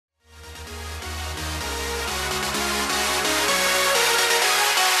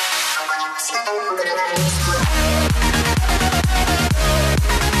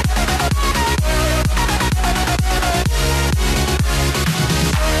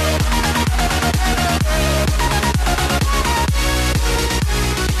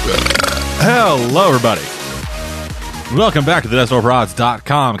Hello, everybody. Welcome back to the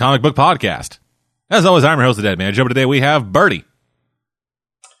DestroProds.com comic book podcast. As always, I'm your host, the Dead Man Joe. Today we have Birdie.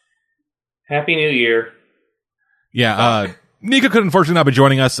 Happy New Year. Yeah, Nico could unfortunately not be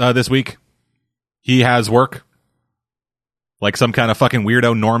joining us this week. He has work. Like some kind of fucking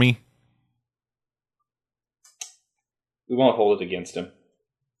weirdo normie. We won't hold it against him.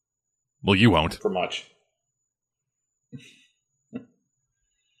 Well, you won't. For much.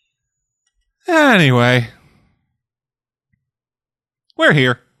 Anyway. We're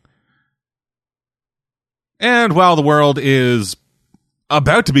here. And while the world is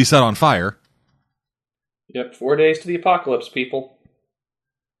about to be set on fire... Yep, 4 days to the apocalypse, people.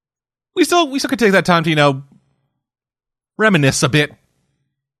 We still could take that time to, reminisce a bit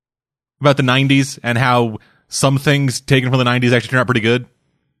about the 90s and how some things taken from the 90s actually turned out pretty good.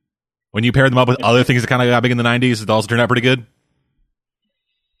 When you pair them up with other things that kind of got big in the 90s, it also turned out pretty good.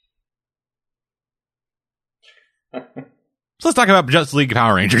 So let's talk about Justice League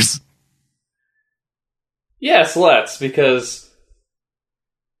Power Rangers. Yes, let's, because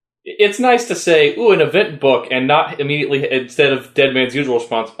it's nice to say, ooh, an event book, and not immediately, instead of Dead Man's usual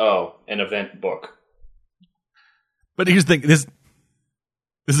response, oh, an event book. But here's the thing, this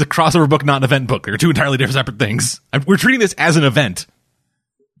is a crossover book, not an event book. They're two entirely different separate things. We're treating this as an event,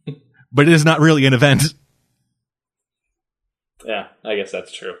 but it is not really an event. Yeah, I guess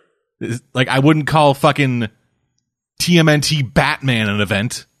that's true. Like, I wouldn't call fucking TMNT Batman an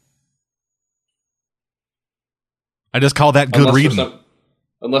event. I just call that good reading.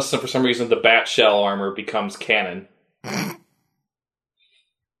 Unless for some reason the bat shell armor becomes canon.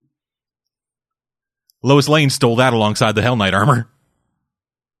 Lois Lane stole that alongside the Hell Knight armor.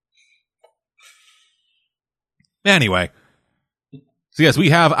 Anyway. So yes, we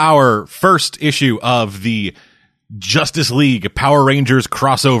have our first issue of the Justice League Power Rangers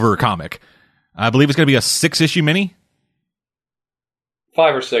crossover comic. I believe it's going to be a 6-issue mini.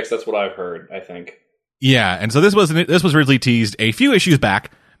 5 or 6, that's what I've heard, I think. Yeah, and so this was originally teased a few issues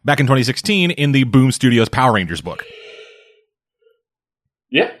back in 2016 in the Boom Studios Power Rangers book.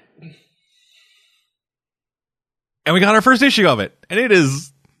 Yeah. And we got our first issue of it, and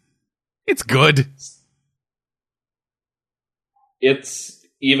it's good. It's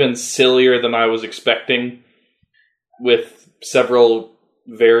even sillier than I was expecting, with several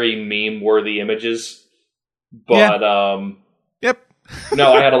very meme-worthy images. But, Yep.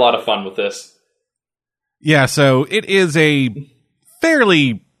 No, I had a lot of fun with this. Yeah, so it is a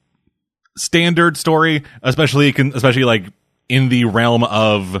fairly standard story, especially like in the realm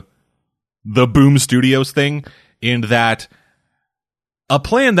of the Boom Studios thing, in that a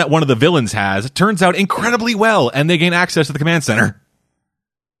plan that one of the villains has turns out incredibly well, and they gain access to the command center.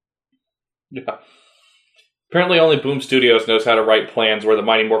 Yeah. Apparently only Boom Studios knows how to write plans where the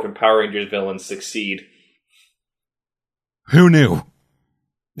Mighty Morphin Power Rangers villains succeed. Who knew?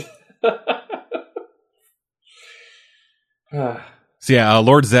 So yeah,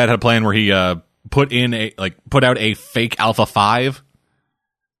 Lord Zed had a plan where he put out a fake Alpha 5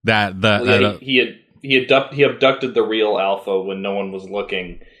 he abducted the real Alpha when no one was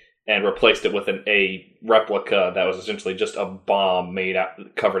looking and replaced it with a replica that was essentially just a bomb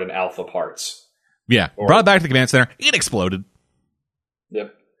covered in Alpha parts. Yeah, brought it back to the command center. It exploded.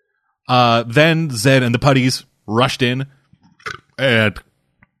 Yep. Then Zed and the putties rushed in, and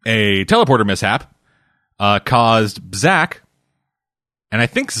a teleporter mishap caused Zack, and I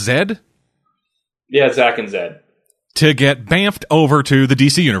think Zed? Yeah, Zack and Zed. To get bamfed over to the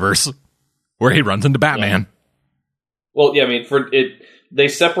DC universe, where he runs into Batman. Yeah. Well, yeah, I mean, they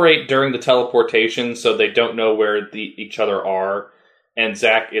separate during the teleportation, so they don't know where each other are, and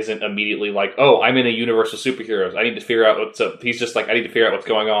Zack isn't immediately like, oh, I'm in a universe of superheroes. I need to figure out what's up. He's just like, I need to figure out what's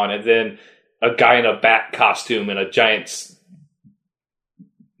going on, and then a guy in a bat costume and a giant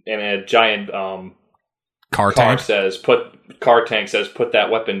car tank says, put that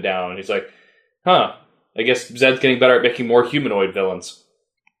weapon down. And he's like, huh, I guess Zed's getting better at making more humanoid villains.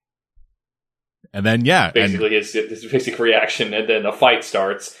 And then, yeah. Basically, his basic reaction, and then a fight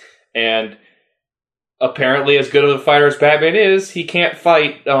starts. And apparently, as good of a fighter as Batman is, he can't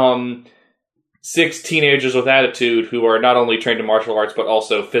fight 6 teenagers with attitude who are not only trained in martial arts, but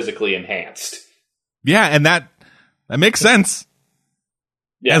also physically enhanced. Yeah, and that makes sense.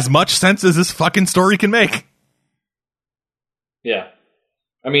 Yeah. As much sense as this fucking story can make. Yeah.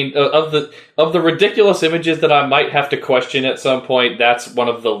 I mean, of the ridiculous images that I might have to question at some point, that's one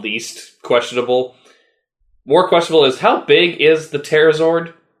of the least questionable. More questionable is, how big is the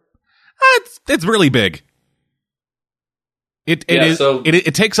Terrorzord? It's really big. It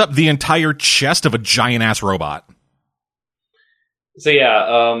takes up the entire chest of a giant ass robot. So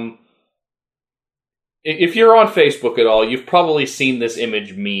yeah, if you're on Facebook at all, you've probably seen this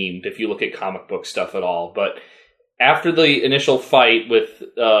image memed if you look at comic book stuff at all. But after the initial fight with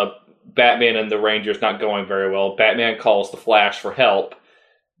Batman and the Rangers not going very well, Batman calls the Flash for help.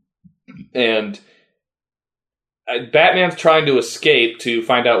 And Batman's trying to escape to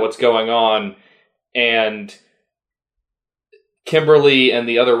find out what's going on, and Kimberly and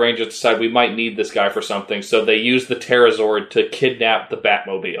the other Rangers decide we might need this guy for something, so they use the Terrazord to kidnap the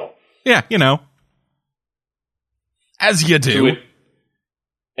Batmobile. Yeah, as you do.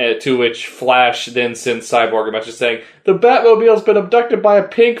 To which Flash then sends Cyborg a message saying, "The Batmobile's been abducted by a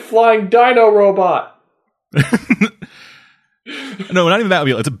pink flying dino robot." No, not even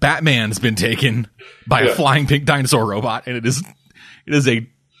Batmobile. It's a Batman's been taken by a flying pink dinosaur robot, and it is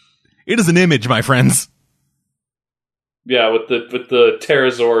an image, my friends. Yeah, with the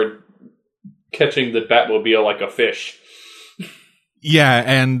Terrazord catching the Batmobile like a fish. Yeah,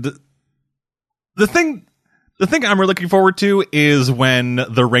 and the thing I'm really looking forward to is when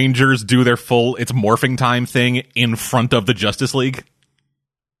the Rangers do their full "it's morphing time" thing in front of the Justice League.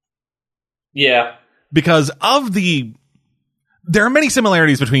 Yeah, because there are many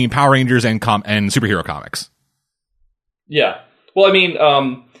similarities between Power Rangers and superhero comics. Yeah. Well, I mean,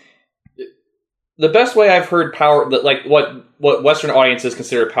 the best way I've heard what Western audiences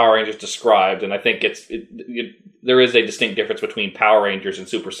consider Power Rangers described, and I think there is a distinct difference between Power Rangers and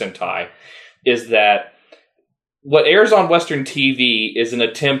Super Sentai, is that what airs on Western TV is an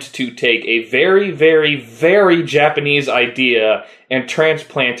attempt to take a very, very, very Japanese idea and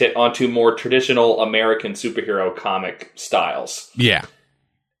transplant it onto more traditional American superhero comic styles. Yeah.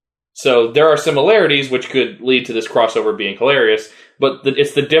 So there are similarities which could lead to this crossover being hilarious, but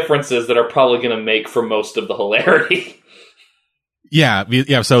it's the differences that are probably going to make for most of the hilarity. Yeah.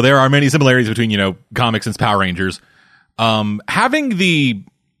 So there are many similarities between, comics and Power Rangers. Having the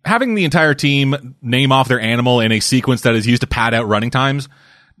entire team name off their animal in a sequence that is used to pad out running times,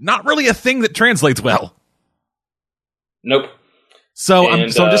 not really a thing that translates well. Nope. So I'm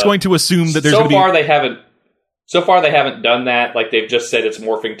just going to assume that there's going to be... So far they haven't done that. Like, they've just said it's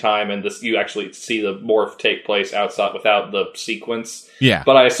morphing time, and you actually see the morph take place outside without the sequence. Yeah.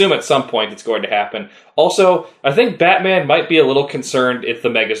 But I assume at some point it's going to happen. Also, I think Batman might be a little concerned if the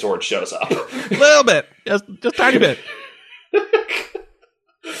Megazord shows up. A little bit. Just tiny bit.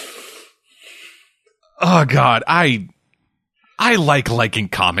 Oh, God. I liking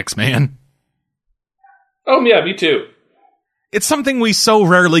comics, man. Oh, yeah, me too. It's something we so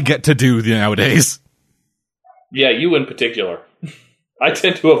rarely get to do nowadays. Yeah, you in particular. I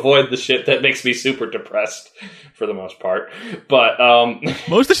tend to avoid the shit that makes me super depressed, for the most part. But,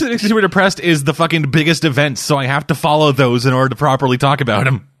 most of the shit that makes me super depressed is the fucking biggest events, so I have to follow those in order to properly talk about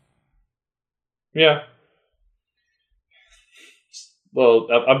them. Yeah. Well,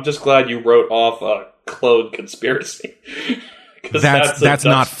 I'm just glad you wrote off a clone conspiracy. That's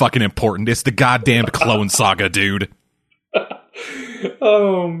not fucking important. It's the goddamn clone saga, dude.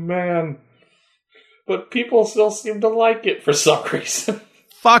 Oh, man. But people still seem to like it for some reason.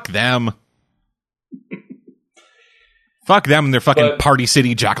 Fuck them. Fuck them and their fucking Party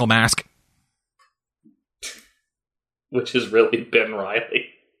City Jackal mask. Which is really Ben Reilly.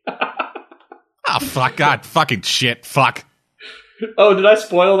 Oh, fuck. God, fucking shit. Fuck. Oh, did I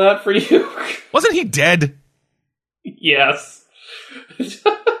spoil that for you? Wasn't he dead? Yes.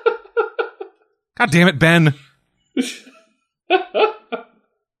 God damn it, Ben.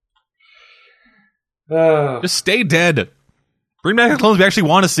 Just stay dead. Bring back the clones we actually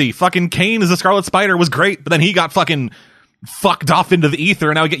want to see. Fucking Kane as the Scarlet Spider was great, but then he got fucking fucked off into the ether,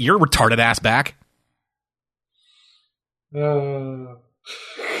 and now we get your retarded ass back. Let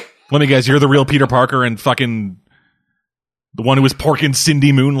me guess, you're the real Peter Parker, and fucking the one who was porking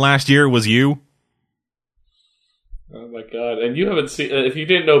Cindy Moon last year was you? Oh my god. And you haven't seen... if you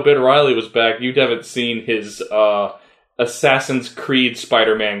didn't know Ben Reilly was back, you haven't seen his Assassin's Creed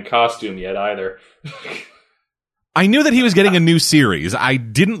Spider-Man costume yet either. I knew that he was getting a new series. I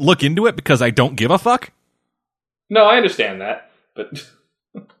didn't look into it because I don't give a fuck. No, I understand that, but...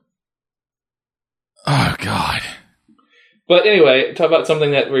 Oh, God. But anyway, talk about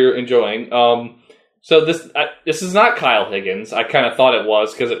something that we're enjoying. So this is not Kyle Higgins. I kind of thought it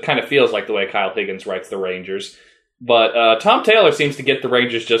was, because it kind of feels like the way Kyle Higgins writes the Rangers. But Tom Taylor seems to get the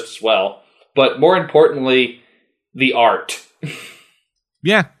Rangers just as well. But more importantly, the art.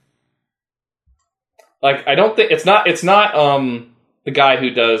 Yeah. Like, I don't think... It's not the guy who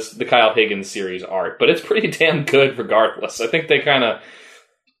does the Kyle Higgins series art, but it's pretty damn good regardless. I think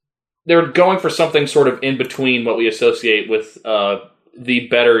they're going for something sort of in between what we associate with the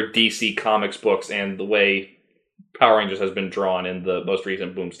better DC Comics books and the way Power Rangers has been drawn in the most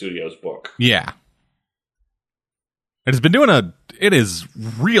recent Boom Studios book. Yeah. It is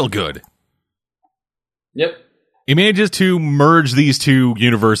real good. Yep. It manages to merge these two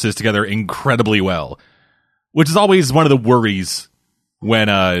universes together incredibly well, which is always one of the worries when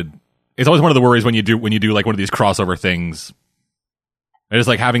it's always one of the worries when you do like one of these crossover things. It's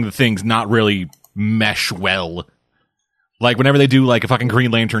like having the things not really mesh well. Like whenever they do like a fucking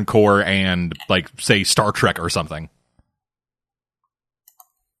Green Lantern Corps and like say Star Trek or something.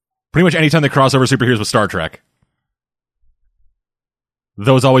 Pretty much anytime they cross over superheroes with Star Trek,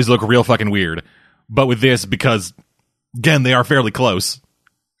 those always look real fucking weird. But with this, because, again, they are fairly close,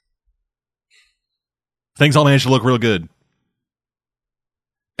 things all manage to look real good.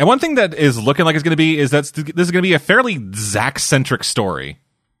 And one thing that is looking like it's going to be is that this is going to be a fairly Zack-centric story.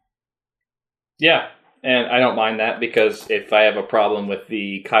 Yeah, and I don't mind that, because if I have a problem with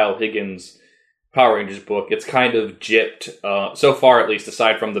the Kyle Higgins Power Rangers book, it's kind of gypped, so far at least,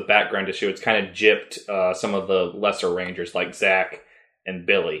 aside from the background issue, it's kind of gypped some of the lesser Rangers like Zack and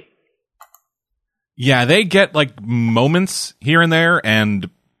Billy. Yeah, they get like moments here and there, and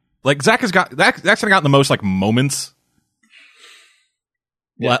like Zack's kind of gotten the most like moments.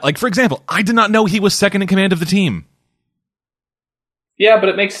 Yeah. Like for example, I did not know he was second in command of the team. Yeah, but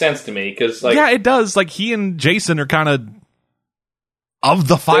it makes sense to me because like it does. Like he and Jason are kind of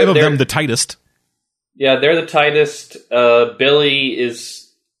the five of them the tightest. Yeah, they're the tightest. Billy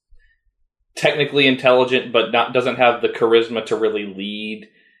is technically intelligent, but doesn't have the charisma to really lead.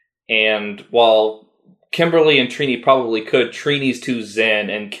 And while Kimberly and Trini probably could, Trini's too zen,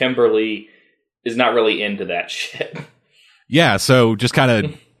 and Kimberly is not really into that shit. Yeah, so just kind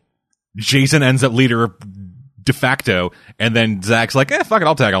of Jason ends up leader de facto, and then Zack's like, fuck it,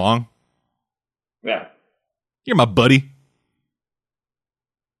 I'll tag along. Yeah. You're my buddy.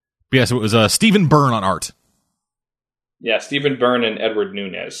 But yeah, so it was Stephen Byrne on art. Yeah, Stephen Byrne and Edward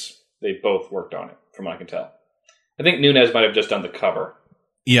Nunez. They both worked on it, from what I can tell. I think Nunez might have just done the cover.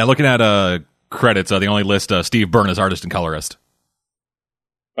 Yeah, looking at credits, they only list Steve Byrne as artist and colorist.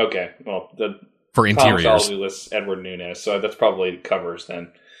 Okay, well, for interiors probably lists Edward Nunez, so that's probably covers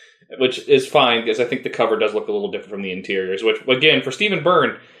then, which is fine because I think the cover does look a little different from the interiors. Which, again, for Stephen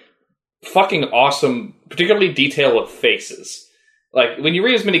Byrne, fucking awesome, particularly detail of faces. Like when you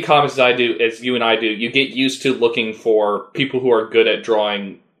read as many comics as you and I do, you get used to looking for people who are good at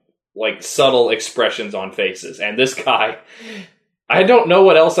drawing like subtle expressions on faces, and this guy. I don't know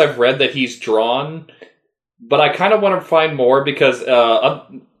what else I've read that he's drawn, but I kind of want to find more because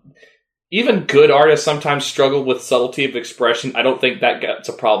even good artists sometimes struggle with subtlety of expression. I don't think that's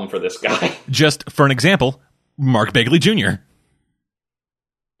a problem for this guy. Just for an example, Mark Bagley Jr.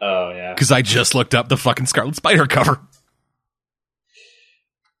 Oh, yeah. Because I just looked up the fucking Scarlet Spider cover.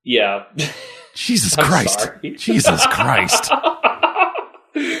 Yeah. Jesus Christ. Sorry. Jesus Christ.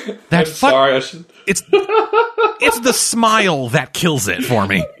 Sorry. It's the smile that kills it for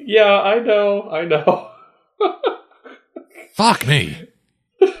me. Yeah, I know. Fuck me.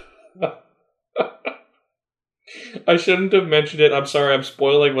 I shouldn't have mentioned it. I'm sorry, I'm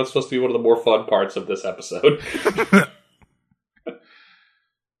spoiling what's supposed to be one of the more fun parts of this episode.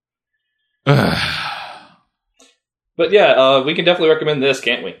 But yeah, we can definitely recommend this,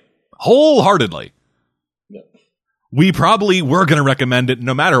 can't we? Wholeheartedly. Yep. We probably were going to recommend it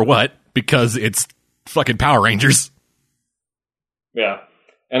no matter what, because it's fucking Power Rangers. Yeah.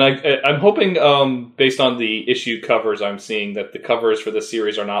 And I'm hoping, based on the issue covers I'm seeing, that the covers for this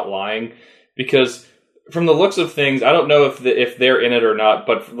series are not lying. Because from the looks of things, I don't know if they're in it or not,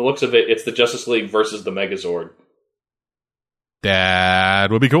 but from the looks of it, it's the Justice League versus the Megazord.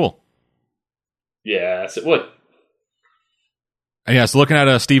 That would be cool. Yes, it would. And yeah, so looking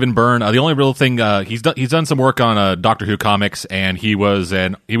at Stephen Byrne, the only real thing he's done some work on Doctor Who comics, and he was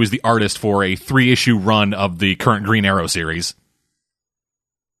the artist for a 3-issue run of the current Green Arrow series.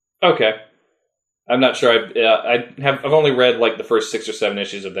 Okay, I'm not sure. I've only read like the first 6 or 7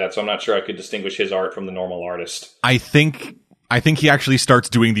 issues of that, so I'm not sure I could distinguish his art from the normal artist. I think he actually starts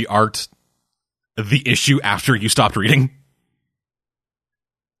doing the art the issue after you stopped reading.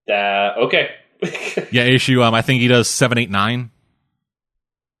 Okay. Yeah, issue. I think he does 7, 8, 9.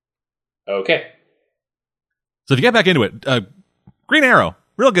 Okay. So if you get back into it, Green Arrow,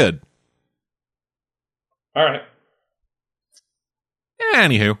 real good. All right.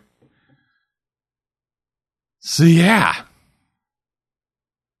 Anywho. So yeah.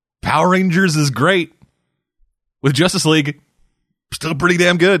 Power Rangers is great. With Justice League, still pretty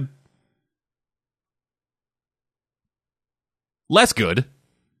damn good. Less good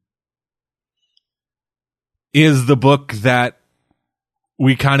is the book that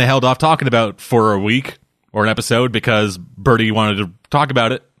we kind of held off talking about for a week or an episode because Bertie wanted to talk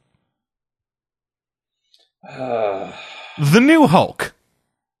about it. The new Hulk.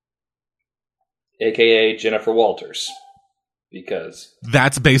 AKA Jennifer Walters. Because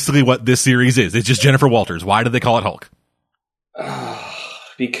that's basically what this series is. It's just Jennifer Walters. Why did they call it Hulk?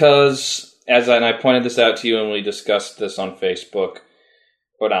 Because, and I pointed this out to you when we discussed this on Facebook,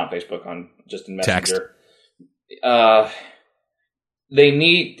 or not on Facebook, on just in Messenger. Text. They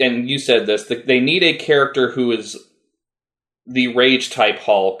need, and you said this, they need a character who is the Rage type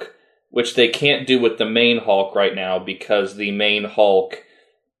Hulk, which they can't do with the main Hulk right now because the main Hulk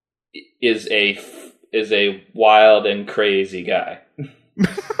is a wild and crazy guy.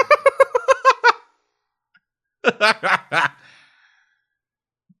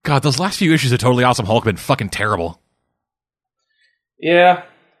 God, those last few issues of Totally Awesome Hulk have been fucking terrible. Yeah.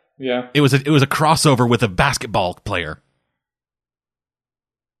 It was a crossover with a basketball player.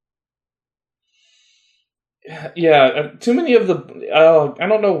 Yeah, too many of the I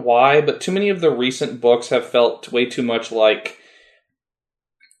don't know why, but too many of the recent books have felt way too much like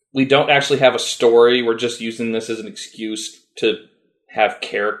we don't actually have a story. We're just using this as an excuse to have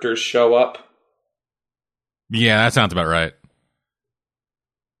characters show up. Yeah, that sounds about right.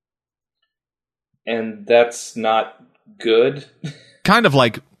 And that's not good. Kind of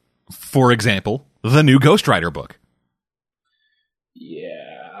like, for example, the new Ghost Rider book.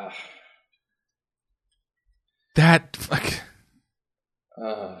 Yeah. That... Fuck.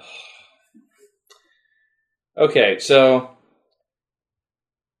 Okay, so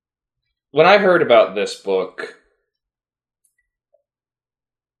when I heard about this book,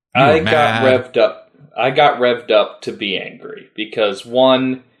 I got revved up. I got revved up to be angry because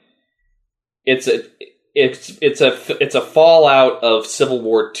one, it's a fallout of Civil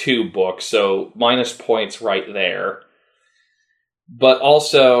War II book, so minus points right there. But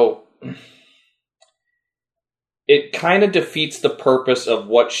also, it kind of defeats the purpose of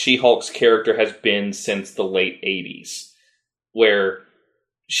what She-Hulk's character has been since the late 80s, where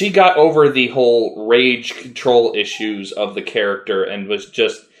she got over the whole rage control issues of the character and was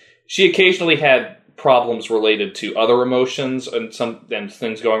just... She occasionally had problems related to other emotions and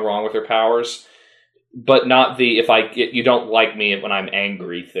things going wrong with her powers, but not the you don't like me when I'm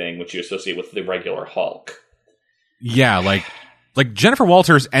angry thing, which you associate with the regular Hulk. Yeah, like Jennifer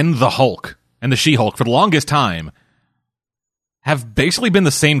Walters and the Hulk and the She-Hulk for the longest time have basically been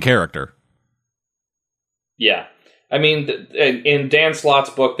the same character. Yeah. I mean, in Dan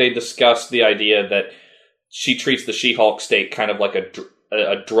Slott's book, they discussed the idea that she treats the She-Hulk state kind of like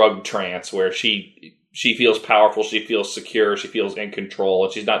a drug trance, where she feels powerful, she feels secure, she feels in control,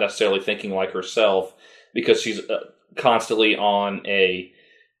 and she's not necessarily thinking like herself because she's constantly on a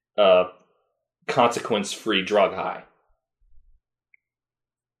consequence-free drug high.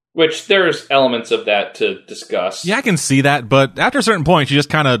 Which there's elements of that to discuss. Yeah, I can see that, but after a certain point, she just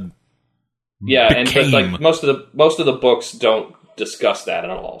kind of but like most of the books don't discuss that at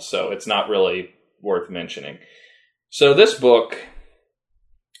all, so it's not really worth mentioning. So this book,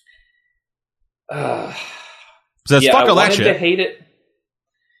 says fuck all that shit. I wanted to hate it.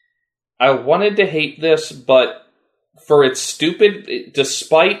 I wanted to hate this, but for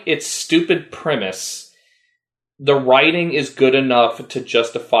despite its stupid premise, the writing is good enough to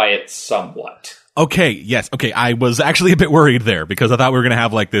justify it somewhat. Okay, yes, okay. I was actually a bit worried there because I thought we were going to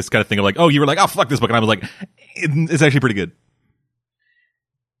have like this kind of thing of like, oh, you were like, oh, fuck this book. And I was like, it's actually pretty good.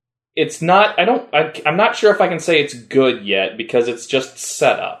 It's not, I'm not sure if I can say it's good yet because it's just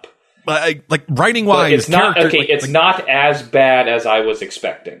set up. But like writing wise, it's not, okay, it's not as bad as I was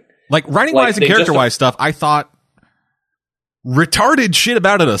expecting. Like writing wise and character wise stuff, I thought retarded shit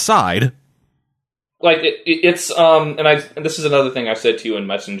about it aside. Like it's and this is another thing I said to you in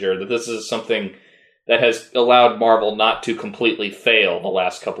Messenger, that this is something that has allowed Marvel not to completely fail the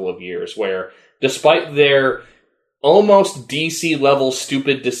last couple of years, where despite their almost DC level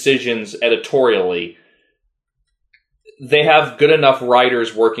stupid decisions editorially, they have good enough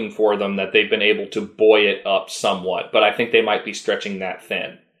writers working for them that they've been able to buoy it up somewhat, but I think they might be stretching that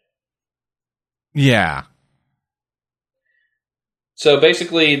thin. Yeah. So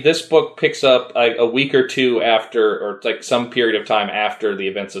basically, this book picks up a week or two after, or like some period of time after the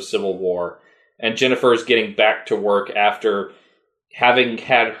events of Civil War, and Jennifer is getting back to work after having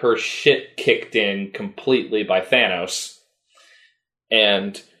had her shit kicked in completely by Thanos,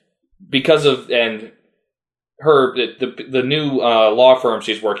 and because of the new law firm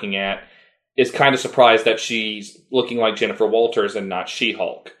she's working at is kind of surprised that she's looking like Jennifer Walters and not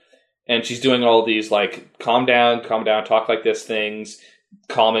She-Hulk. And she's doing all these, like, calm down, talk like this things,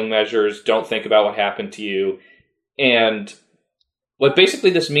 calming measures, don't think about what happened to you. And what basically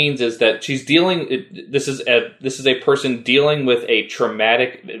this means is that she's this is a person dealing with a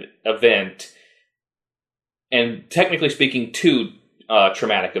traumatic event and technically speaking, two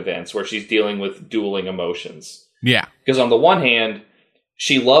traumatic events where she's dealing with dueling emotions. Yeah. Because on the one hand,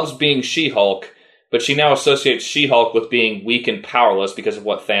 she loves being She-Hulk, but she now associates She-Hulk with being weak and powerless because of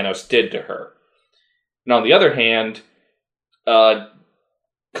what Thanos did to her. And on the other hand,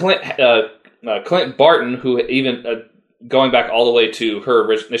 Clint Barton, who even going back all the way to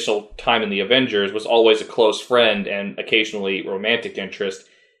her initial time in the Avengers, was always a close friend and occasionally romantic interest,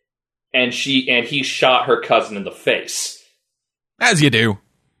 and he shot her cousin in the face. As you do.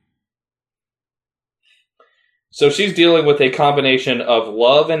 So she's dealing with a combination of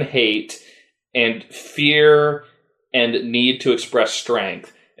love and hate and fear and need to express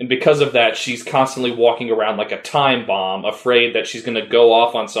strength. And because of that, she's constantly walking around like a time bomb, afraid that she's going to go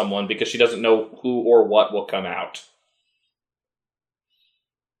off on someone because she doesn't know who or what will come out.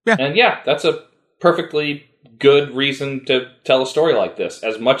 Yeah. And yeah, that's a perfectly good reason to tell a story like this.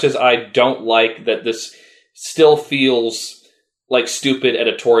 As much as I don't like that this still feels like stupid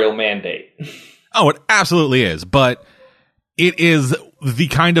editorial mandate. Oh, it absolutely is. But it is the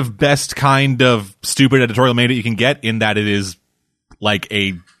kind of best kind of stupid editorial mandate you can get, in that it is like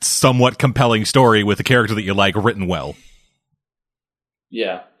a somewhat compelling story with a character that you like written well.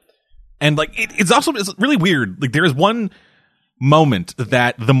 Yeah. And like it's really weird. Like there is one moment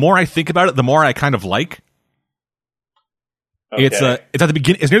that the more I think about it, the more I kind of like. Okay. It's at the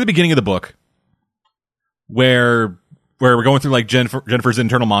beginning. It's near the beginning of the book where we're going through like Jennifer's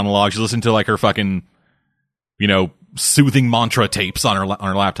internal monologue. She's listening to like her fucking, soothing mantra tapes on her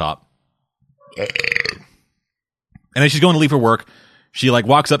laptop. And then she's going to leave for work. She like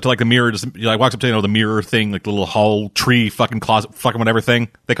walks up to like the mirror, walks up to the mirror thing, like the little hall tree fucking closet fucking whatever thing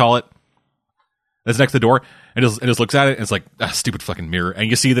they call it. That's next to the door, and just looks at it, and it's like, stupid fucking mirror. And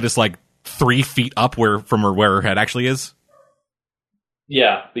you see that it's like 3 feet up from where her head actually is.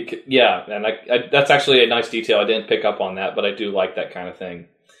 Yeah, and I that's actually a nice detail. I didn't pick up on that, but I do like that kind of thing.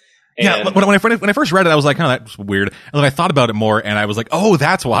 And yeah, when I first read it, I was like, oh, that's weird. And then I thought about it more, and I was like, oh,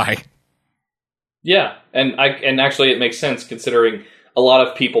 that's why. Yeah, and actually it makes sense considering a lot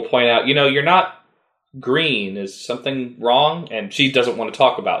of people point out, you're not green. Is something wrong? And she doesn't want to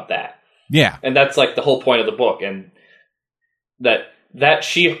talk about that. Yeah, and that's like the whole point of the book, and that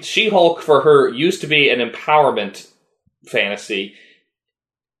She-Hulk for her used to be an empowerment fantasy.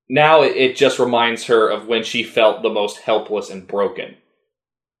 Now it just reminds her of when she felt the most helpless and broken.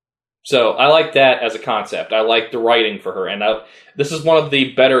 So I like that as a concept. I like the writing for her, and this is one of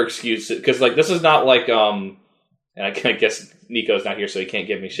the better excuses, because like this is not like and I guess Nico's not here, so he can't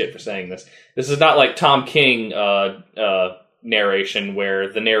give me shit for saying this. This is not like Tom King narration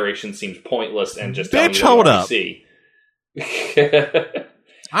where the narration seems pointless and just telling you what you see.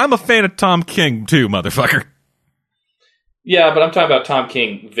 I'm a fan of Tom King too, motherfucker. Yeah, but I'm talking about Tom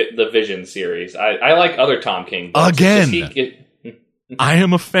King, the Vision series. I like other Tom King books. Again, I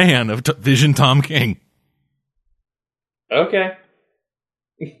am a fan of Vision Tom King. Okay.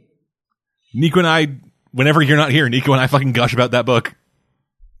 Nico and I, whenever you're not here, Nico and I fucking gush about that book.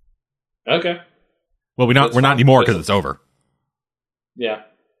 Okay. Well, we're not anymore because it's over. Yeah.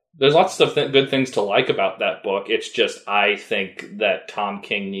 There's lots of good things to like about that book. It's just I think that Tom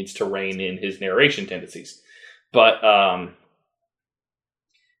King needs to rein in his narration tendencies. But, all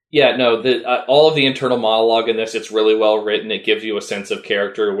of the internal monologue in this, it's really well written. It gives you a sense of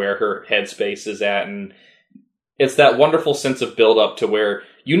character, where her headspace is at, and it's that wonderful sense of build-up to where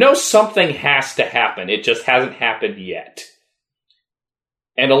something has to happen. It just hasn't happened yet.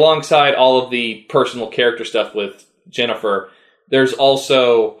 And alongside all of the personal character stuff with Jennifer, there's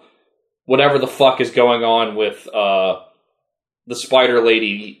also whatever the fuck is going on with the Spider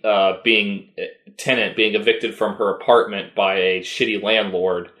Lady being evicted from her apartment by a shitty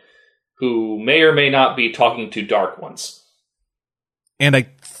landlord who may or may not be talking to Dark Ones. And I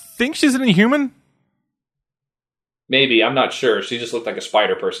think she's an Inhuman? Maybe, I'm not sure. She just looked like a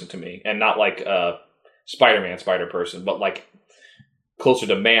spider person to me, and not like a Spider-Man spider person, but like closer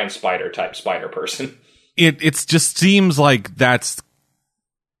to man spider type spider person. It just seems like that's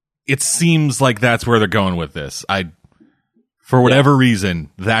where they're going with this. For whatever reason,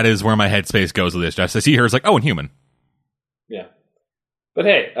 that is where my headspace goes with this. Just I see her as like, oh, Inhuman. Yeah. But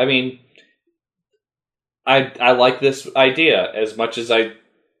hey, I mean, I like this idea as much as I...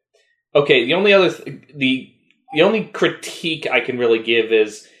 Okay, the only other... The only critique I can really give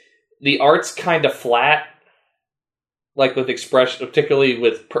is the art's kind of flat, like with expression, particularly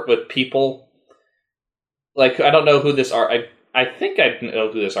with people. Like, I don't know who this art... I think I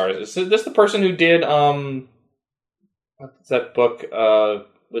know who this artist is. Is this the person who did... What's that book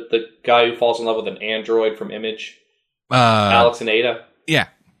with the guy who falls in love with an android from Image? Alex and Ada? Yeah.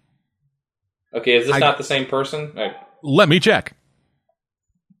 Okay, is this not the same person? Let me check.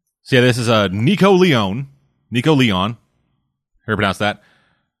 So yeah, this is Nico Leon. Nico Leon. How do you pronounce that?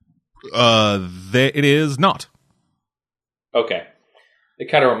 It is not. Okay.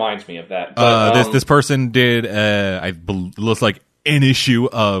 It kind of reminds me of that. But, this person did, looks like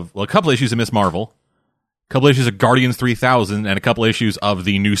a couple issues of Miss Marvel, a couple issues of Guardians 3000, and a couple issues of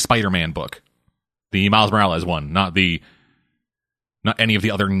the new Spider-Man book. The Miles Morales one, not any of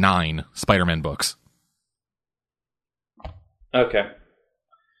the other 9 Spider-Man books. Okay.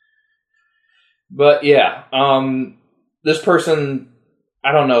 But yeah, this person,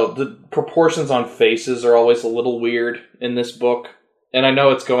 I don't know, the proportions on faces are always a little weird in this book. And I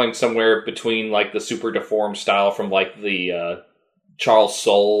know it's going somewhere between like the super deformed style from like the Charles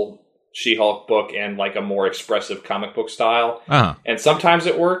Soule She-Hulk book and like a more expressive comic book style. Uh-huh. And sometimes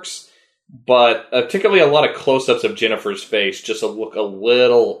it works, but particularly a lot of close-ups of Jennifer's face just look a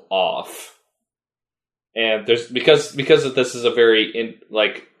little off. And there's because this is a very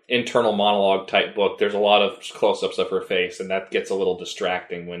internal monologue type book, there's a lot of close-ups of her face, and that gets a little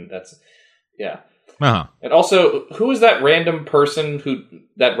distracting when that's Uh-huh. And also, who is that random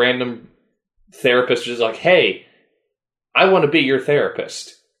therapist who's like, hey, I want to be your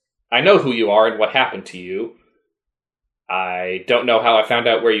therapist. I know who you are and what happened to you. I don't know how I found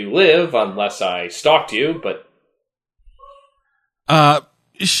out where you live unless I stalked you, but...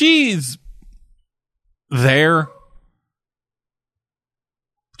 She's there.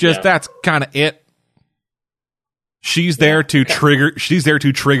 That's kind of it. She's there to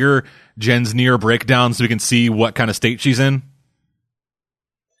trigger Jen's near breakdown so we can see what kind of state she's in.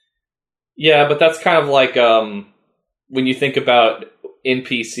 Yeah, but that's kind of like when you think about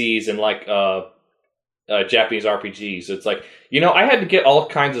NPCs and like Japanese RPGs. It's like, I had to get all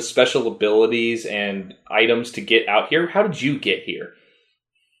kinds of special abilities and items to get out here. How did you get here?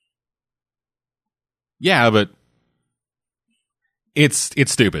 Yeah, but it's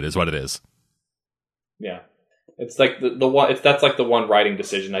stupid is what it is. Yeah. It's like the one. That's like the one writing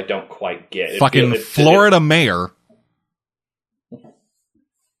decision I don't quite get. Florida mayor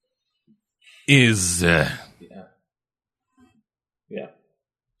is. Yeah.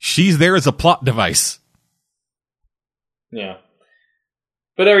 She's there as a plot device. Yeah,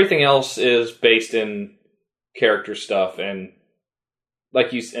 but everything else is based in character stuff, and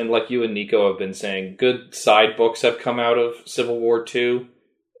like you and Nico have been saying, good side books have come out of Civil War 2,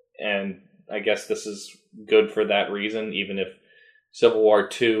 and I guess this is good for that reason, even if Civil War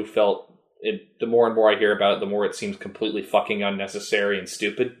 2 felt it. The more and more I hear about it, the more it seems completely fucking unnecessary and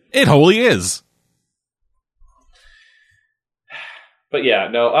stupid. It wholly is. But yeah,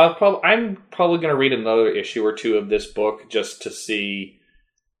 no, I'm probably going to read another issue or two of this book just to see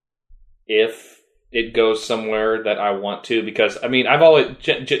if it goes somewhere that I want to, because I mean,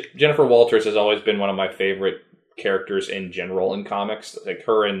 Jennifer Walters has always been one of my favorite characters in general in comics. Like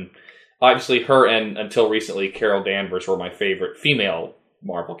her and until recently Carol Danvers were my favorite female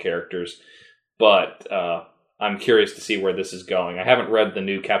Marvel characters. But I'm curious to see where this is going. I haven't read the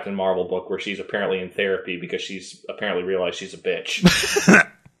new Captain Marvel book where she's apparently in therapy because she's apparently realized she's a bitch.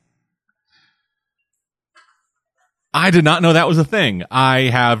 I did not know that was a thing. I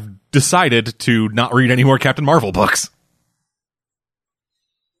have decided to not read any more Captain Marvel books.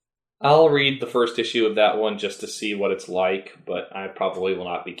 I'll read the first issue of that one just to see what it's like, but I probably will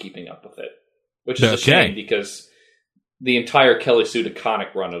not be keeping up with it. Which is a shame, because the entire Kelly Sue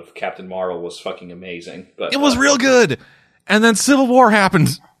DeConnick run of Captain Marvel was fucking amazing. But it was real good! And then Civil War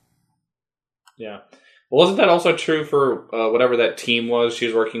happened. Yeah. Well, wasn't that also true for whatever that team was she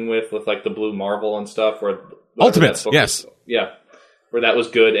was working with like the Blue Marvel and stuff? Or Ultimates, yes. Yeah. Where that was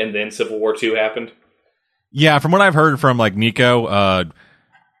good, and then Civil War 2 happened? Yeah, from what I've heard from like Nico,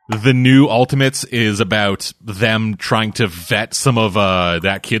 the new Ultimates is about them trying to vet some of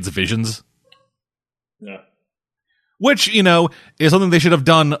that kid's visions. Yeah. Which, is something they should have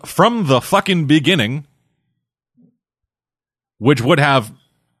done from the fucking beginning. Which would have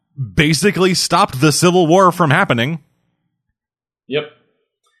basically stopped the Civil War from happening. Yep.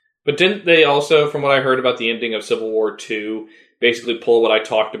 But didn't they also, from what I heard about the ending of Civil War 2, basically pull what I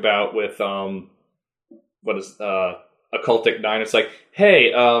talked about with, Occultic 9? It's like,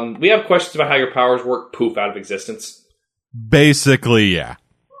 hey, we have questions about how your powers work, poof, out of existence. Basically, yeah.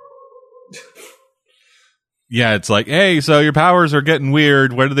 Yeah, it's like, hey, so your powers are getting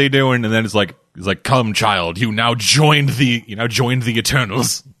weird. What are they doing? And then it's like, come, child, you now joined the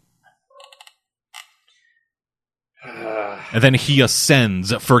Eternals. And then he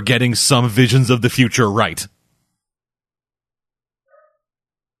ascends for getting some visions of the future right.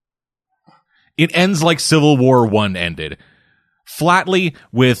 It ends like Civil War 1 ended. flatly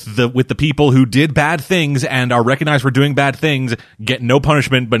with the people who did bad things and are recognized for doing bad things get no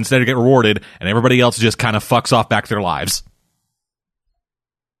punishment, but instead get rewarded, and everybody else just kind of fucks off back to their lives.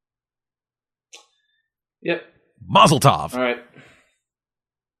 Yep. Mazel tov. All right.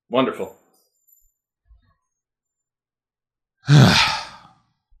 Wonderful.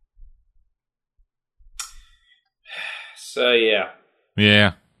 So, yeah.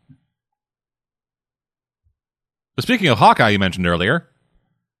 Yeah. But speaking of Hawkeye you mentioned earlier,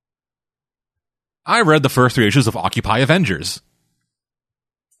 I read the first 3 issues of Occupy Avengers.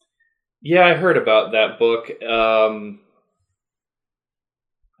 Yeah, I heard about that book.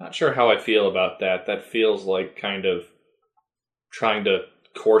 Not sure how I feel about that. That feels like kind of trying to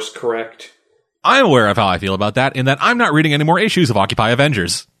course correct. I'm aware of how I feel about that, in that I'm not reading any more issues of Occupy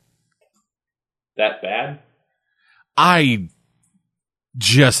Avengers. That bad? I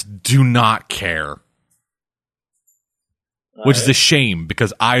just do not care. Which is a shame,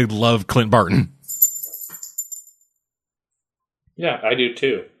 because I love Clint Barton. Yeah, I do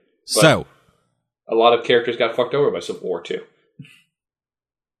too. But So, a lot of characters got fucked over by Civil War too.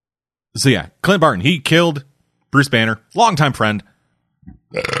 So yeah, Clint Barton, he killed Bruce Banner, longtime friend.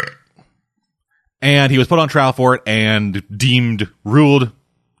 And he was put on trial for it and ruled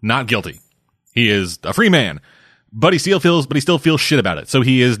not guilty. He is a free man. But he still feels shit about it. So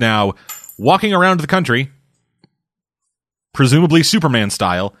he is now walking around the country, presumably Superman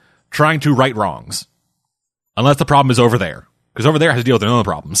style, trying to right wrongs. Unless the problem is over there. Because over there has to deal with their own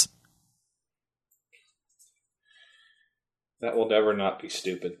problems. That will never not be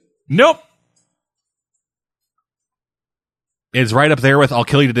stupid. Nope. It's right up there with I'll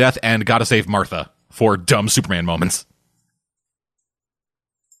kill you to death and Gotta Save Martha for dumb Superman moments.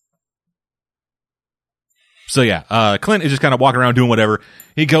 So yeah, Clint is just kind of walking around doing whatever.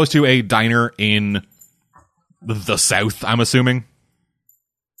 He goes to a diner in the South, I'm assuming.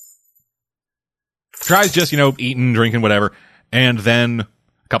 Tries just, eating, drinking, whatever. And then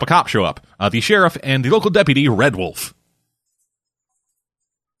a couple cops show up. The sheriff and the local deputy, Red Wolf.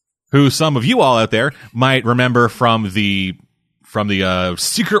 Who some of you all out there might remember from the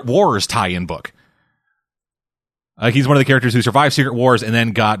Secret Wars tie-in book. He's one of the characters who survived Secret Wars and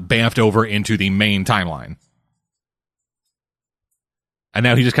then got bamfed over into the main timeline. And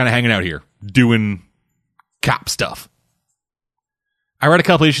now he's just kind of hanging out here, doing cop stuff. I read a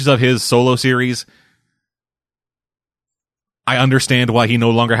couple issues of his solo series. I understand why he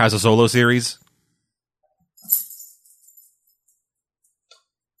no longer has a solo series.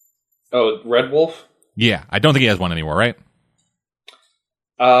 Oh, Red Wolf? Yeah, I don't think he has one anymore, right?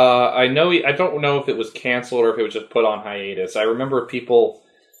 I know. I don't know if it was canceled or if it was just put on hiatus. I remember people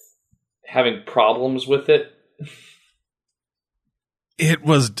having problems with it. It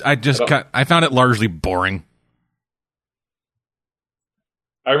was. I found it largely boring.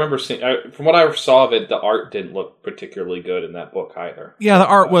 I remember seeing. From what I saw of it, the art didn't look particularly good in that book either. Yeah, the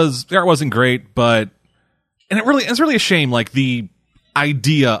art wasn't great, it's really a shame. Like the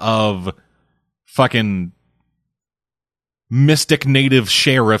idea of fucking mystic native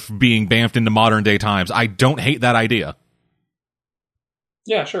sheriff being bamfed into modern day times. I don't hate that idea.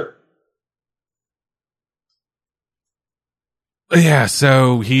 Yeah, sure. Yeah,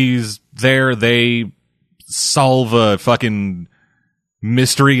 so he's there. They solve a fucking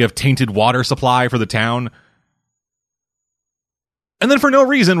mystery of tainted water supply for the town. And then for no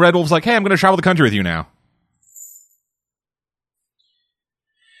reason, Red Wolf's like, hey, I'm going to travel the country with you now.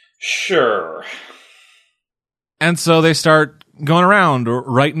 Sure. And so they start going around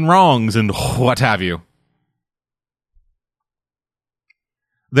righting wrongs and what have you.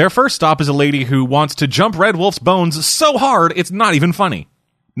 Their first stop is a lady who wants to jump Red Wolf's bones so hard it's not even funny,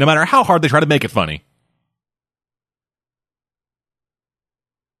 no matter how hard they try to make it funny.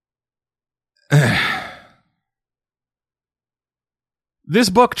 This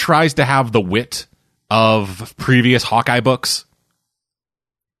book tries to have the wit of previous Hawkeye books.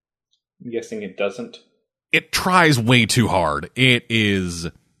 I'm guessing it doesn't. It tries way too hard. It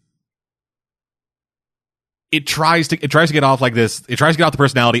tries to get off like this. It tries to get off the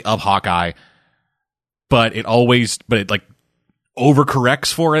personality of Hawkeye, but it like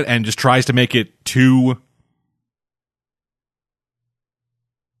overcorrects for it and just tries to make it too.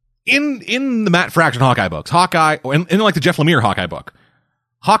 In the Matt Fraction Hawkeye books, Hawkeye, in like the Jeff Lemire Hawkeye book,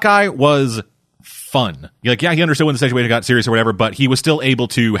 Hawkeye was fun. Like, yeah, he understood when the situation got serious or whatever, but he was still able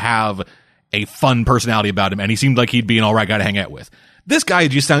to have a fun personality about him, and he seemed like he'd be an alright guy to hang out with. This guy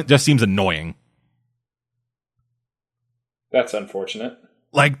just seems annoying. That's unfortunate.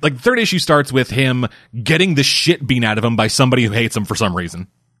 Like third issue starts with him getting the shit beaten out of him by somebody who hates him for some reason.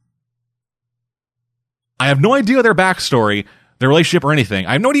 I have no idea their backstory, their relationship or anything.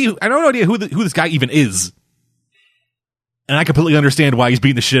 I have no idea who this guy even is. And I completely understand why he's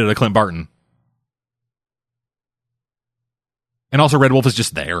beating the shit out of Clint Barton. And also Red Wolf is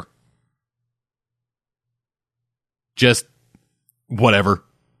just there. Just whatever.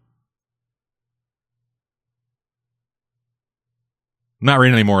 Not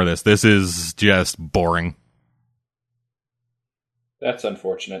reading any more of this. This is just boring. That's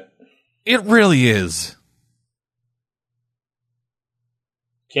unfortunate. It really is.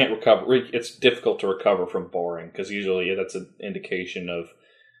 Can't recover. It's difficult to recover from boring, because usually that's an indication of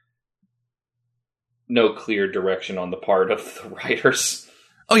no clear direction on the part of the writers.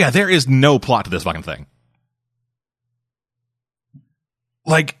 Oh yeah, there is no plot to this fucking thing.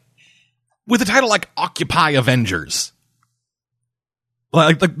 Like, with a title like Occupy Avengers,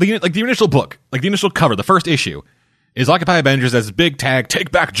 like the initial book, like the initial cover, the first issue is Occupy Avengers as big tag,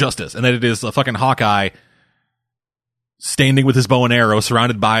 take back justice, and then it is a fucking Hawkeye standing with his bow and arrow,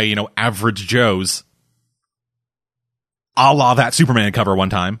 surrounded by, you know, average Joes, a la that Superman cover one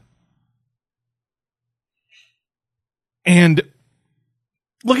time. And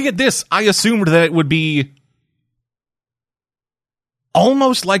looking at this, I assumed that it would be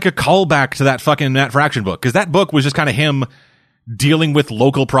almost like a callback to that fucking Matt Fraction book, because that book was just kind of him dealing with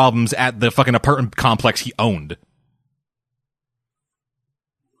local problems at the fucking apartment complex he owned.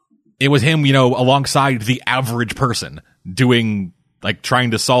 It was him, you know, alongside the average person doing, like,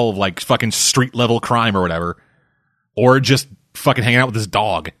 trying to solve, like, fucking street level crime or whatever, or just fucking hanging out with his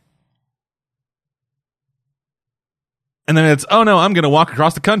dog. And then it's, oh no, I'm going to walk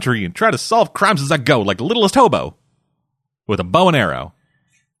across the country and try to solve crimes as I go, like the littlest hobo, with a bow and arrow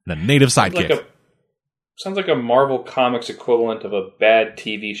and a native sidekick. Sounds like a Marvel Comics equivalent of a bad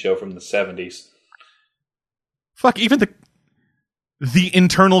TV show from the 70s. Fuck, even the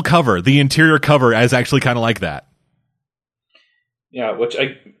internal cover, the interior cover is actually kind of like that. Yeah,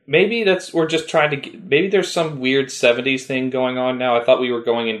 maybe we're just trying to, maybe there's some weird 70s thing going on now. I thought we were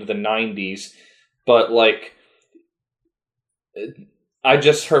going into the 90s, but like, I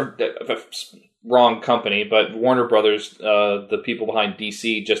just heard, wrong company, but Warner Brothers, the people behind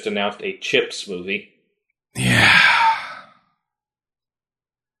DC, just announced a Chips movie. Yeah.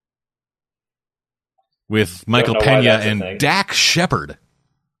 With Michael Pena and Dak Shepard.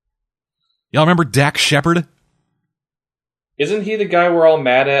 Y'all remember Dak Shepard? Isn't he the guy we're all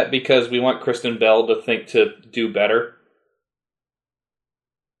mad at because we want Kristen Bell to do better?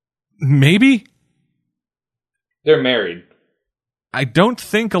 Maybe? They're married. I don't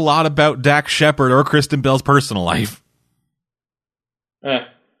think a lot about Dak Shepard or Kristen Bell's personal life.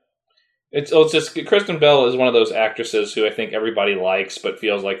 It's just, Kristen Bell is one of those actresses who I think everybody likes, but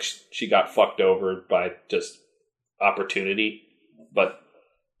feels like she got fucked over by just opportunity. But,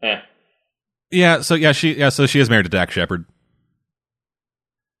 Yeah, so she is married to Dak Shepard,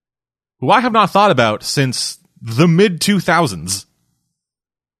 who I have not thought about since the mid-2000s.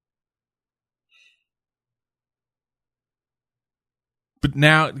 But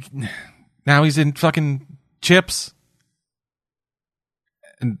now he's in fucking Chips.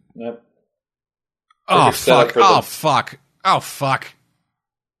 And yep. Oh fuck.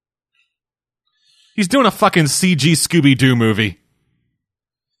 He's doing a fucking CG Scooby-Doo movie.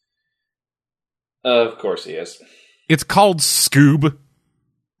 Of course he is. It's called Scoob.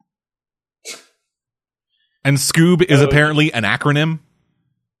 And Scoob is apparently an acronym.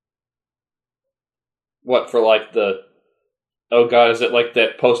 What, for like the... Oh god, is it like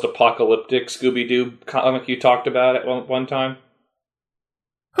that post-apocalyptic Scooby-Doo comic you talked about at one time?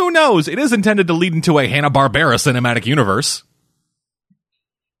 Who knows? It is intended to lead into a Hanna-Barbera cinematic universe.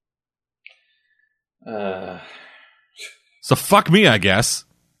 So fuck me, I guess.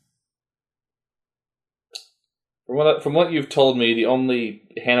 From what you've told me, the only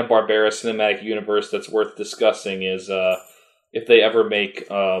Hanna-Barbera cinematic universe that's worth discussing is if they ever make...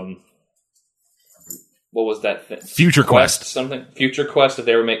 what was that thing? Future Quest. Something? Future Quest, if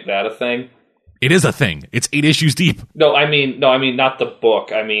they ever make that a thing? It is a thing. It's 8 issues deep. No, I mean not the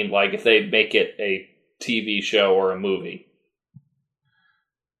book. I mean, like, if they make it a TV show or a movie.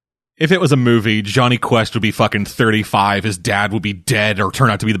 If it was a movie, Johnny Quest would be fucking 35, his dad would be dead or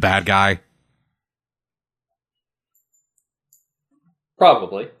turn out to be the bad guy.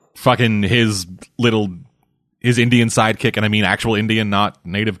 Probably. Fucking his Indian sidekick, and I mean actual Indian, not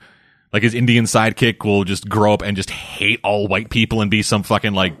native. Like, his Indian sidekick will just grow up and just hate all white people and be some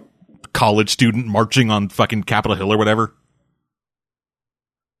fucking, like, college student marching on fucking Capitol Hill or whatever.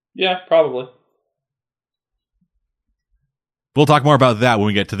 Yeah, probably. We'll talk more about that when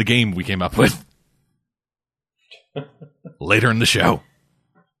we get to the game we came up with. Later in the show.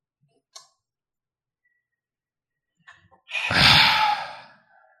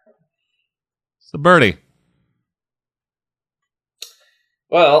 So, Birdie.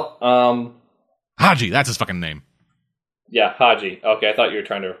 Well, Haji, that's his fucking name. yeah, Haji. Okay, I thought you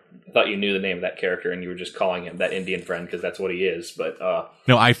knew the name of that character and you were just calling him that Indian friend because that's what he is. But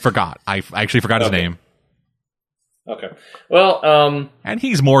no, I forgot. I actually forgot his name. Okay. Well, and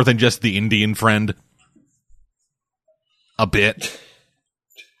he's more than just the Indian friend. A bit.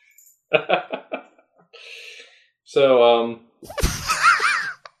 So,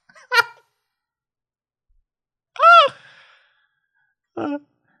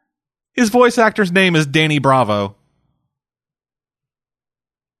 his voice actor's name is Danny Bravo.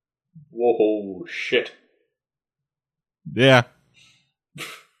 whoa, shit. Yeah.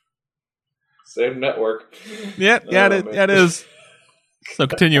 Same network. Yeah, it is. So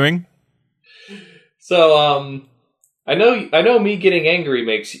continuing. So, I know me getting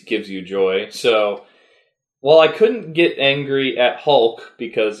angry gives you joy. So, while I couldn't get angry at Hulk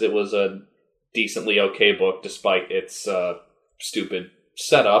because it was a decently okay book despite its stupid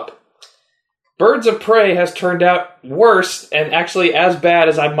setup, Birds of Prey has turned out worse and actually as bad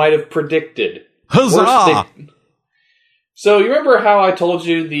as I might have predicted. Huzzah! So, you remember how I told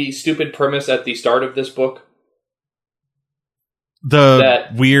you the stupid premise at the start of this book? The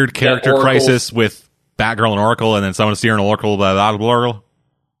weird character crisis with Batgirl and Oracle, and then someone steering Oracle, blah, blah, blah.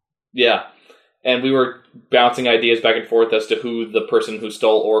 Yeah. And we were bouncing ideas back and forth as to who the person who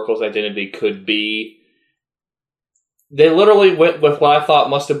stole Oracle's identity could be. They literally went with what I thought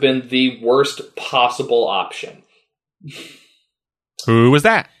must have been the worst possible option. Who was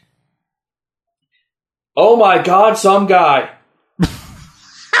that? Oh my god, some guy.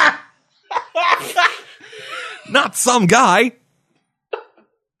 Not some guy.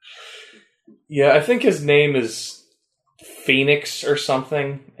 Yeah, I think his name is Phoenix or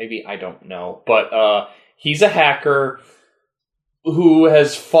something. Maybe, I don't know. But he's a hacker who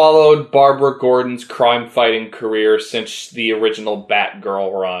has followed Barbara Gordon's crime-fighting career since the original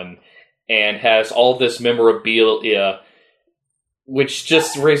Batgirl run and has all this memorabilia, which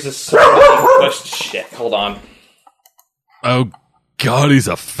just raises so many questions. Shit, hold on. Oh, God, he's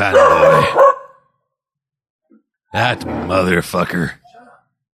a fat boy. That motherfucker.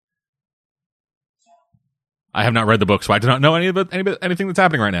 I have not read the book, so I do not know anything that's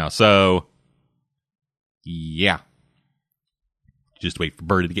happening right now. So, yeah. Just wait for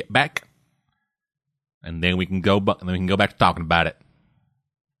Birdie to get back, and then we can go. And then we can go back to talking about it.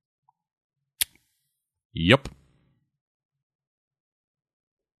 Yep.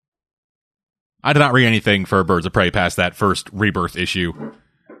 I did not read anything for Birds of Prey past that first Rebirth issue.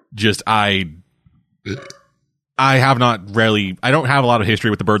 Just I have not really. I don't have a lot of history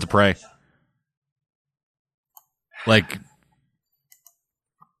with the Birds of Prey. Like,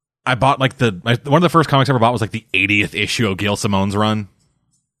 I bought one of the first comics I ever bought was like the 80th issue of Gail Simone's run.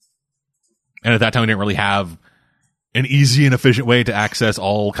 And at that time we didn't really have an easy and efficient way to access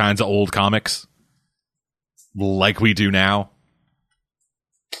all kinds of old comics like we do now.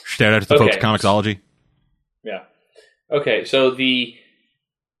 Shout out to the folks at Comixology. Yeah. Okay, so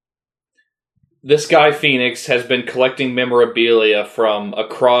this guy Phoenix has been collecting memorabilia from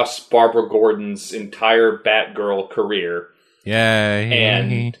across Barbara Gordon's entire Batgirl career. Yay.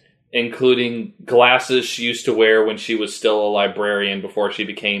 And including glasses she used to wear when she was still a librarian before she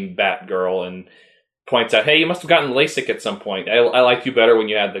became Batgirl, and points out, hey, you must have gotten LASIK at some point. I liked you better when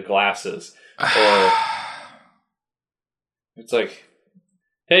you had the glasses. Or it's like,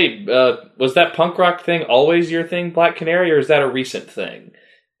 hey, was that punk rock thing always your thing, Black Canary, or is that a recent thing?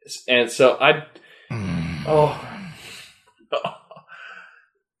 And so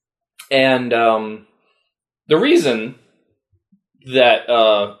And the reason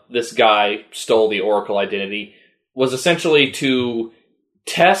that this guy stole the Oracle identity was essentially to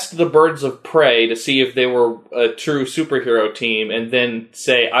test the Birds of Prey to see if they were a true superhero team, and then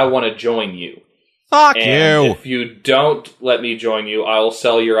say, I want to join you. Fuck and you. If you don't let me join you, I'll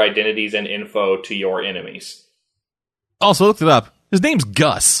sell your identities and info to your enemies. Also, looked it up. His name's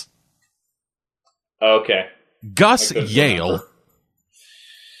Gus. Okay. Gus Yale.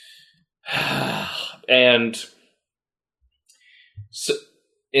 And so,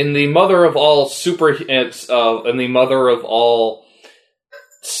 in the mother of all soap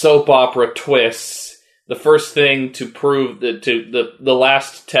opera twists, the first thing to prove the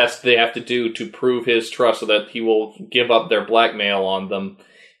last test they have to do to prove his trust so that he will give up their blackmail on them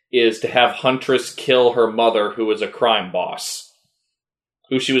is to have Huntress kill her mother, who is a crime boss,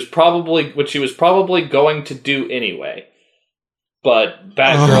 which she was probably going to do anyway. But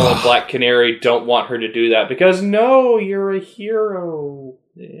Batgirl and Black Canary don't want her to do that because, no, you're a hero.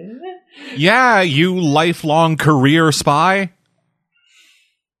 Yeah, you lifelong career spy.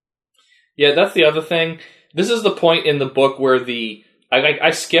 Yeah, that's the other thing. This is the point in the book where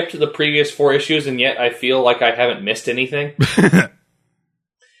I skipped the previous 4 issues, and yet I feel like I haven't missed anything.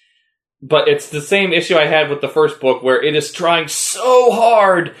 But it's the same issue I had with the first book, where it is trying so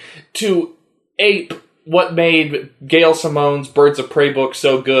hard to ape what made Gail Simone's Birds of Prey book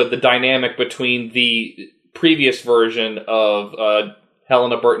so good, the dynamic between the previous version of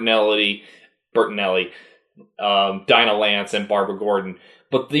Helena Bertinelli, Dinah Lance, and Barbara Gordon.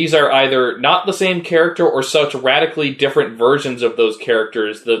 But these are either not the same character or such radically different versions of those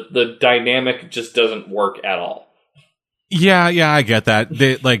characters, the dynamic just doesn't work at all. Yeah, I get that.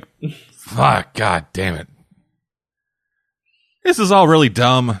 Fuck, god damn it. This is all really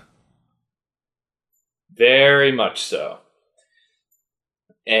dumb. Very much so.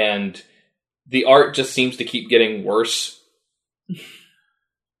 And the art just seems to keep getting worse.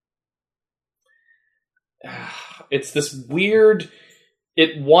 It's this weird...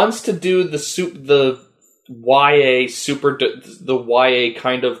 It wants to do the YA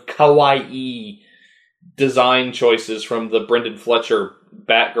kind of kawaii design choices from the Brendan Fletcher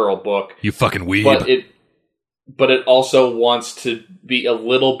Batgirl book. You fucking weeb. But it also wants to be a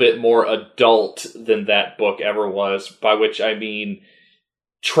little bit more adult than that book ever was, by which I mean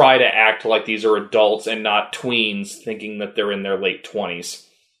try to act like these are adults and not tweens thinking that they're in their late 20s.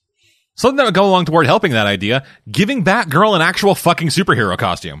 Something that would go along toward helping that idea, giving Batgirl an actual fucking superhero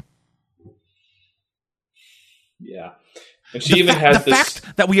costume. Yeah. And she even has the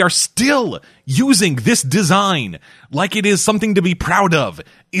fact that we are still using this design like it is something to be proud of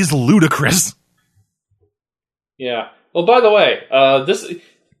is ludicrous. Yeah. Well, by the way, I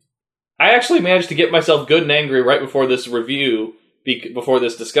actually managed to get myself good and angry right before this review, before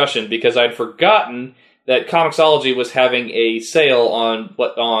this discussion, because I'd forgotten that Comixology was having a sale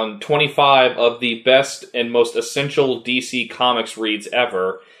on 25 of the best and most essential DC Comics reads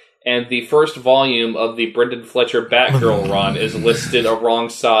ever, and the first volume of the Brendan Fletcher Batgirl run is listed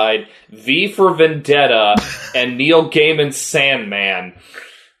alongside V for Vendetta and Neil Gaiman's Sandman.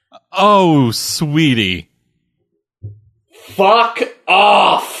 Oh, sweetie. Fuck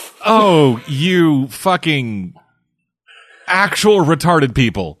off! Oh, you fucking actual retarded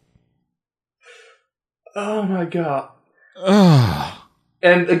people. Oh my god.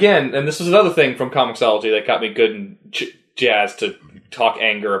 And again, and this was another thing from Comixology that got me good and jazzed to talk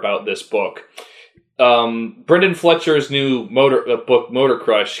anger about this book. Brendan Fletcher's new book, Motor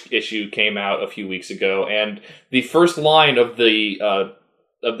Crush issue, came out a few weeks ago, and the first line of the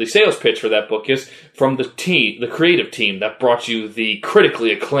sales pitch for that book is from the creative team that brought you the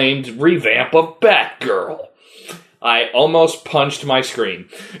critically acclaimed revamp of Batgirl. I almost punched my screen.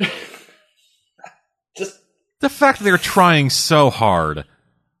 The fact that they're trying so hard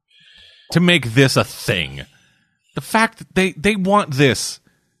to make this a thing. The fact that they want this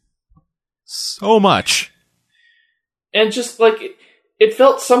so much. And just, like, it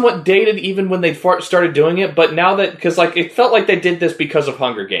felt somewhat dated even when they started doing it, but now that, because, like, it felt like they did this because of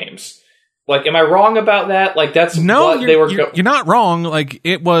Hunger Games. Like, am I wrong about that? Like, that's what they were... You're not wrong. Like,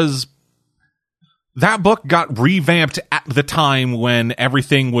 it was... That book got revamped at the time when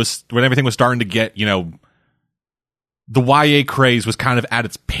everything was starting to get, the YA craze was kind of at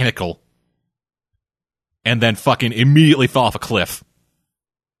its pinnacle, and then fucking immediately fell off a cliff.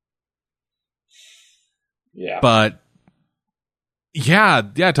 Yeah. But, yeah,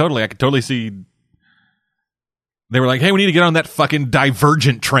 totally. I could totally see. They were like, hey, we need to get on that fucking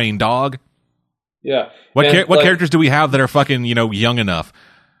Divergent train, dog. Yeah. What characters do we have that are fucking, young enough?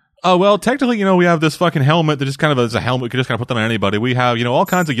 Oh, well, technically, we have this fucking helmet that just kind of is a helmet. We could just kind of put that on anybody. We have, all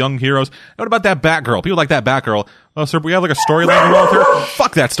kinds of young heroes. What about that Batgirl? People like that Batgirl. Oh, sir, we have like a storyline involved here?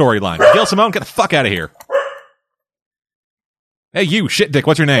 Fuck that storyline. Gail Simone, get the fuck out of here. Hey, you, shit dick,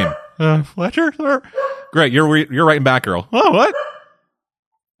 what's your name? Fletcher, sir? Great, you're writing Batgirl. Oh, what?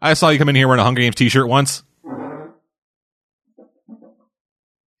 I saw you come in here wearing a Hunger Games t-shirt once.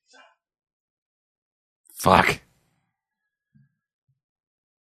 Fuck.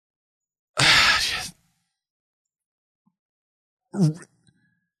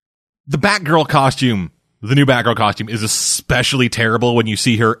 The Batgirl costume, the new Batgirl costume, is especially terrible when you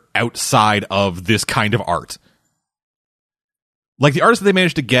see her outside of this kind of art. Like, the artists that they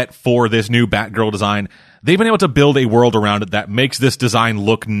managed to get for this new Batgirl design, they've been able to build a world around it that makes this design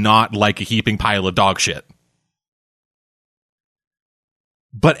look not like a heaping pile of dog shit.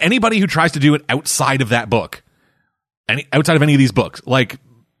 But anybody who tries to do it outside of that book, outside of any of these books, like,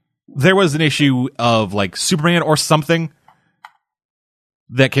 there was an issue of, like, Superman or something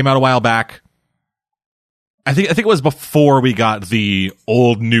that came out a while back. I think it was before we got the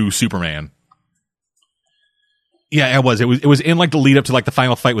old new Superman. Yeah, it was. It was in like the lead up to like the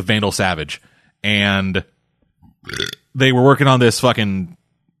final fight with Vandal Savage, and they were working on this fucking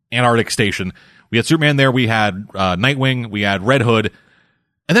Antarctic station. We had Superman there. We had Nightwing. We had Red Hood.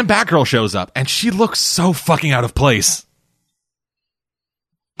 And then Batgirl shows up, and she looks so fucking out of place.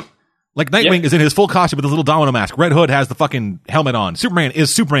 Like, Nightwing is in his full costume with his little domino mask. Red Hood has the fucking helmet on. Superman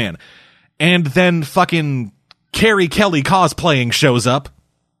is Superman. And then fucking Carrie Kelly cosplaying shows up.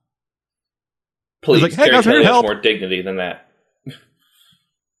 Please, like, hey, Carrie Kelly has help. more dignity than that.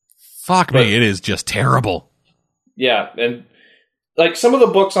 Fuck me, it is just terrible. Yeah, and like some of the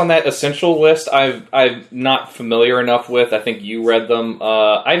books on that essential list, I'm not familiar enough with. I think you read them.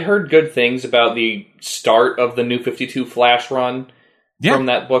 I'd heard good things about the start of the New 52 Flash run from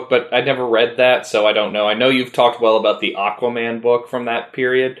that book, but I never read that, so I don't know. I know you've talked well about the Aquaman book from that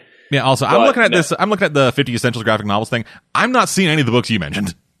period. Yeah, also, I'm looking at this. I'm looking at the 50 Essentials graphic novels thing. I'm not seeing any of the books you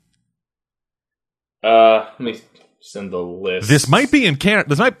mentioned. Let me send the list. This might be in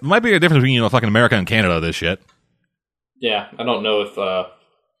Canada. This might be a difference between fucking America and Canada. This shit. Yeah, I don't know if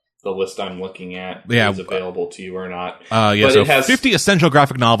the list I'm looking at is available to you or not. Yeah, but so it has 50 essential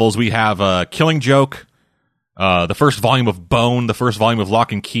graphic novels. We have Killing Joke, the first volume of Bone, the first volume of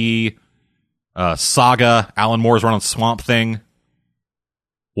Lock and Key, Saga, Alan Moore's run on Swamp Thing,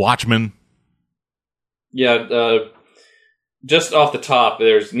 Watchmen. Yeah, just off the top,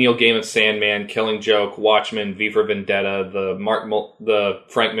 there's Neil Gaiman's Sandman, Killing Joke, Watchmen, V for Vendetta, the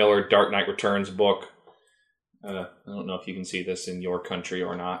Frank Miller Dark Knight Returns book. I don't know if you can see this in your country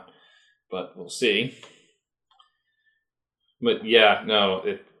or not, but we'll see. But yeah,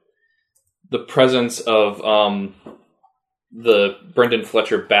 no, the presence of the Brendan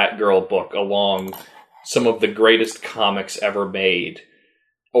Fletcher Batgirl book along some of the greatest comics ever made,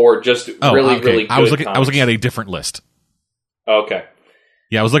 or just really good I was looking at a different list. Okay.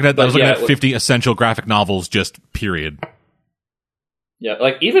 Yeah, I was looking at 50 essential graphic novels, just period. Yeah,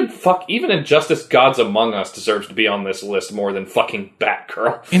 like even Injustice Gods Among Us deserves to be on this list more than fucking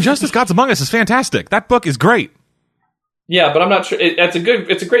Batgirl. Injustice Gods Among Us is fantastic. That book is great. Yeah, but I'm not sure it's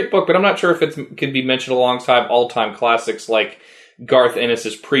a great book, but I'm not sure if it can be mentioned alongside all-time classics like Garth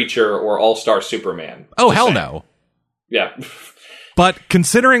Ennis's Preacher or All-Star Superman. Oh, hell no. Yeah. But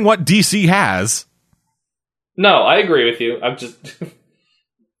considering what DC has, no, I agree with you. I'm just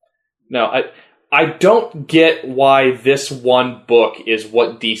I don't get why this one book is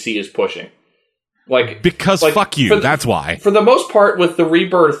what DC is pushing. Because fuck you, that's why. For the most part, with the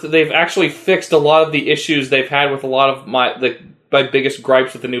Rebirth, they've actually fixed a lot of the issues they've had with a lot of my biggest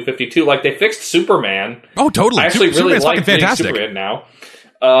gripes with the New 52. Like, they fixed Superman. Oh, totally. I actually really like Superman now.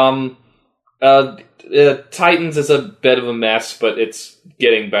 Titans is a bit of a mess, but it's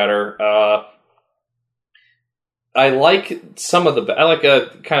getting better. I like a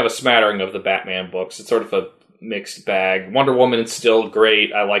kind of a smattering of the Batman books. It's sort of a mixed bag. Wonder Woman is still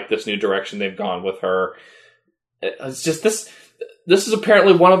great. I like this new direction they've gone with her. It's just this is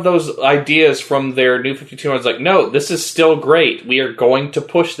apparently one of those ideas from their New 52. I was like, no, this is still great. We are going to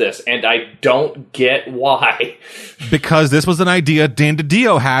push this, and I don't get why. Because this was an idea Dan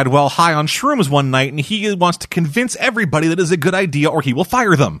DiDio had while high on shrooms one night, and he wants to convince everybody that is a good idea, or he will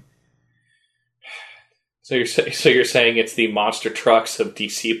fire them. So you're saying it's the monster trucks of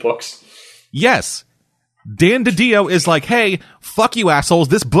DC books? Yes. Dan DiDio is like, hey, fuck you assholes,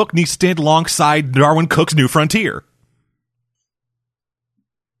 this book needs to stand alongside Darwin Cook's New Frontier.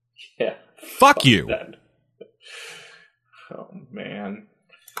 Yeah. Fuck you. That. Oh, man.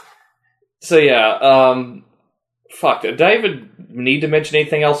 So, yeah, fuck. Did I even need to mention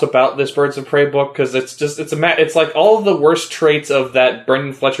anything else about this Birds of Prey book? Because it's like all of the worst traits of that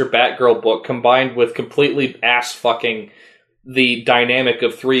Brendan Fletcher Batgirl book combined with completely ass-fucking the dynamic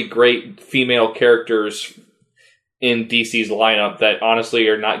of three great female characters in DC's lineup that honestly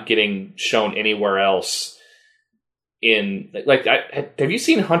are not getting shown anywhere else. Have you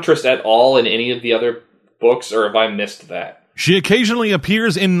seen Huntress at all in any of the other books, or have I missed that? She occasionally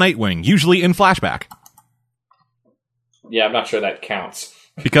appears in Nightwing, usually in flashback. Yeah, I'm not sure that counts.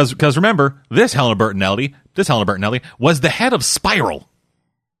 Because remember, this Helena Bertinelli was the head of Spiral.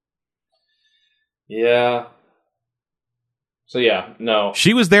 Yeah. So yeah, no.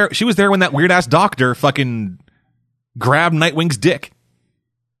 She was there when that weird ass doctor fucking grabbed Nightwing's dick.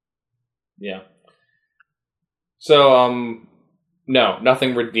 Yeah. So no,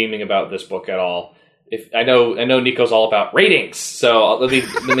 nothing redeeming about this book at all. If I know Nico's all about ratings, so let me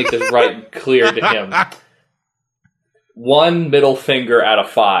make this right clear to him. 1 middle finger out of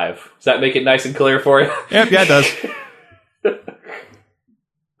 5. Does that make it nice and clear for you? Yep, yeah, it does.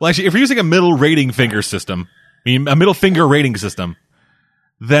 Well, actually, if you're using a middle rating finger system, a middle finger rating system,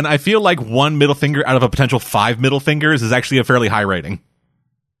 then I feel like one middle finger out of a potential 5 middle fingers is actually a fairly high rating.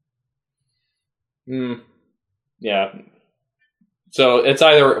 Yeah. So it's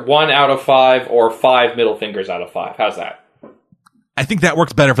either 1 out of 5 or 5 middle fingers out of 5. How's that? I think that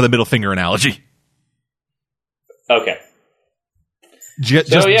works better for the middle finger analogy. Okay.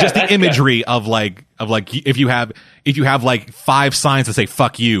 Just the imagery of like if you have like 5 signs that say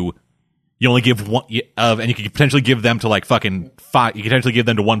 "fuck you," you only give one and you can potentially give them to like fucking 5. You can potentially give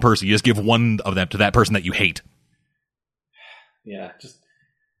them to one person. You just give one of them to that person that you hate. Yeah, just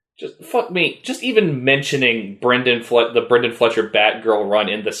fuck me. Just even mentioning the Brendan Fletcher Batgirl run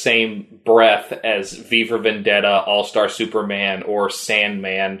in the same breath as V for Vendetta, All Star Superman, or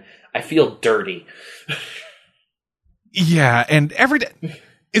Sandman, I feel dirty. Yeah, and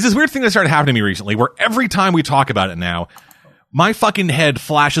it's this weird thing that started happening to me recently, where every time we talk about it now, my fucking head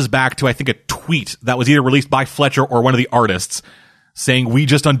flashes back to, I think, a tweet that was either released by Fletcher or one of the artists saying, "We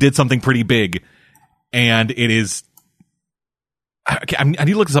just undid something pretty big," and it is. Okay, I need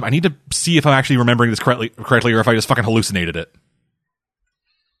to look this up. I need to see if I'm actually remembering this correctly, or if I just fucking hallucinated it.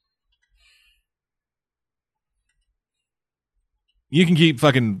 You can keep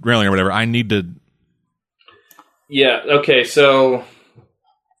fucking railing or whatever. I need to. Yeah, okay, so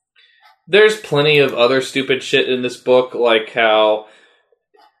there's plenty of other stupid shit in this book, like how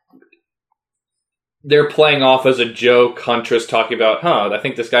they're playing off as a joke, Huntress talking about, I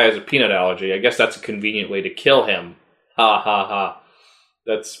think this guy has a peanut allergy. I guess that's a convenient way to kill him. Ha ha ha.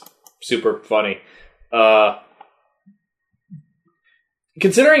 That's super funny.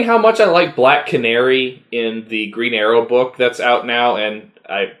 Considering how much I like Black Canary in the Green Arrow book that's out now, and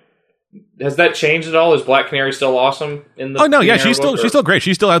has that changed at all? Is Black Canary still awesome in the? Oh no, Green yeah, Arrow she's still great.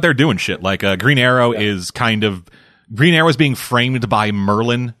 She's still out there doing shit. Like Green Arrow is Green Arrow is being framed by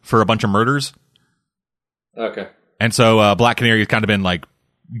Merlin for a bunch of murders. Okay. And so Black Canary has kind of been like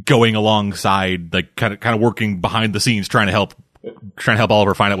going alongside, like kind of working behind the scenes, trying to help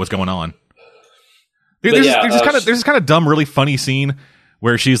Oliver find out what's going on. There's this kind of dumb, really funny scene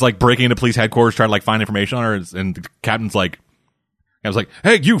where she's like breaking into police headquarters trying to like find information on her, and the captain's like, I was like,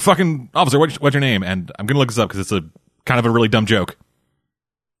 "Hey, you fucking officer, what's your name?" And I'm gonna look this up because it's a kind of a really dumb joke.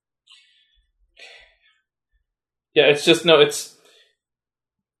 Yeah, it's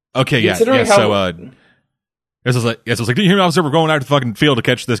okay. Yeah. So it was like, "Do you hear me, officer? We're going out to the fucking field to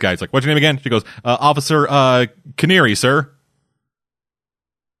catch this guy." It's like, "What's your name again?" She goes, "Officer Canary, sir."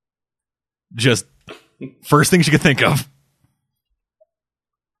 Just first thing she could think of.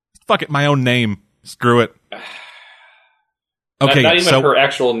 Fuck it, my own name. Screw it. Okay, not even her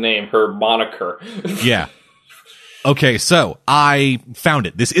actual name, her moniker. Yeah. Okay, so I found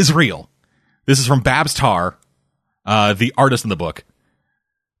it. This is real. This is from Babs Tarr, the artist in the book.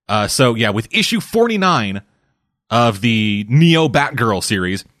 So yeah, with issue 49 of the Neo Batgirl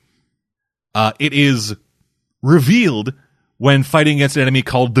series, it is revealed when fighting against an enemy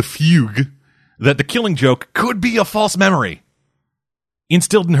called the Fugue that the Killing Joke could be a false memory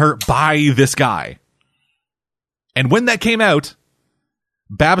instilled in her by this guy. And when that came out,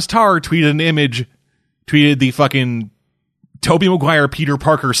 Babs Tarr tweeted the fucking Tobey Maguire Peter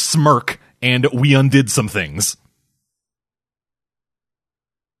Parker smirk and "we undid some things."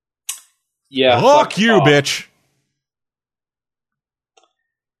 Yeah. Fuck you, off, bitch.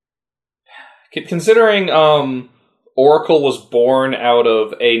 Considering Oracle was born out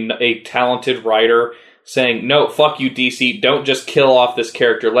of a talented writer saying, "No, fuck you, DC, don't just kill off this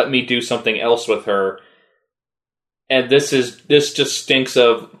character, let me do something else with her." And this just stinks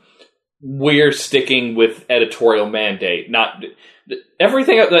of we're sticking with editorial mandate, not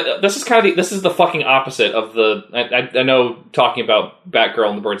everything. This is the fucking opposite of the. I know talking about Batgirl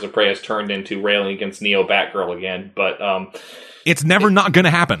and the Birds of Prey has turned into railing against Neo Batgirl again, but it's never not going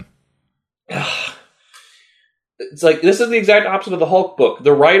to happen. It's like this is the exact opposite of the Hulk book.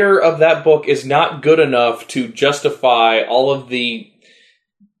 The writer of that book is not good enough to justify all of the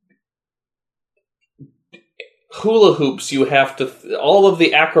hula hoops you have to, all of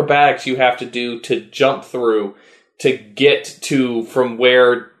the acrobatics you have to do to jump through to get to from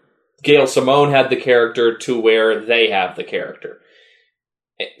where Gail Simone had the character to where they have the character.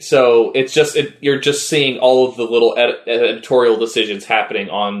 So it's just you're just seeing all of the little editorial decisions happening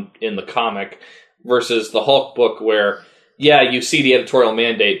in the comic versus the Hulk book where, yeah, you see the editorial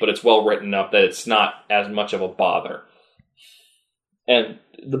mandate, but it's well written up that it's not as much of a bother. And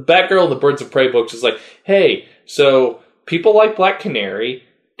the Batgirl and the Birds of Prey books is like, hey, so people like Black Canary,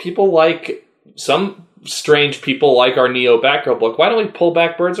 people like some strange people like our Neo Batgirl book. Why don't we pull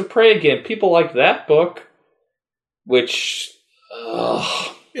back Birds of Prey again? People like that book, which,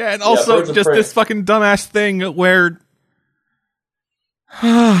 Yeah, and also Birds of just Prey. this fucking dumbass thing where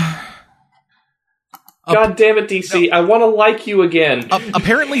God damn it, DC! I want to like you again.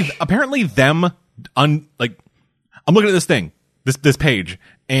 apparently them I'm looking at this thing, this page,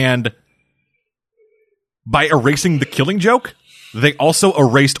 and by erasing the Killing Joke, they also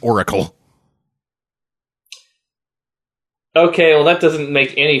erased Oracle. Okay, well, that doesn't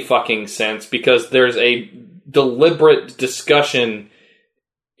make any fucking sense because there's a deliberate discussion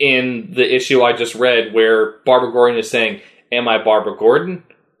in the issue I just read where Barbara Gordon is saying, am I Barbara Gordon,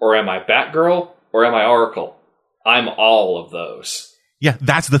 or am I Batgirl, or am I Oracle? I'm all of those. Yeah,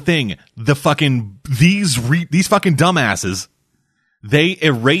 that's the thing. The fucking these fucking dumbasses, they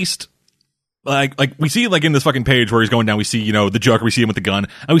erased like we see like in this fucking page where he's going down. We see the Joker. We see him with the gun,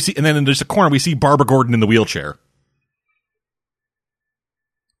 and then in just a corner we see Barbara Gordon in the wheelchair.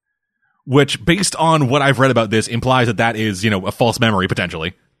 Which, based on what I've read about this, implies that is a false memory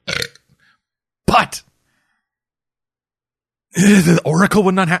potentially. But the Oracle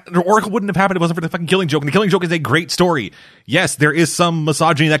wouldn't have happened if it wasn't for the fucking Killing Joke. And the Killing Joke is a great story. Yes, there is some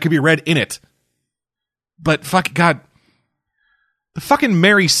misogyny that could be read in it. But fuck God, the fucking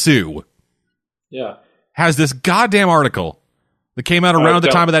Mary Sue has this goddamn article that came out around the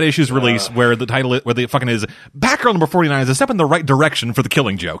time of that issue's release where the title where the fucking is Batgirl number 49 is a step in the right direction for the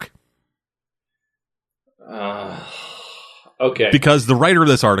Killing Joke. Okay. Because the writer of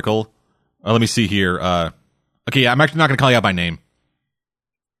this article, let me see here. Okay, I'm actually not going to call you out by name.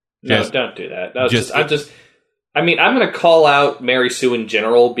 No, don't do that. I'm going to call out Mary Sue in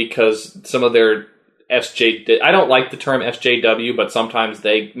general because some of their I don't like the term SJW, but sometimes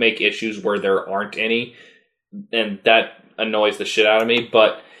they make issues where there aren't any, and that annoys the shit out of me.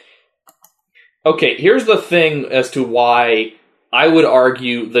 But, okay, here's the thing as to why I would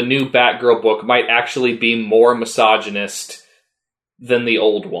argue the new Batgirl book might actually be more misogynist than the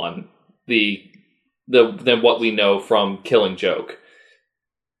old one, than what we know from Killing Joke.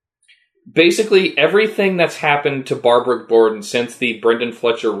 Basically, everything that's happened to Barbara Gordon since the Brendan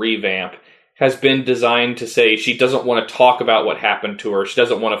Fletcher revamp has been designed to say she doesn't want to talk about what happened to her. She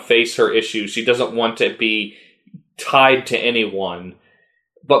doesn't want to face her issues. She doesn't want to be tied to anyone.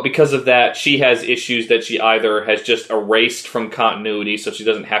 But because of that, she has issues that she either has just erased from continuity so she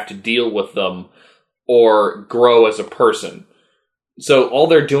doesn't have to deal with them or grow as a person. So all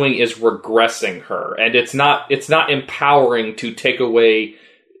they're doing is regressing her, and it's not empowering to take away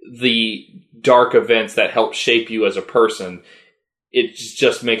the dark events that help shape you as a person. It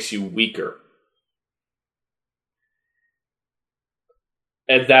just makes you weaker.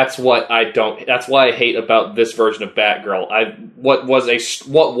 And that's what that's why I hate about this version of Batgirl. What was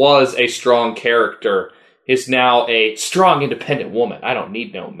a strong character is now a strong, independent woman. I don't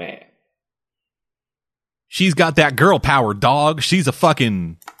need no man. She's got that girl power, dog. She's a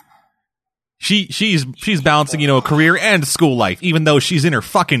fucking... She's balancing, a career and school life, even though she's in her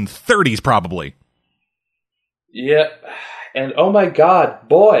fucking 30s, probably. Yep. And oh my god,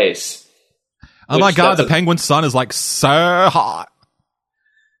 boys. Oh my god, the Penguin's son is like so hot.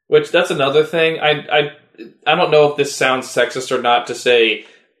 Which, that's another thing. I don't know if this sounds sexist or not to say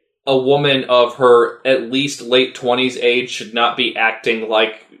a woman of her at least late 20s age should not be acting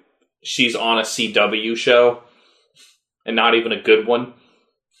like she's on a CW show, and not even a good one.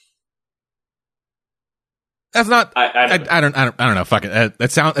 That's not. I don't know. Fuck it.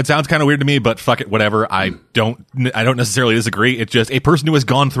 It sounds kind of weird to me, but fuck it. Whatever. I don't necessarily disagree. It's just a person who has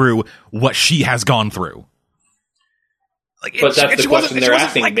gone through what she has gone through. Like, but that's the question they're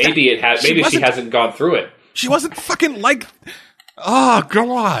asking. Like maybe she hasn't gone through it. She wasn't fucking like. Oh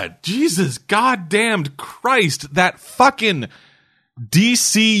God, Jesus, goddamned Christ! That fucking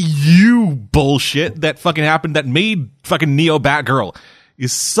DCU bullshit that fucking happened that made fucking Neo Batgirl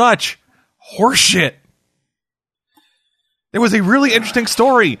is such horseshit. There was a really interesting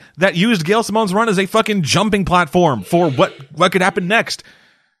story that used Gail Simone's run as a fucking jumping platform for what could happen next.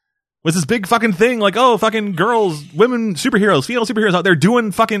 Was this big fucking thing like, oh, fucking girls, women, superheroes, female superheroes out there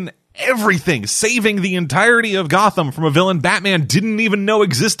doing fucking everything, saving the entirety of Gotham from a villain Batman didn't even know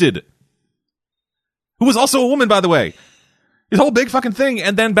existed. Who was also a woman, by the way. This whole big fucking thing,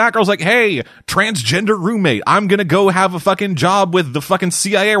 and then Batgirl's like, hey, transgender roommate, I'm gonna go have a fucking job with the fucking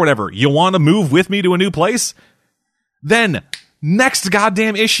CIA or whatever. You wanna move with me to a new place? Then, next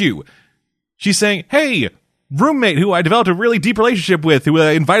goddamn issue, she's saying, hey, roommate who I developed a really deep relationship with, who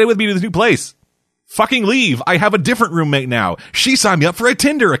invited with me to this new place, fucking leave. I have a different roommate now. She signed me up for a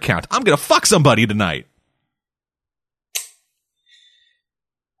Tinder account. I'm gonna fuck somebody tonight.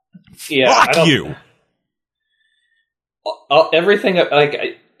 Yeah, fuck you. Everything,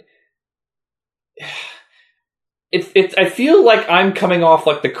 like, I feel like I'm coming off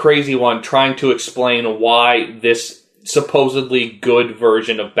like the crazy one trying to explain why this supposedly good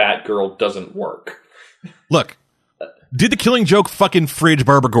version of Batgirl doesn't work. Look, did the Killing Joke fucking fridge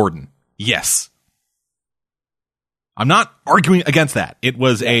Barbara Gordon? Yes. I'm not arguing against that. It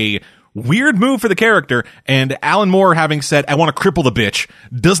was a weird move for the character, and Alan Moore having said, I want to cripple the bitch,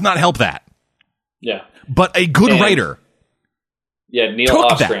 does not help that. Yeah. But a good writer. Yeah, Neil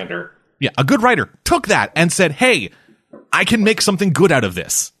Ostrander. Yeah, a good writer took that and said, hey, I can make something good out of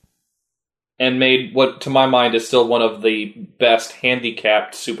this. And made what, to my mind, is still one of the best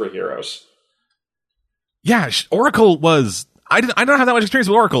handicapped superheroes. Yeah, Oracle was... I don't have that much experience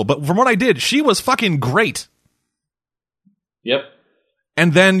with Oracle, but from what I did, she was fucking great. Yep.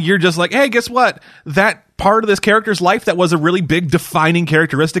 And then you're just like, hey, guess what? That part of this character's life that was a really big defining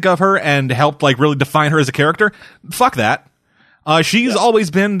characteristic of her and helped like really define her as a character, fuck that. She's always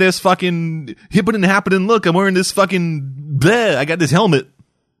been this fucking hippin' and happening. Look, I'm wearing this fucking bleh, I got this helmet.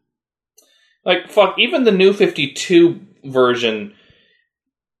 Like, fuck, even the New 52 version,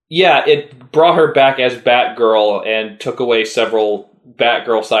 yeah, it brought her back as Batgirl and took away several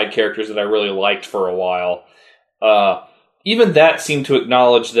Batgirl side characters that I really liked for a while. Even that seemed to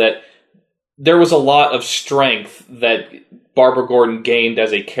acknowledge that there was a lot of strength that Barbara Gordon gained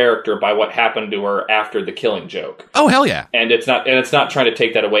as a character by what happened to her after the Killing Joke. Oh, hell yeah. And it's not trying to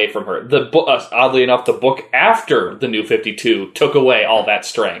take that away from her. The book, oddly enough, the book after the New 52 took away all that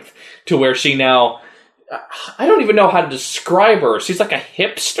strength to where she now, I don't even know how to describe her. She's like a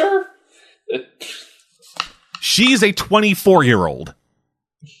hipster. She's a 24-year-old.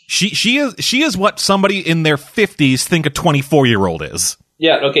 She is what somebody in their 50s think a 24-year-old is.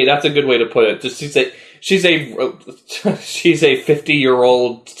 Yeah, okay, that's a good way to put it. Just she's a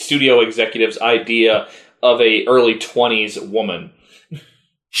 50-year-old studio executive's idea of a early 20s woman.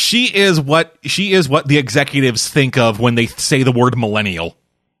 She is what the executives think of when they say the word millennial.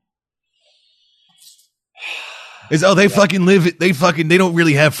 Is they fucking live it. They don't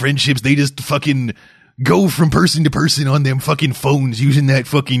really have friendships. They just fucking go from person to person on them fucking phones using that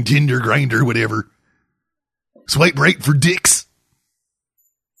fucking Tinder, Grindr, whatever. Swipe right for dicks.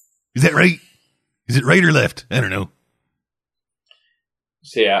 Is that right? Is it right or left? I don't know.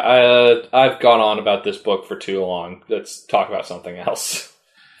 So yeah, I've gone on about this book for too long. Let's talk about something else.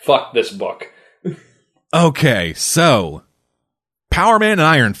 Fuck this book. Okay, so Power Man and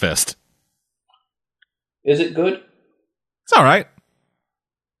Iron Fist. Is it good? It's all right.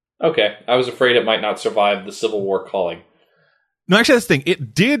 Okay, I was afraid it might not survive the Civil War calling. No, actually, that's the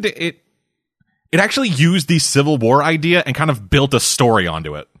thing. It actually used the Civil War idea and kind of built a story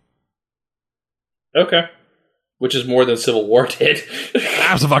onto it. Okay. Which is more than Civil War did.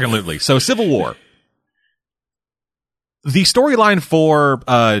 Absolutely. So, Civil War. The storyline for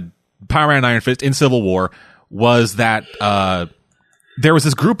Power Man and Iron Fist in Civil War was that there was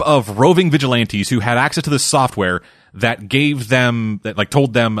this group of roving vigilantes who had access to this software that gave them, that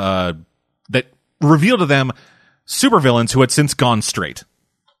told them, that revealed to them supervillains who had since gone straight.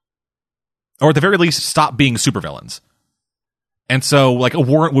 Or at the very least, stopped being supervillains. And so, like, a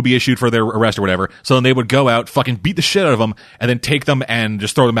warrant would be issued for their arrest or whatever. So then they would go out, fucking beat the shit out of them, and then take them and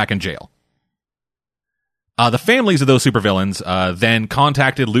just throw them back in jail. The families of those supervillains then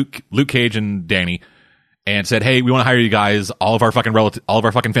contacted Luke Cage and Danny and said, "Hey, we want to hire you guys. All of our fucking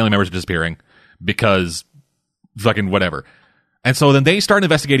family members are disappearing because fucking whatever." And so then they started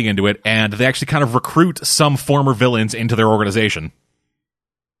investigating into it, and they actually kind of recruit some former villains into their organization.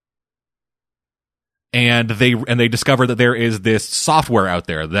 And they discover that there is this software out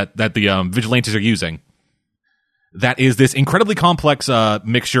there that the vigilantes are using that is this incredibly complex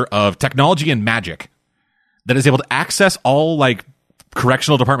mixture of technology and magic that is able to access all like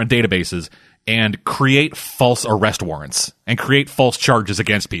correctional department databases and create false arrest warrants and create false charges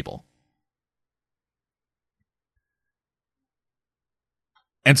against people.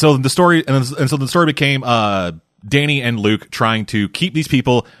 And so the story became Danny and Luke trying to keep these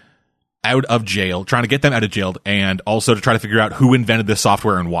people out of jail, trying to get them out of jail, and also to try to figure out who invented this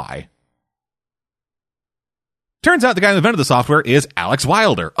software and why. Turns out the guy who invented the software is Alex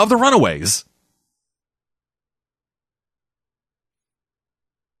Wilder of The Runaways.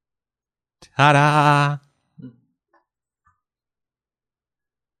 Ta-da!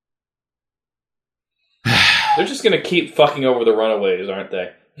 They're just going to keep fucking over The Runaways, aren't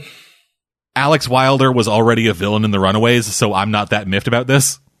they? Alex Wilder was already a villain in The Runaways, so I'm not that miffed about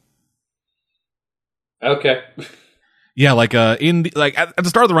this. Okay. Yeah, like at the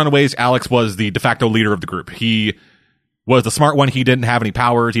start of The Runaways, Alex was the de facto leader of the group. He was the smart one. He didn't have any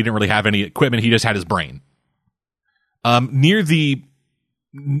powers. He didn't really have any equipment. He just had his brain. Near the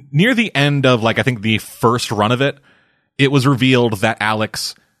near the end of, like, I think the first run of it, it was revealed that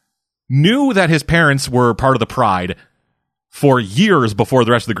Alex knew that his parents were part of the Pride for years before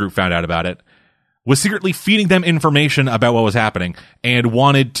the rest of the group found out about it, was secretly feeding them information about what was happening, and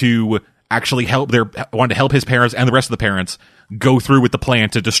wanted to actually wanted to help his parents and the rest of the parents go through with the plan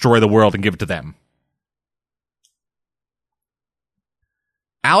to destroy the world and give it to them.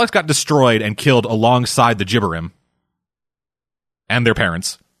 Alex got destroyed and killed alongside the Gibberim and their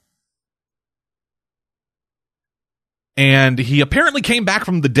parents. And he apparently came back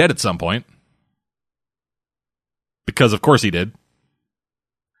from the dead at some point. Because of course he did.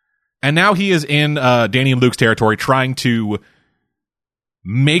 And now he is in Danny and Luke's territory trying to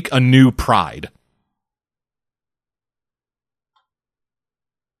make a new Pride.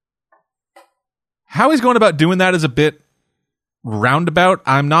 How he's going about doing that is a bit roundabout.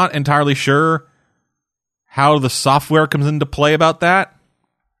 I'm not entirely sure how the software comes into play about that.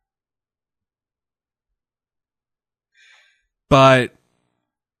 But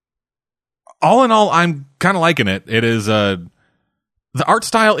all in all, I'm kind of liking it. It is the art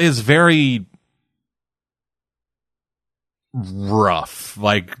style is very rough.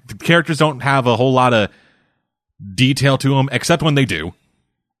 Like, the characters don't have a whole lot of detail to them, except when they do.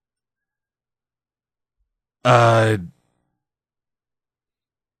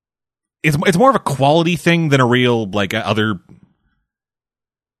 It's more of a quality thing than a real, like, other.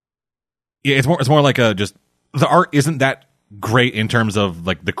 Yeah, it's more like a just the art isn't that great in terms of,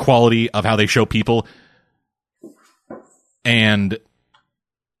 like, the quality of how they show people, and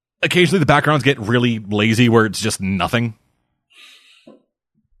occasionally the backgrounds get really lazy where it's just nothing.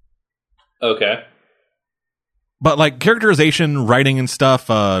 Okay. But, like, characterization, writing and stuff,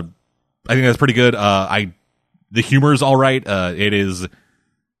 I think that's pretty good. The humor's all right.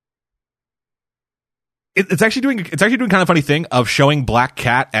 It's actually doing kind of a funny thing of showing Black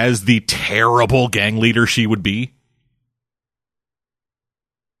Cat as the terrible gang leader she would be.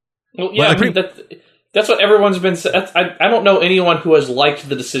 Well, yeah, that's what everyone's been saying. I don't know anyone who has liked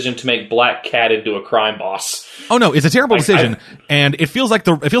the decision to make Black Cat into a crime boss. Oh no, it's a terrible decision, and it feels like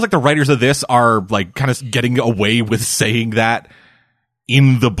the writers of this are, like, kind of getting away with saying that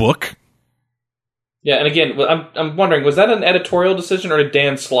in the book. Yeah, and again, I'm wondering, was that an editorial decision, or did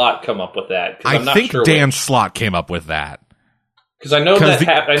Dan Slott come up with that? I think Dan Slott came up with that. Because I know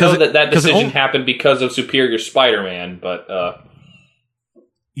that decision happened because of Superior Spider-Man, but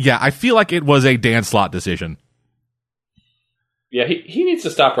yeah, I feel like it was a Dan Slott decision. Yeah, he needs to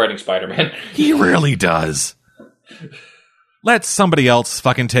stop writing Spider-Man. He really does. Let somebody else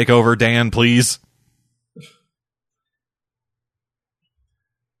fucking take over, Dan, please.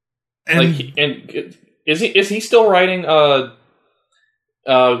 Is he still writing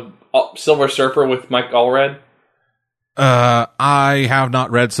Silver Surfer with Mike Allred? I have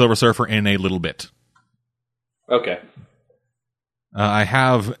not read Silver Surfer in a little bit. Okay. I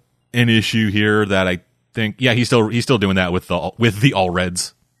have an issue here that I think, yeah, he's still doing that with the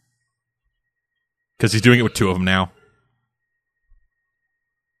Allreds, because he's doing it with two of them now.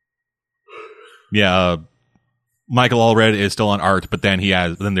 Yeah, Michael Allred is still on art, but then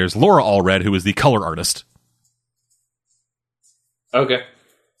there's Laura Allred, who is the color artist. Okay.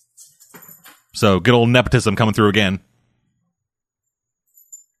 So good old nepotism coming through again,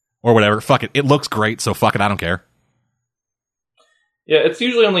 or whatever. Fuck it, it looks great, so fuck it, I don't care. Yeah, it's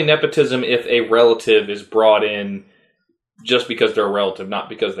usually only nepotism if a relative is brought in just because they're a relative, not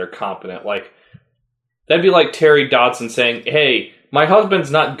because they're competent. Like, that'd be like Terry Dodson saying, "Hey, my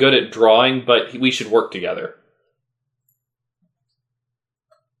husband's not good at drawing, but we should work together."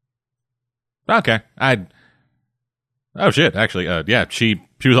 Okay, oh shit, actually, yeah, she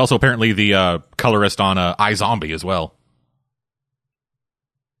was also apparently the colorist on iZombie as well.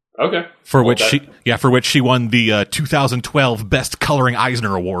 Okay. For which she won the 2012 Best Coloring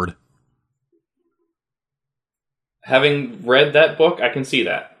Eisner Award. Having read that book, I can see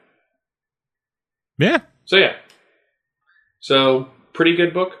that. Yeah. So pretty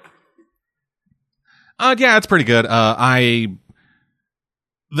good book. Yeah, it's pretty good.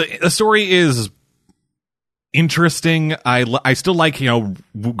 The story is interesting. I still like,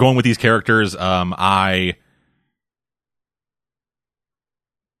 going with these characters. I'm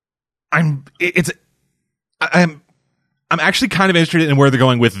actually kind of interested in where they're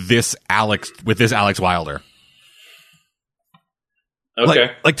going with this Alex Wilder.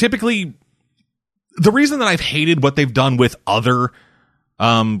 Okay. Like typically, the reason that I've hated what they've done with other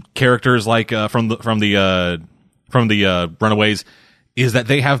characters, like from the Runaways, is that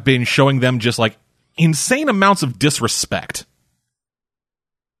they have been showing them just, like, insane amounts of disrespect.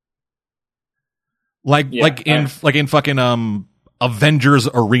 Like in fucking Avengers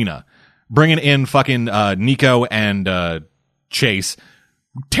Arena, bringing in fucking Nico and Chase,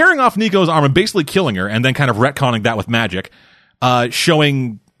 tearing off Nico's arm and basically killing her, and then kind of retconning that with magic,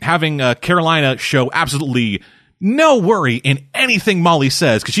 having Carolina show absolutely no worry in anything Molly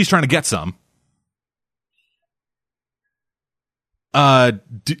says because she's trying to get some.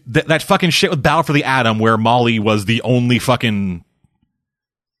 That fucking shit with Battle for the Atom, where Molly was the only fucking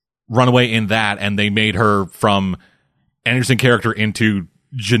runaway in that, and they made her from an interesting character into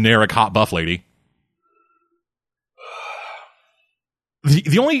generic hot buff lady.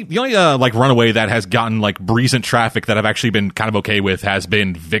 The only like runaway that has gotten like recent traffic that I've actually been kind of okay with has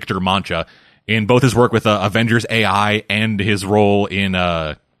been Victor Mancha, in both his work with Avengers AI and his role in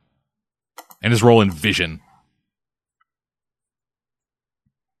Vision.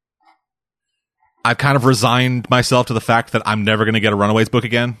 I've kind of resigned myself to the fact that I'm never going to get a Runaways book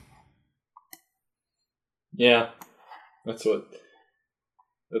again. Yeah, that's one of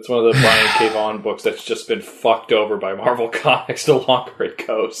the Brian K. Vaughan books that's just been fucked over by Marvel Comics the longer it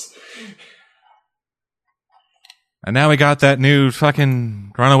goes. And now we got that new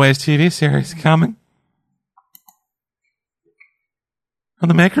fucking Runaways TV series coming from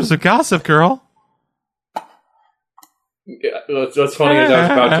the makers of Gossip Girl. Yeah, what's funny is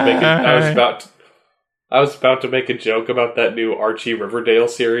I was about to make a joke about that new Archie Riverdale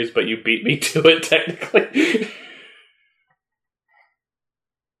series, but you beat me to it technically.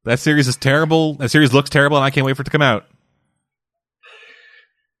 That series is terrible. That series looks terrible, and I can't wait for it to come out.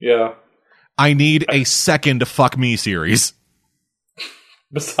 Yeah. I need a second Fuck Me series.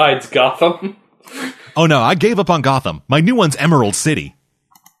 Besides Gotham? Oh no, I gave up on Gotham. My new one's Emerald City.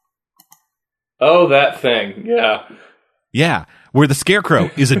 Oh, that thing. Yeah. Yeah, where the Scarecrow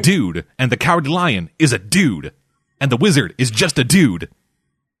is a dude, and the Cowardly Lion is a dude, and the Wizard is just a dude.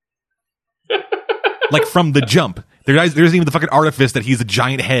 Like from the jump. There isn't even the fucking artifice that he's a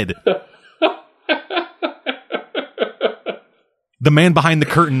giant head. The man behind the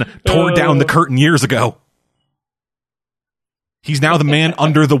curtain tore down the curtain years ago. He's now the man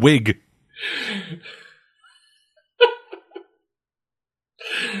under the wig.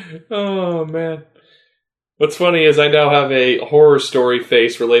 Oh, man. What's funny is I now have a horror story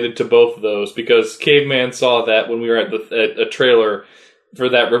face related to both of those, because Caveman saw that when we were at a trailer for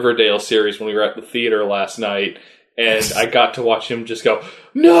that Riverdale series when we were at the theater last night, and I got to watch him just go,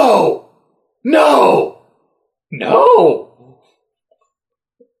 "No! No! No!"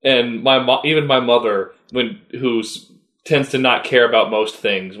 And even my mother, who tends to not care about most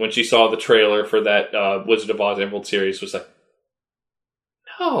things, when she saw the trailer for that Wizard of Oz Emerald series, was like,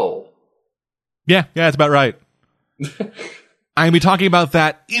 "No." Yeah, that's about right. I'm going to be talking about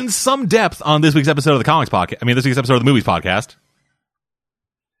that in some depth on this week's episode of the Comics Podcast. I mean, this week's episode of the Movies Podcast.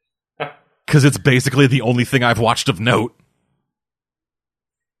 Because it's basically the only thing I've watched of note.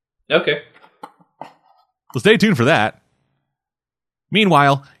 Okay. So stay tuned for that.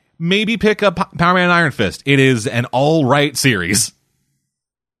 Meanwhile, maybe pick up Power Man and Iron Fist. It is an all-right series.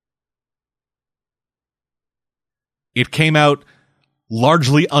 It came out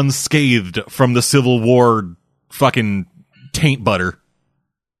largely unscathed from the Civil War fucking taint butter.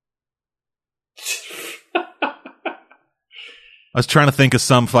 I was trying to think of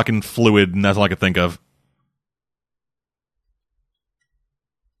some fucking fluid, and that's all I could think of.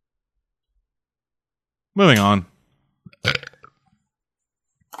 Moving on.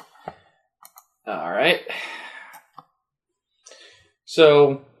 All right.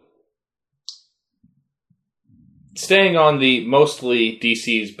 So, staying on the mostly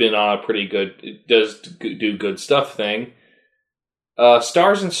DC's been on a pretty good, it does do good stuff thing.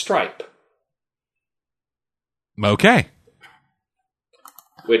 Stars and Stripe. Okay.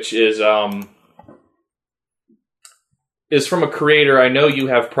 Which is from a creator I know you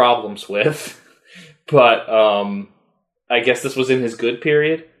have problems with, but I guess this was in his good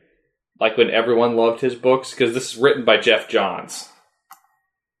period, like when everyone loved his books, because this is written by Jeff Johns.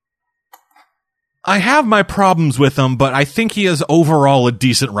 I have my problems with him, but I think he is overall a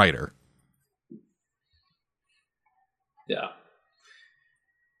decent writer. Yeah.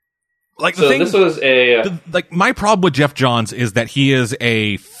 Like so this was my problem with Jeff Johns is that he is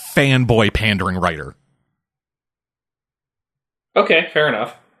a fanboy pandering writer. Okay, fair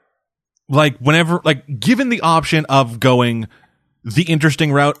enough. Like whenever, given the option of going the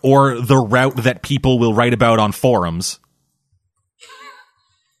interesting route or the route that people will write about on forums,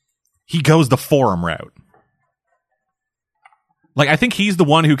 he goes the forum route. Like, I think he's the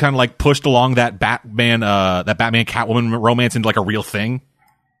one who kind of pushed along that Batman Catwoman romance into a real thing.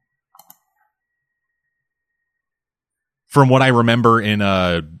 From what I remember in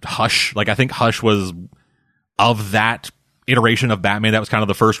Hush, I think Hush was of that iteration of Batman that was kind of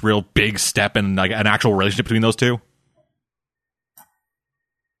the first real big step in like an actual relationship between those two.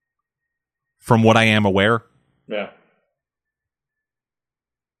 From what I am aware. Yeah.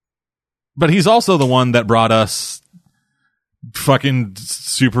 But he's also the one that brought us fucking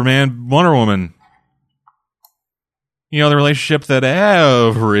Superman, Wonder Woman. You know, the relationship that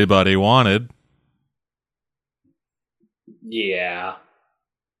everybody wanted. Yeah.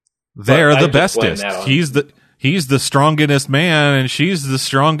 They're the bestest. He's the strongest man and she's the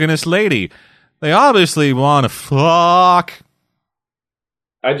strongest lady. They obviously want to fuck.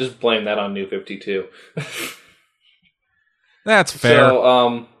 I just blame that on New 52. That's fair.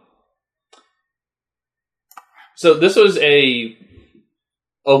 So this was a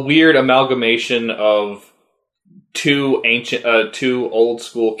weird amalgamation of two old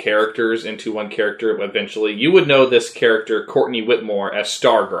school characters into one character. Eventually, you would know this character, Courtney Whitmore, as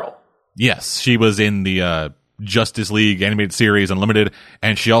Stargirl. Yes, she was in the Justice League animated series Unlimited,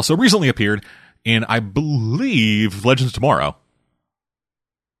 and she also recently appeared in, I believe, Legends of Tomorrow.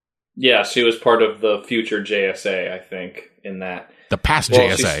 Yeah, she was part of the future JSA, I think, in that. The past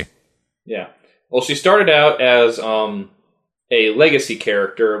JSA. Yeah. Well, she started out as a legacy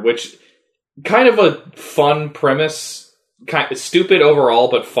character, which kind of a fun premise, kind of stupid overall,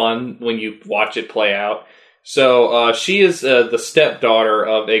 but fun when you watch it play out. So she is the stepdaughter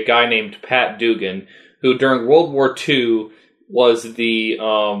of a guy named Pat Dugan, who during World War II was the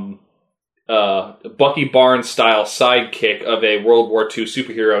Bucky Barnes style sidekick of a World War II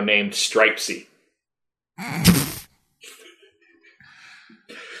superhero named Stripesy.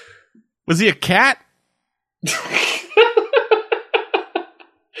 Was he a cat?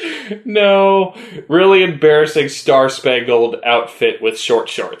 No, really embarrassing star-spangled outfit with short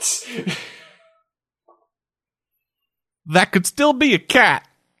shorts. That could still be a cat.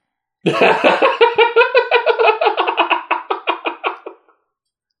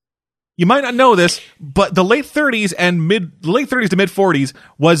 You might not know this, but the late 30s to mid 40s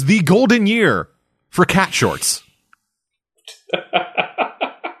was the golden year for cat shorts.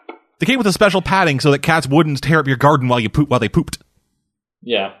 They came with a special padding so that cats wouldn't tear up your garden while they pooped.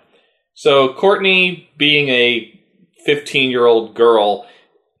 Yeah. So Courtney, being a 15-year-old girl,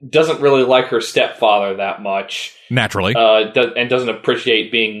 doesn't really like her stepfather that much. Naturally. And doesn't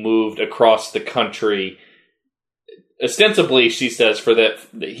appreciate being moved across the country. Ostensibly, he says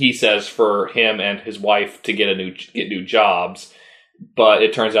for him and his wife to get new jobs, but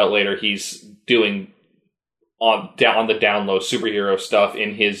it turns out later he's doing on the down low superhero stuff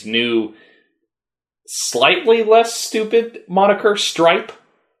in his new, slightly less stupid moniker, Stripe.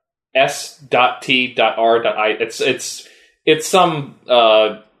 S.T.R.I. It's some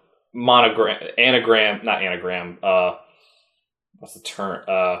anagram. What's the term?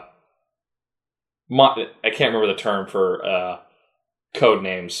 I can't remember the term for code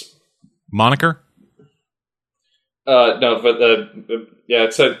names. Moniker? No, but yeah,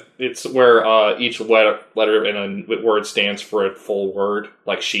 it's where each letter in a word stands for a full word,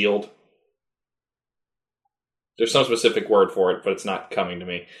 like shield. There's some specific word for it, but it's not coming to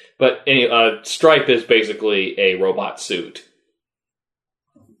me. But Stripe is basically a robot suit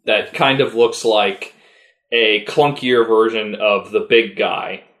that kind of looks like a clunkier version of the big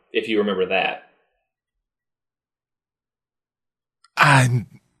guy, if you remember that. Abbreviation.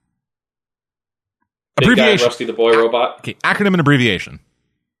 Big guy, Rusty the Boy Robot. Okay, acronym and abbreviation.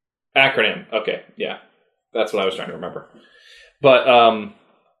 Acronym. Okay, yeah, that's what I was trying to remember. But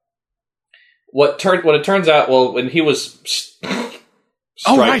what it turns out, well, when he was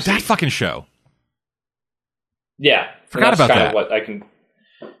oh right, that fucking show. Yeah, forgot about that. Of what I can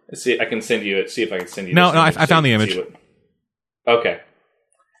see. I can send you it. See if I can send you. No, I found the image. Okay,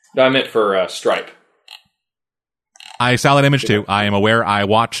 no, I meant for Stripe. I saw that image too. I am aware. I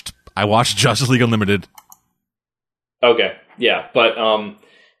watched Justice League Unlimited. Okay, yeah, but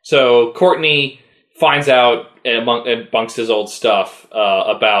so Courtney finds out amongst his old stuff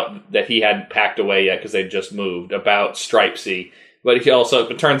about that he hadn't packed away yet because they'd just moved, about Stripesy. But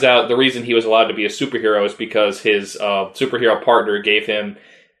it turns out the reason he was allowed to be a superhero is because his superhero partner gave him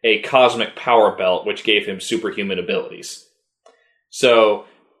a cosmic power belt, which gave him superhuman abilities. So,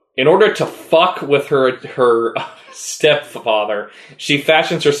 in order to fuck with her stepfather, she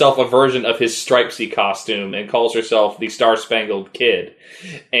fashions herself a version of his Stripesy costume and calls herself the Star-Spangled Kid,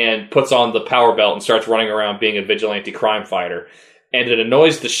 and puts on the power belt and starts running around being a vigilante crime fighter. And it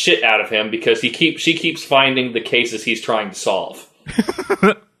annoys the shit out of him because she keeps finding the cases he's trying to solve.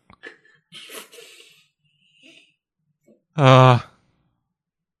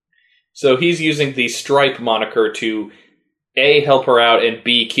 So he's using the Stripe moniker to A, help her out, and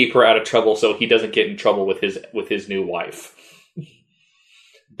B, keep her out of trouble so he doesn't get in trouble with his new wife.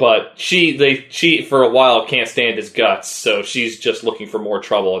 But she for a while can't stand his guts, so she's just looking for more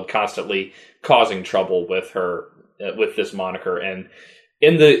trouble and constantly causing trouble with her with this moniker. And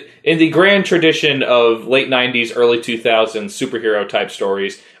in the grand tradition of late 90s, early 2000s superhero type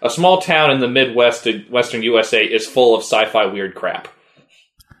stories, a small town in the Midwest, Western USA, is full of sci-fi weird crap.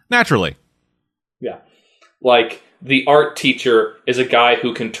 Naturally. Yeah. Like, the art teacher is a guy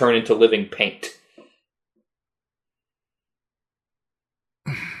who can turn into living paint.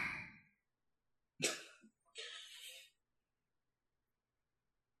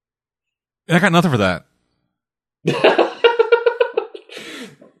 I got nothing for that.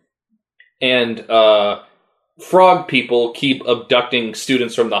 And frog people keep abducting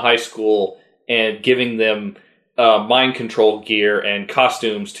students from the high school and giving them mind control gear and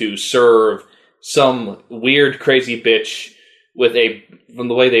costumes to serve some weird, crazy bitch with from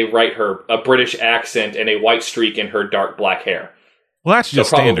the way they write her, a British accent and a white streak in her dark black hair. Well, that's just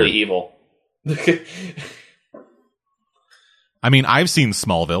probably standard. Evil. I mean, I've seen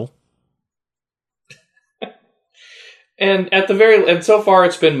Smallville. And and so far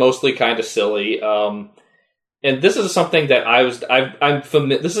it's been mostly kind of silly. And this is something that I'm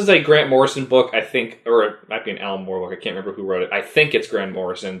familiar. This is a Grant Morrison book, I think, or it might be an Alan Moore book. I can't remember who wrote it. I think it's Grant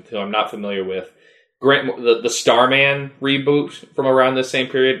Morrison, who I'm not familiar with. The Starman reboot from around this same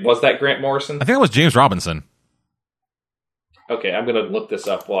period, was that Grant Morrison? I think that was James Robinson. Okay, I'm going to look this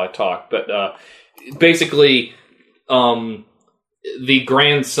up while I talk. But basically, the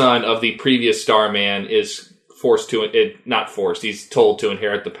grandson of the previous Starman is he's told to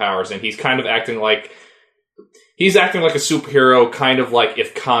inherit the powers, and he's kind of acting like a superhero, kind of like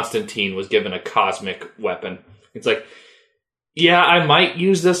if Constantine was given a cosmic weapon. It's like, yeah, I might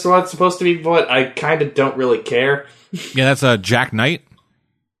use this what it's supposed to be, but I kind of don't really care. Yeah, that's Jack Knight.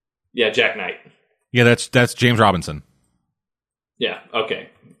 Yeah, Jack Knight. Yeah, that's James Robinson. Yeah,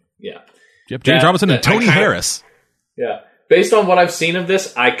 okay. Yeah. Yep, James Robinson and Tony Harris. Yeah. Based on what I've seen of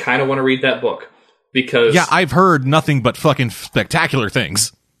this, I kind of want to read that book. Because yeah, I've heard nothing but fucking spectacular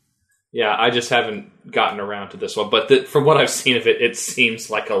things. Yeah, I just haven't gotten around to this one. But from what I've seen of it, it seems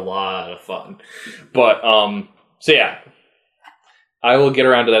like a lot of fun. But, so yeah. I will get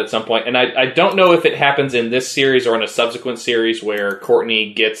around to that at some point. And I don't know if it happens in this series or in a subsequent series where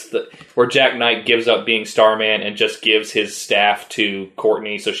where Jack Knight gives up being Starman and just gives his staff to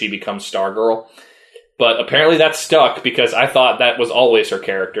Courtney so she becomes Stargirl. But apparently that's stuck because I thought that was always her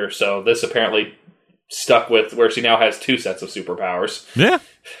character. So this apparently stuck with where she now has two sets of superpowers. Yeah.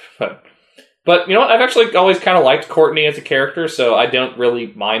 But you know what? I've actually always kind of liked Courtney as a character, so I don't really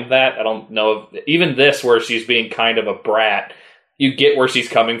mind that. I don't know if even this where she's being kind of a brat, you get where she's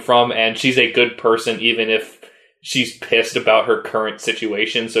coming from, and she's a good person even if she's pissed about her current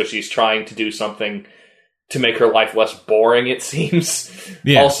situation, so she's trying to do something to make her life less boring, it seems.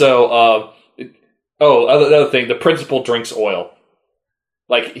 Yeah. Also, another thing, the principal drinks oil.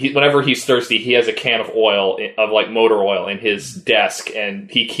 Like, whenever he's thirsty, he has a can of oil, of like motor oil, in his desk, and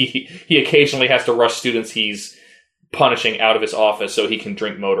he occasionally has to rush students he's punishing out of his office so he can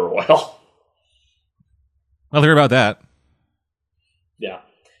drink motor oil. I'll hear about that. Yeah,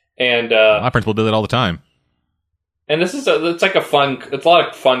 and my principal did that all the time. And this is it's a lot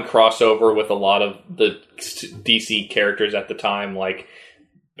of fun crossover with a lot of the DC characters at the time, like.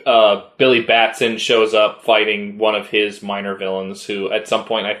 Billy Batson shows up fighting one of his minor villains who at some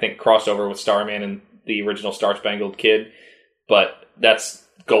point I think crossed over with Starman and the original Star Spangled Kid, but that's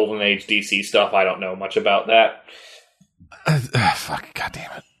Golden Age DC stuff. I don't know much about that. Fuck, God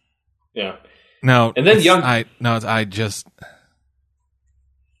damn it. Yeah. No, and then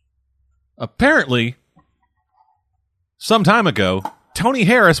apparently some time ago, Tony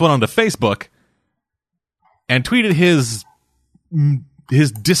Harris went onto Facebook and tweeted his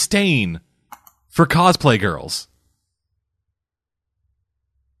disdain for cosplay girls.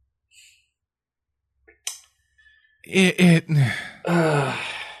 Okay.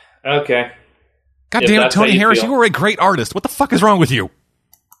 God damn it, Tony Harris, you were a great artist. What the fuck is wrong with you?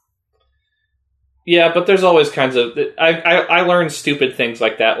 Yeah, but there's always kinds of... I learned stupid things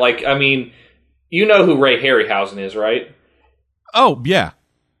like that. Like, I mean, you know who Ray Harryhausen is, right? Oh, yeah.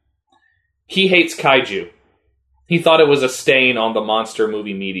 He hates kaiju. He thought it was a stain on the monster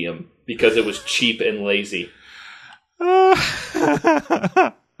movie medium because it was cheap and lazy. Oh,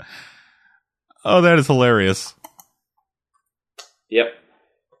 that is hilarious. Yep.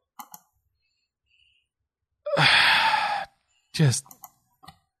 Just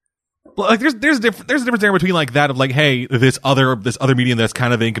like there's a difference there between like that of like, hey, this other medium that's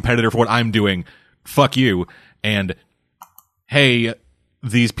kind of a competitor for what I'm doing, fuck you, and hey,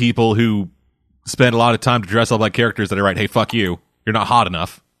 these people who spend a lot of time to dress up like characters that I write, hey, fuck you. You're not hot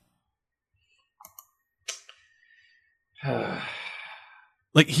enough.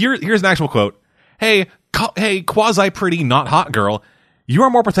 Like, here's an actual quote. Hey, quasi-pretty, not hot girl, you are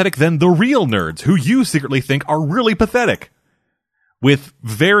more pathetic than the real nerds, who you secretly think are really pathetic. With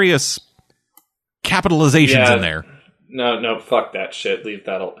various capitalizations in there. No, fuck that shit. Leave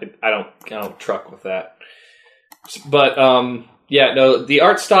that. I don't truck with that. But, the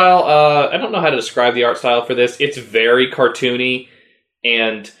art style, I don't know how to describe the art style for this. It's very cartoony,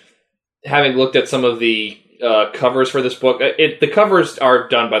 and having looked at some of the covers for this book, the covers are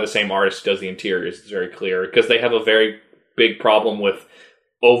done by the same artist who does the interiors. It's very clear, because they have a very big problem with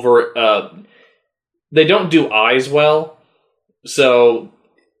they don't do eyes well, so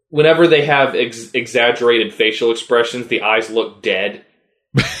whenever they have exaggerated facial expressions, the eyes look dead.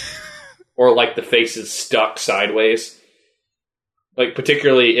 Or like the face is stuck sideways. Like,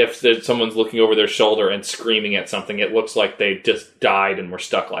 particularly if someone's looking over their shoulder and screaming at something, it looks like they just died and were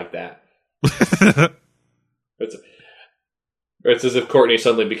stuck like that. It's as if Courtney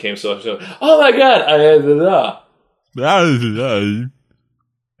suddenly became so... Oh my god!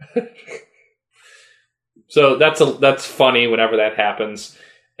 So that's funny whenever that happens.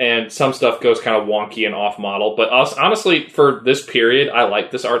 And some stuff goes kind of wonky and off-model. But honestly, for this period, I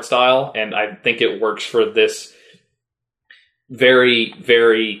like this art style, and I think it works for this very,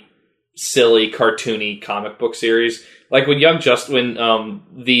 very silly, cartoony comic book series. Like when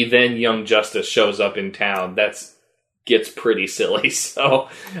the then Young Justice shows up in town, gets pretty silly. So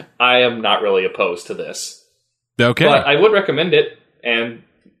I am not really opposed to this. Okay. But I would recommend it, and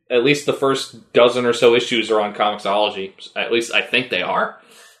at least the first dozen or so issues are on Comixology. At least I think they are.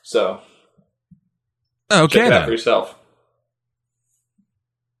 So, check it out for yourself.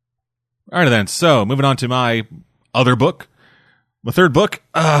 All right, then. So, moving on to my other book. My third book.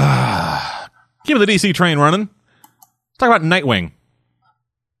 Keeping the DC train running. Let's talk about Nightwing.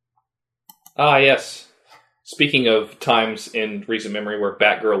 Ah, yes. Speaking of times in recent memory where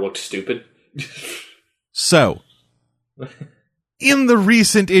Batgirl looked stupid. So, in the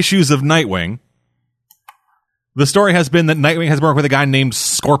recent issues of Nightwing, the story has been that Nightwing has worked with a guy named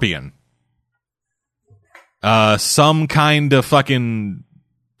Scorpion. Some kind of fucking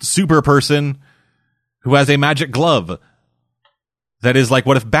super person who has a magic glove that is like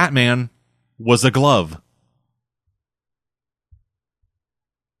what if Batman was a glove.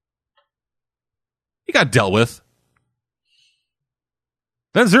 He got dealt with.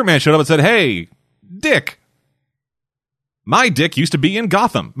 Then Superman showed up and said, hey, Dick. My dick used to be in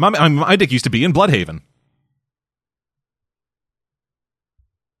Gotham. My dick used to be in Bloodhaven.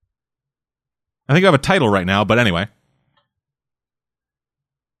 I think I have a title right now, but anyway.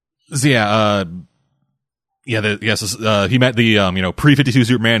 So he met the pre-52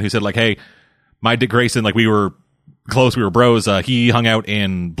 Superman who said like, hey, my Dick Grayson, like we were close, we were bros. He hung out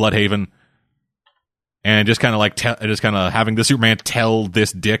in Bloodhaven, and just kind of like having the Superman tell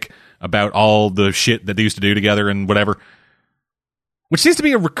this Dick about all the shit that they used to do together and whatever, which seems to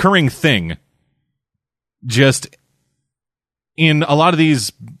be a recurring thing. Just in a lot of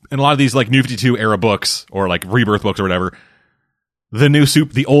these like New 52 era books or like Rebirth books or whatever,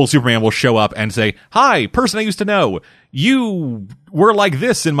 the old Superman will show up and say, "Hi, person I used to know. You were like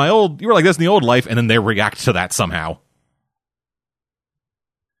this in the old life," and then they react to that somehow.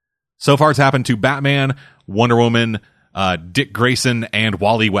 So far, it's happened to Batman, Wonder Woman, Dick Grayson, and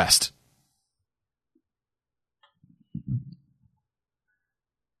Wally West.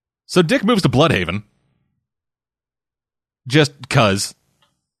 So Dick moves to Bloodhaven. Just cuz.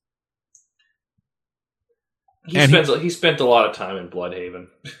 He spent a lot of time in Bloodhaven.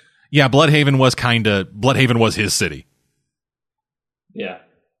 Yeah, Bloodhaven was his city. Yeah.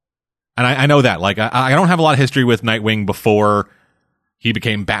 And I know that. Like, I don't have a lot of history with Nightwing before he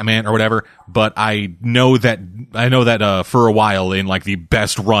became Batman or whatever, but I know that for a while in like the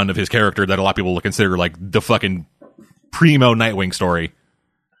best run of his character that a lot of people will consider like the fucking primo Nightwing story,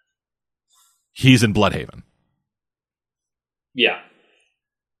 he's in Bloodhaven. Yeah.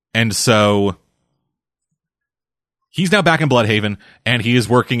 And so he's now back in Bloodhaven, and he is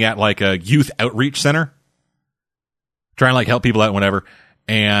working at like a youth outreach center, trying to like help people out and whatever.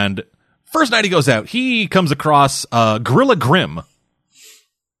 And first night he goes out, he comes across Gorilla Grimm,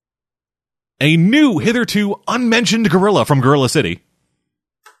 a new, hitherto unmentioned gorilla from Gorilla City,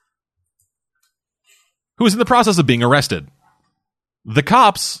 who is in the process of being arrested. The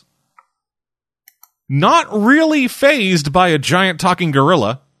cops, not really fazed by a giant talking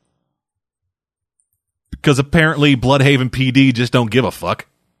gorilla, because apparently Bloodhaven PD just don't give a fuck.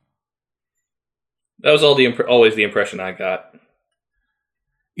 That was always the impression I got.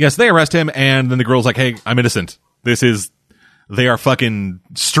 Yes, they arrest him, and then the girl's like, hey, I'm innocent. They are fucking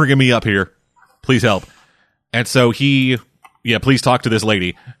stringing me up here. Please help. And so please talk to this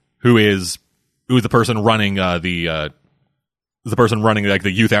lady who is the person running the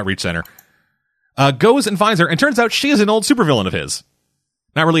youth outreach center. Goes and finds her, and turns out she is an old supervillain of his.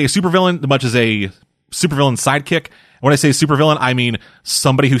 Not really a supervillain, much as a supervillain sidekick. When I say supervillain, I mean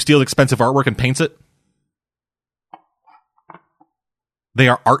somebody who steals expensive artwork and paints it. They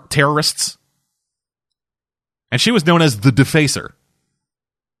are art terrorists. And she was known as the Defacer.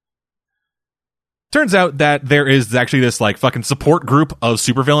 Turns out that there is actually this like fucking support group of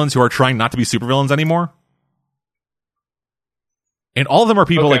supervillains who are trying not to be supervillains anymore. And all of them are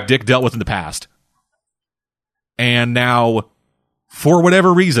people like Dick dealt with in the past. And now, for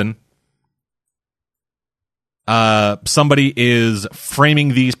whatever reason, somebody is framing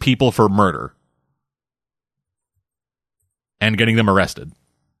these people for murder. And getting them arrested.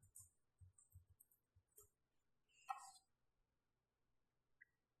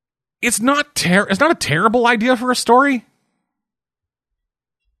 It's not a terrible idea for a story.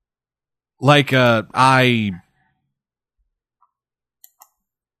 Like, I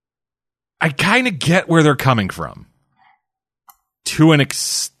kind of get where they're coming from. To an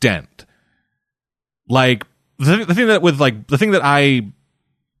extent. Like, the thing that I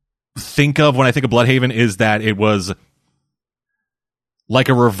think of when I think of Bloodhaven is that it was like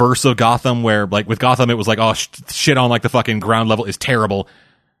a reverse of Gotham, where like with Gotham it was like, oh, shit on like the fucking ground level is terrible,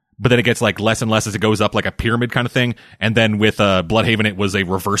 but then it gets like less and less as it goes up, like a pyramid kind of thing. And then with Bloodhaven it was a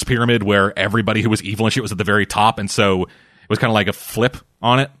reverse pyramid where everybody who was evil and shit was at the very top, and so it was kind of like a flip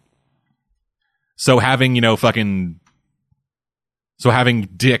on it. So having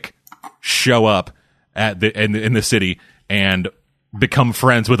Dick show up at in the city and become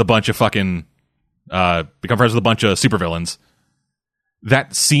friends with a bunch of supervillains.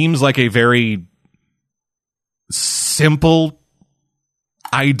 That seems like a very simple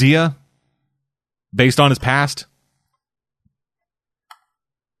idea based on his past.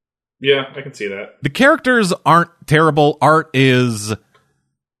 Yeah, I can see that. The characters aren't terrible. Art is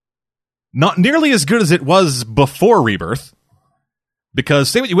not nearly as good as it was before Rebirth. Because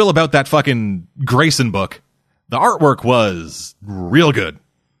say what you will about that fucking Grayson book, the artwork was real good.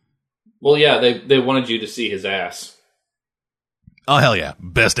 Well, yeah, they wanted you to see his ass. Oh, hell yeah.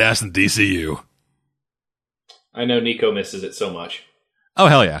 Best ass in DCU. I know Nico misses it so much. Oh,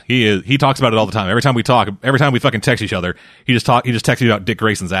 hell yeah. He talks about it all the time. Every time we fucking text each other, he just texts me about Dick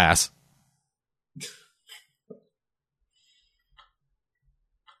Grayson's ass.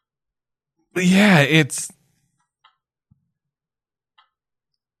 But yeah,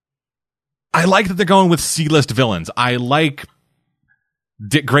 I like that they're going with C-list villains. I like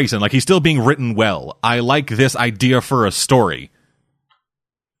Dick Grayson. Like, he's still being written well. I like this idea for a story.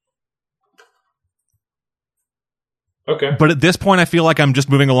 Okay. But at this point, I feel like I'm just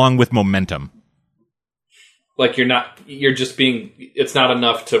moving along with momentum. Like it's not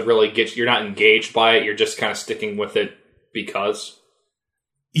enough to really you're not engaged by it, you're just kind of sticking with it because.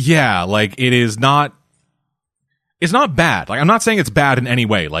 Yeah, like, it's not bad. Like, I'm not saying it's bad in any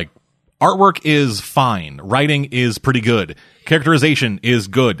way. Like, artwork is fine. Writing is pretty good. Characterization is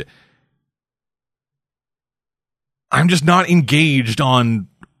good. I'm just not engaged on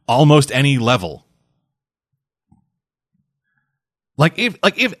almost any level. Like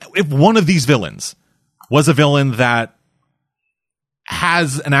if one of these villains was a villain that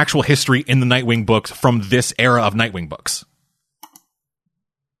has an actual history in the Nightwing books from this era of Nightwing books.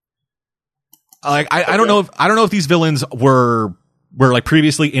 Like I don't know if these villains were like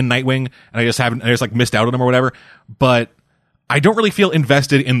previously in Nightwing and I just like missed out on them or whatever, but I don't really feel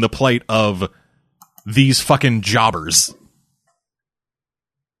invested in the plight of these fucking jobbers.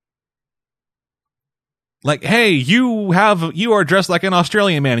 Like, hey, you are dressed like an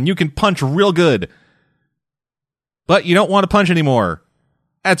Australian man and you can punch real good. But you don't want to punch anymore.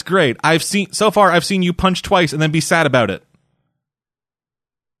 That's great. I've seen you punch twice and then be sad about it.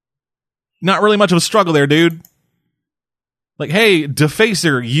 Not really much of a struggle there, dude. Like, hey,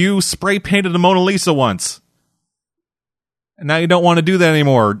 Defacer, you spray painted a Mona Lisa once. And now you don't want to do that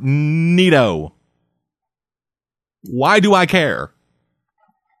anymore. Neato. Why do I care?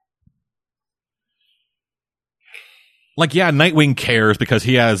 Like, yeah, Nightwing cares because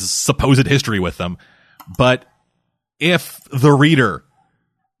he has supposed history with them. But if the reader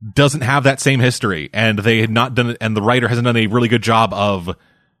doesn't have that same history and they had not done it, and the writer hasn't done a really good job of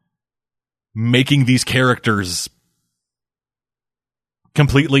making these characters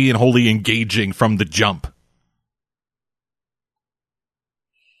completely and wholly engaging from the jump.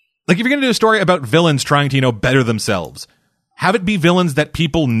 Like, if you're going to do a story about villains trying to, better themselves, Have it be villains that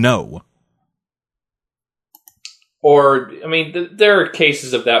people know. Or, I mean, there are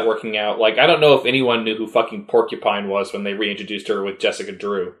cases of that working out. Like, I don't know if anyone knew who fucking Porcupine was when they reintroduced her with Jessica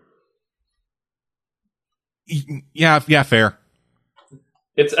Drew. Yeah, fair.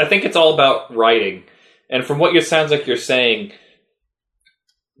 I think it's all about writing. And from what it sounds like you're saying,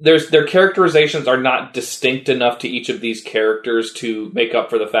 their characterizations are not distinct enough to each of these characters to make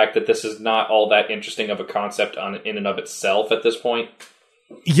up for the fact that this is not all that interesting of a concept in and of itself at this point.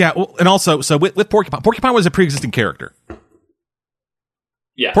 Yeah, well, and also, so with Porcupine was a pre-existing character.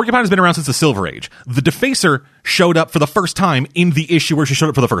 Yeah. Porcupine has been around since the Silver Age. The Defacer showed up for the first time in the issue where she showed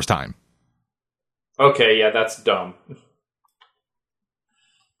up for the first time. Okay, yeah, that's dumb.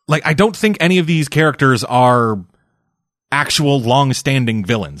 Like, I don't think any of these characters are actual long-standing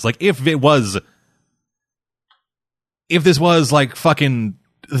villains. Like, if this was, like, fucking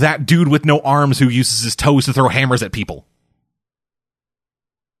that dude with no arms who uses his toes to throw hammers at people,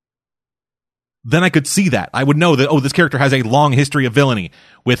 then I could see that. I would know that, oh, this character has a long history of villainy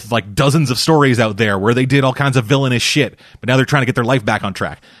with, like, dozens of stories out there where they did all kinds of villainous shit, but now they're trying to get their life back on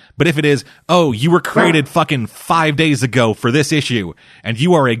track. But if it is, oh, you were created fucking 5 days ago for this issue, and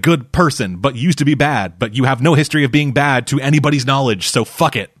you are a good person, but used to be bad, but you have no history of being bad to anybody's knowledge, so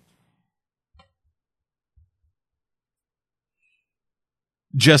fuck it.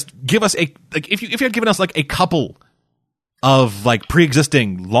 Just give us if you had given us, like, a couple of, like,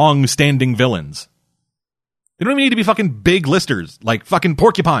 pre-existing, long-standing villains. They don't even need to be fucking big listers, like fucking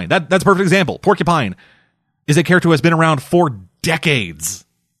Porcupine. That's a perfect example. Porcupine is a character who has been around for decades.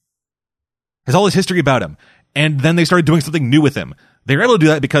 Has all this history about him. And then they started doing something new with him. They were able to do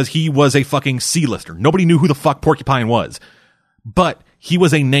that because he was a fucking C-lister. Nobody knew who the fuck Porcupine was. But he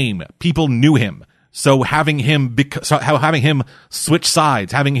was a name. People knew him. So having him switch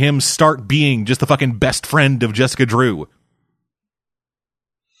sides, having him start being just the fucking best friend of Jessica Drew,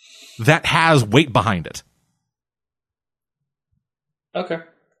 that has weight behind it. Okay.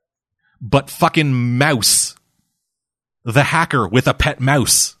 But fucking Mouse, the hacker with a pet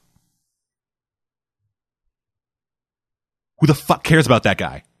mouse, who the fuck cares about that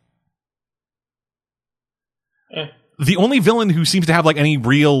guy? The only villain who seems to have, like, any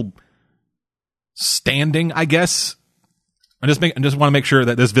real standing, I guess. I just want to make sure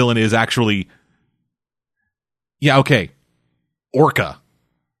that this villain is actually, yeah, okay, Orca.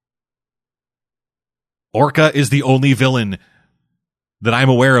 Orca is the only villain that I'm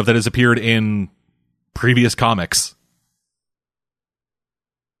aware of that has appeared in previous comics.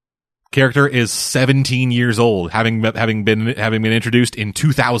 Character is 17 years old, having been introduced in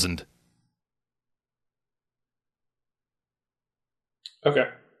 2000. Okay.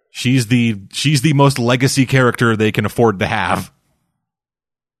 She's the most legacy character they can afford to have.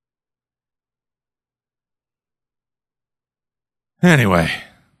 Anyway.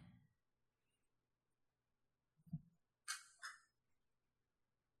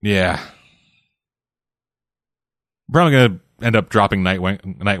 Yeah. Probably gonna end up dropping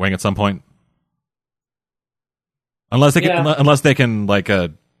Nightwing at some point. Unless they can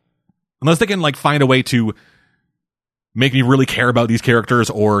find a way to make me really care about these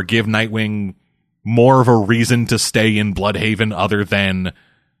characters or give Nightwing more of a reason to stay in Bloodhaven other than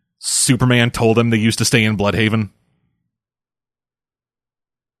Superman told him they used to stay in Bloodhaven.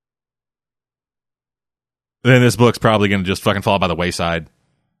 Then this book's probably going to just fucking fall by the wayside.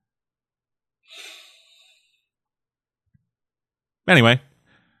 Anyway.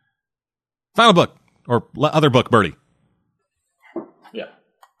 Final book. Or other book, Birdie. Yeah.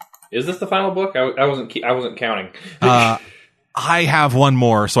 Is this the final book? I wasn't counting. I have one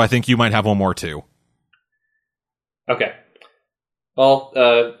more, so I think you might have one more too. Okay. Well,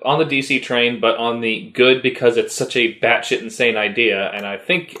 on the DC train, but on the good because it's such a batshit insane idea, and I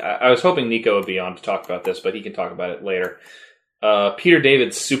think I was hoping Nico would be on to talk about this, but he can talk about it later. Peter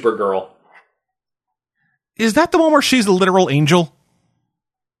David's Supergirl. Is that the one where she's a literal angel?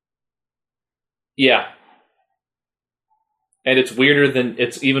 Yeah. And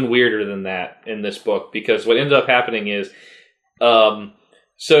it's even weirder than that in this book, because what ends up happening is,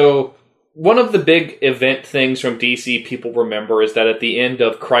 so one of the big event things from DC people remember is that at the end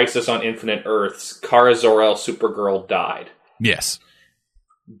of Crisis on Infinite Earths, Kara Zor-El Supergirl died. Yes.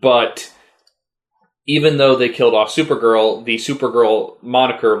 But even though they killed off Supergirl, the Supergirl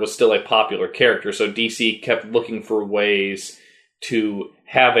moniker was still a popular character, so DC kept looking for ways to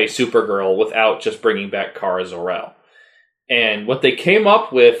have a Supergirl without just bringing back Kara Zor-El. And what they came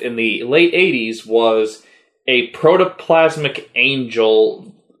up with in the late 80s was a protoplasmic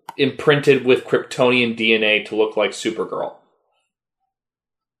angel imprinted with Kryptonian DNA to look like Supergirl.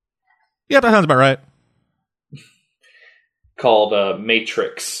 Yeah, that sounds about right. called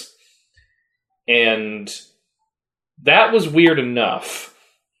Matrix. And that was weird enough.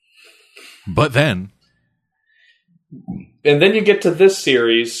 But then... And then you get to this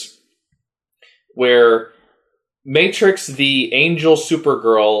series where Matrix, the angel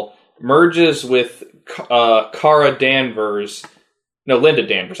Supergirl, merges with Kara Danvers. No, Linda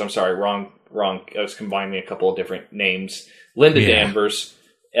Danvers. I'm sorry, wrong. I was combining a couple of different names. Linda Danvers,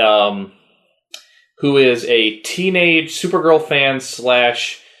 who is a teenage Supergirl fan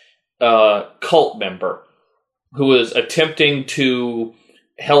 / cult member, who is attempting to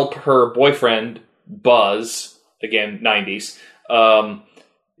help her boyfriend, Buzz, again, 90s,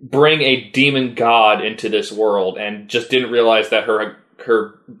 bring a demon god into this world, and just didn't realize that her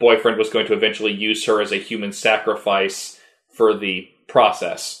boyfriend was going to eventually use her as a human sacrifice for the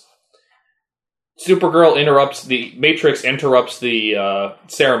process. Matrix interrupts the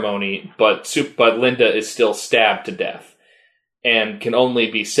ceremony, but Linda is still stabbed to death and can only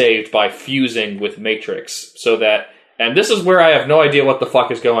be saved by fusing with Matrix. And this is where I have no idea what the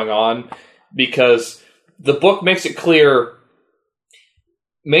fuck is going on, because the book makes it clear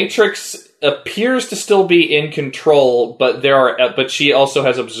Matrix appears to still be in control, but she also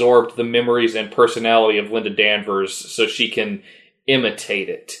has absorbed the memories and personality of Linda Danvers, so she can imitate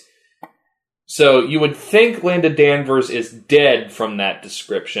it. So you would think Linda Danvers is dead from that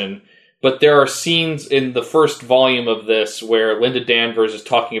description, but there are scenes in the first volume of this where Linda Danvers is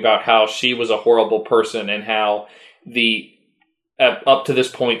talking about how she was a horrible person and how the up to this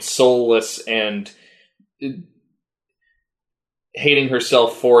point soulless and hating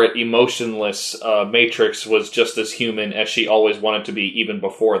herself for it, emotionless Matrix was just as human as she always wanted to be, even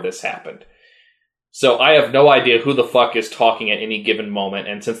before this happened. So I have no idea who the fuck is talking at any given moment,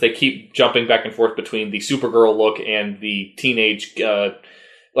 and since they keep jumping back and forth between the Supergirl look and the teenage,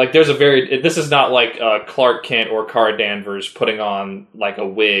 this is not like Clark Kent or Kara Danvers putting on like a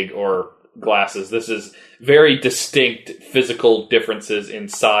wig or glasses. This is very distinct physical differences in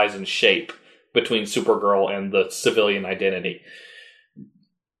size and shape between Supergirl and the civilian identity.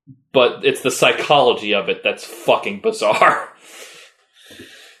 But it's the psychology of it that's fucking bizarre.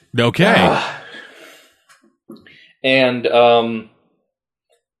 Okay. And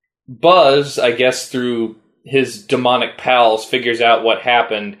Buzz, I guess through his demonic pals, figures out what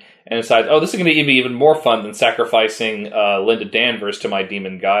happened and decides, this is going to be even more fun than sacrificing Linda Danvers to my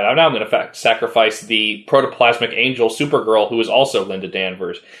demon god. I'm now going to sacrifice the protoplasmic angel Supergirl, who is also Linda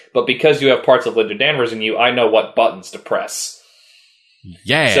Danvers. But because you have parts of Linda Danvers in you, I know what buttons to press.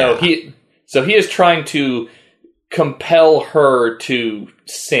 Yeah. So he is trying to compel her to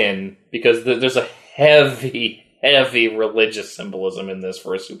sin, because there's a heavy religious symbolism in this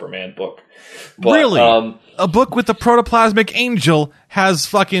for a Superman book. But, really? A book with the protoplasmic angel has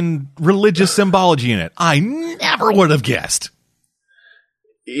fucking religious symbology in it. I never would have guessed.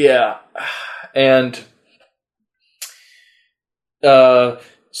 Yeah. And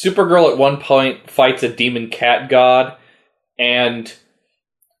Supergirl at one point fights a demon cat god, and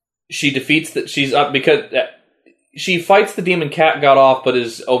she defeats she's up because she fights the demon cat god off, but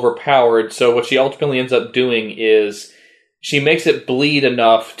is overpowered. So what she ultimately ends up doing is she makes it bleed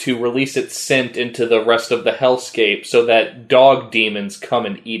enough to release its scent into the rest of the hellscape so that dog demons come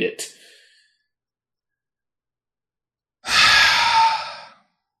and eat it.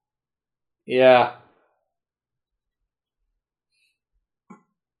 Yeah.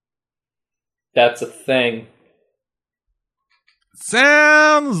 That's a thing.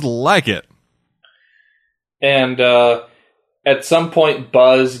 Sounds like it. And at some point,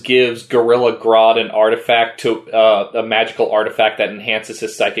 Buzz gives Gorilla Grodd an artifact a magical artifact that enhances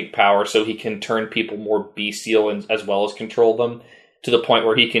his psychic power, so he can turn people more bestial as well as control them, to the point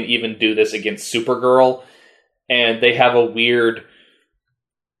where he can even do this against Supergirl. And they have a weird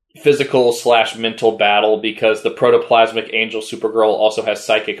physical / mental battle because the protoplasmic angel Supergirl also has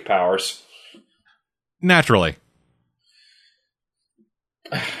psychic powers. Naturally.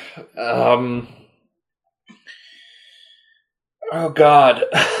 Oh, God.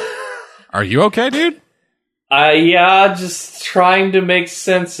 Are you okay, dude? Yeah, just trying to make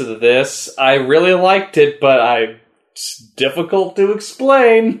sense of this. I really liked it, but it's difficult to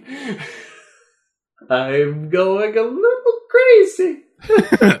explain. I'm going a little crazy.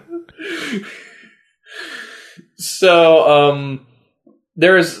 So,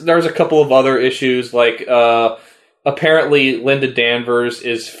 there's a couple of other issues, like, apparently Linda Danvers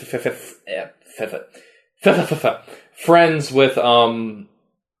is friends with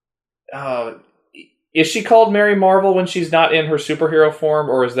is she called Mary Marvel when she's not in her superhero form,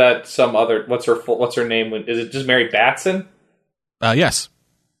 or is that some other? What's her name? Is it just Mary Batson? Yes.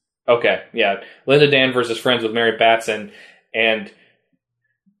 Okay, yeah. Linda Danvers is friends with Mary Batson, And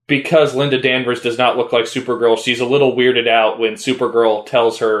because Linda Danvers does not look like Supergirl, she's a little weirded out when Supergirl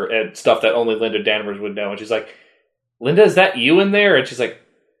tells her and stuff that only Linda Danvers would know. And she's like, Linda, is that you in there? And she's like,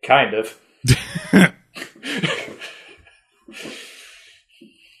 kind of.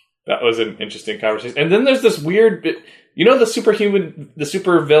 That was an interesting conversation. And then there's this weird... You know the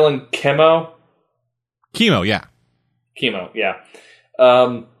supervillain Chemo? Chemo, yeah. Chemo, yeah.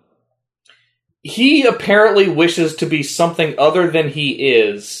 He apparently wishes to be something other than he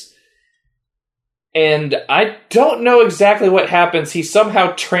is. And I don't know exactly what happens. He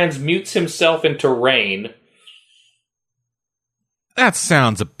somehow transmutes himself into rain. That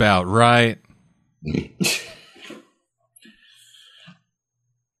sounds about right.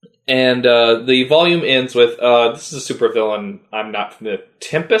 And the volume ends with, this is a supervillain I'm not familiar with.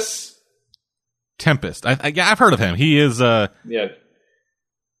 Tempest? Tempest. I've heard of him. He is... Yeah.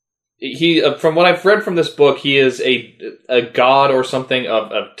 He, from what I've read from this book, he is a god or something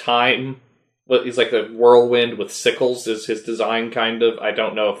of time. He's like a whirlwind with sickles is his design, kind of. I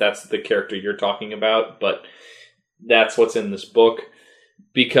don't know if that's the character you're talking about, but that's what's in this book.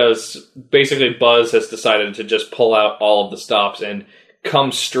 Because basically Buzz has decided to just pull out all of the stops and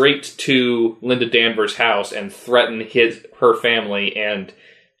come straight to Linda Danvers' house and threaten her family and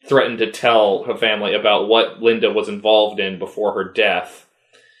threaten to tell her family about what Linda was involved in before her death.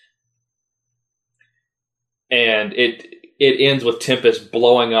 And it ends with Tempest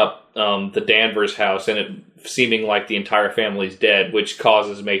blowing up the Danvers house and it seeming like the entire family's dead, which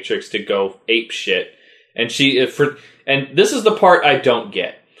causes Matrix to go ape shit. And and this is the part I don't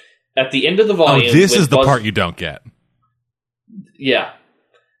get. At the end of the volume... Oh, this is the part you don't get. Yeah.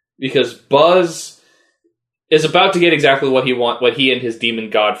 Because Buzz is about to get exactly what he and his demon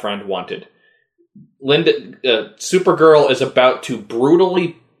god friend wanted. Supergirl is about to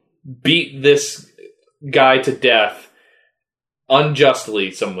brutally beat this guy to death.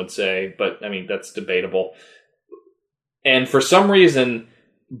 Unjustly, some would say, but I mean, that's debatable. And for some reason,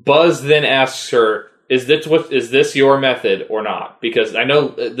 Buzz then asks her, is this your method or not? Because I know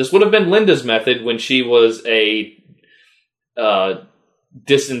this would have been Linda's method when she was a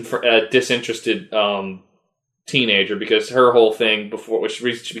disinterested teenager, because her whole thing before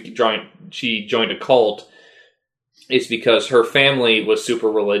she joined a cult is because her family was super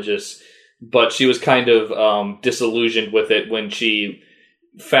religious, but she was kind of disillusioned with it when she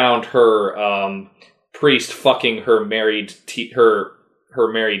found her priest fucking her married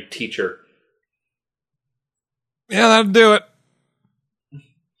married teacher. Yeah, that'd do it.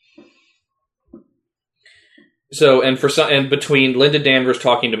 So, and between Linda Danvers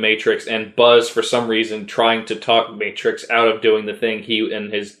talking to Matrix and Buzz, for some reason, trying to talk Matrix out of doing the thing he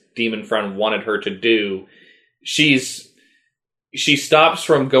and his demon friend wanted her to do, she stops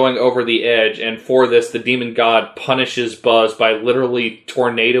from going over the edge, and for this, the demon god punishes Buzz by literally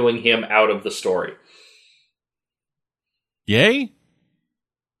tornadoing him out of the story. Yay?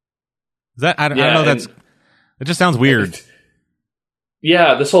 Is that I don't know. It just sounds weird.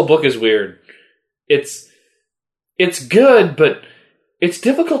 Yeah, this whole book is weird. It's good, but it's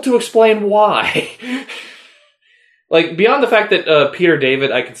difficult to explain why. Like, beyond the fact that Peter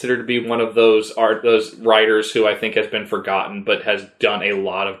David I consider to be one of those writers who I think has been forgotten, but has done a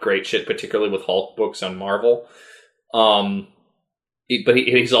lot of great shit, particularly with Hulk books on Marvel. But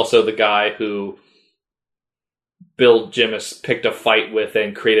he's also the guy who Bill Jemas picked a fight with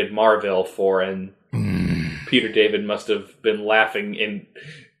and created Marvel for, and Peter David must have been laughing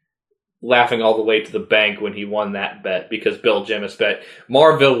all the way to the bank when he won that bet, because Bill Jemas bet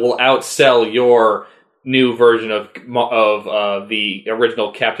Marvel will outsell your new version of the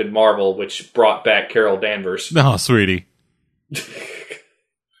original Captain Marvel, which brought back Carol Danvers. Oh, sweetie.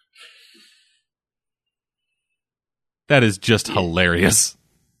 That is just hilarious.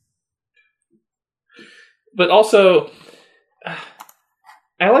 But also,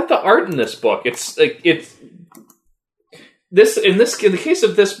 I like the art in this book. In the case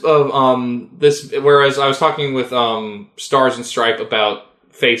of this, whereas I was talking with Stars and Stripe about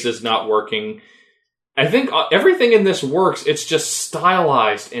faces not working, I think everything in this works. It's just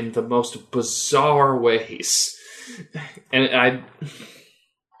stylized in the most bizarre ways. And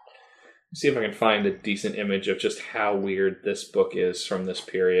see if I can find a decent image of just how weird this book is from this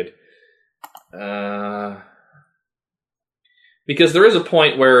period. Because there is a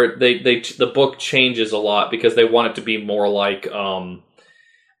point where the book changes a lot because they want it to be more like the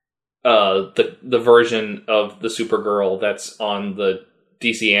version of the Supergirl that's on the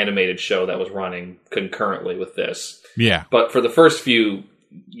DC animated show that was running concurrently with this. Yeah. But for the first few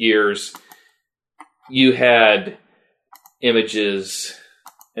years, you had images,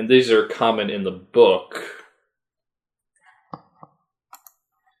 and these are common in the book,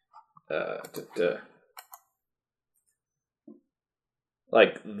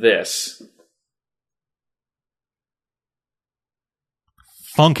 like this.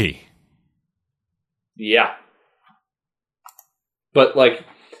 Funky. Yeah. But, like,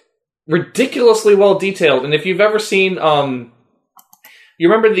 ridiculously well detailed. And if you've ever seen, you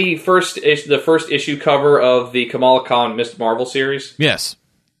remember the first issue cover of the Kamala Khan Ms. Marvel series? Yes.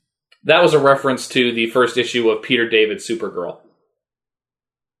 That was a reference to the first issue of Peter David's Supergirl.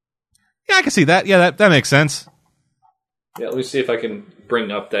 Yeah, I can see that. Yeah, that makes sense. Yeah, let me see if I can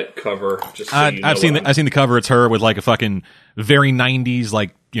bring up that cover. Just so I've seen the cover. It's her with like a fucking very 90s,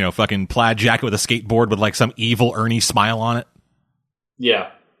 like, you know, fucking plaid jacket with a skateboard with like some evil Ernie smile on it.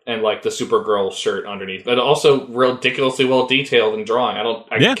 Yeah, and like the Supergirl shirt underneath, but also ridiculously well detailed in drawing.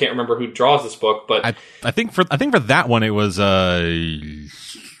 I can't remember who draws this book, but I think for that one it was I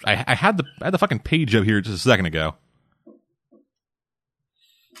had the fucking page up here just a second ago.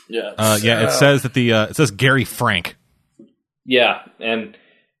 Yeah, it says that it says Gary Frank. Yeah, and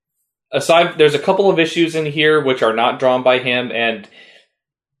aside, there's a couple of issues in here which are not drawn by him, and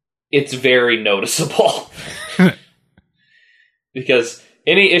it's very noticeable because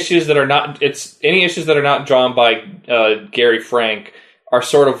any issues that are not drawn by Gary Frank are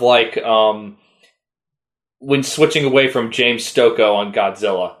sort of like when switching away from James Stokoe on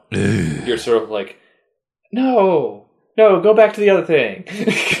Godzilla. You're sort of like, no, go back to the other thing.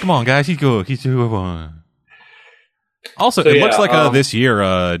 Come on, guys, he's good. Also, it looks like this year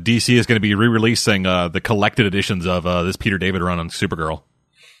DC is going to be re-releasing the collected editions of this Peter David run on Supergirl.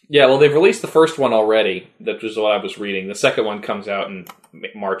 Yeah, well, they've released the first one already. That was what I was reading. The second one comes out in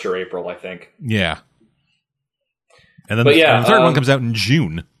March or April, I think. Yeah. And then the third one comes out in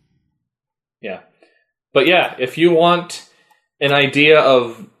June. Yeah. But yeah, if you want an idea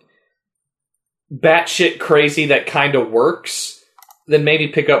of batshit crazy that kind of works, then maybe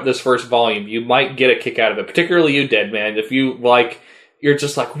pick up this first volume. You might get a kick out of it, particularly you, Deadman. If you you're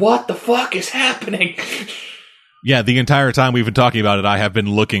just like, what the fuck is happening? Yeah, the entire time we've been talking about it, I have been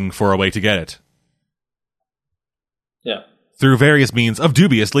looking for a way to get it. Yeah. Through various means of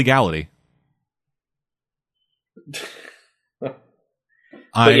dubious legality.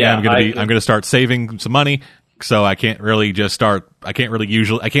 I'm going to start saving some money, so I can't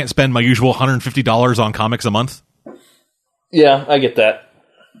spend my usual $150 on comics a month. Yeah, I get that.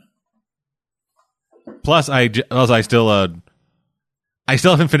 Plus, I still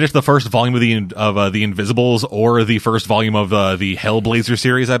haven't finished the first volume of the Invisibles or the first volume of the Hellblazer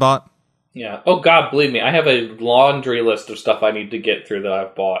series I bought. Yeah. Oh God, believe me, I have a laundry list of stuff I need to get through that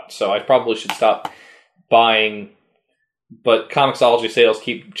I've bought. So I probably should stop buying. But Comixology sales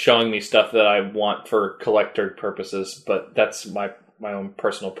keep showing me stuff that I want for collector purposes. But that's my own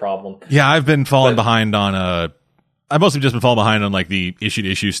personal problem. Yeah, I've been falling behind on I've mostly just been falling behind on like the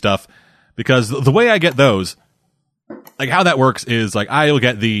issue-to-issue stuff, because the way I get those, like how that works is like I'll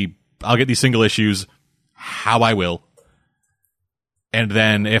get these single issues how I will, and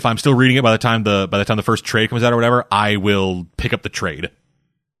then if I'm still reading it by the time the first trade comes out or whatever, I will pick up the trade.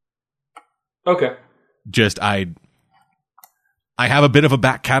 Okay. I have a bit of a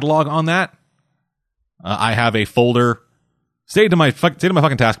back catalog on that. I have a folder saved to my fucking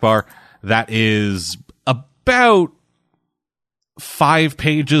taskbar that is about 5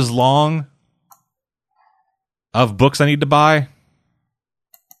 pages long of books I need to buy.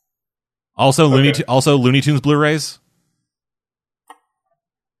 Also, Looney Tunes Blu-rays.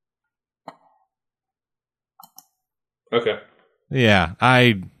 Okay. Yeah,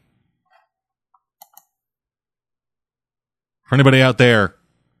 for anybody out there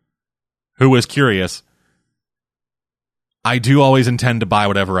who is curious, I do always intend to buy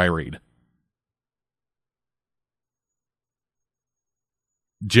whatever I read.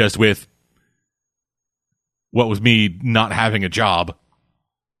 Just with what was me not having a job,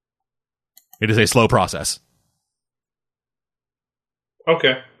 it is a slow process.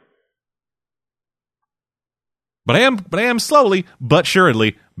 Okay. But I am slowly but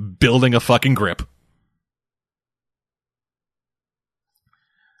surely building a fucking grip.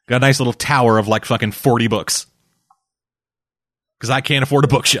 Got a nice little tower of like fucking 40 books. Because I can't afford a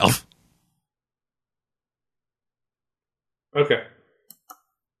bookshelf. Okay.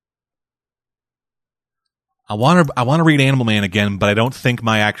 I want to read Animal Man again, but I don't think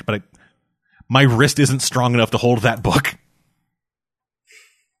my wrist isn't strong enough to hold that book.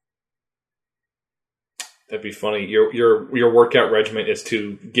 That'd be funny. Your workout regimen is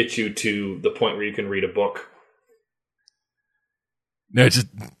to get you to the point where you can read a book. No, it's just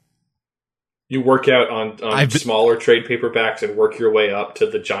you work out on smaller trade paperbacks and work your way up to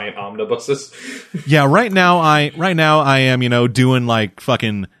the giant omnibuses. Yeah, right now I am, doing like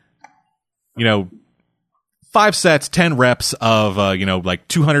fucking 5 sets, 10 reps of, like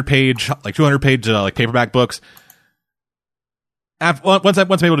 200 page like paperback books. Once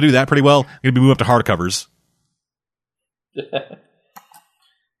I'm able to do that pretty well, I'm going to be moving up to hardcovers.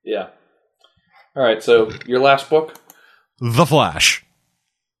 Yeah. All right. So your last book? The Flash.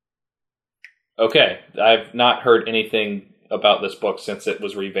 Okay. I've not heard anything about this book since it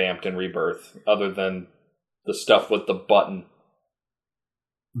was revamped and Rebirth, other than the stuff with the button.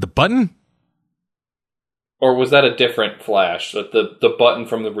 The button? Or was that a different Flash? The button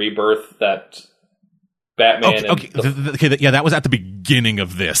from the Rebirth that Batman... Yeah, that was at the beginning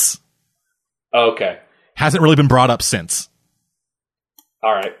of this. Okay. Hasn't really been brought up since.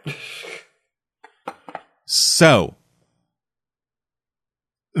 All right. So,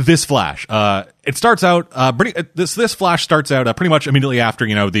 this Flash, it starts out this Flash starts out pretty much immediately after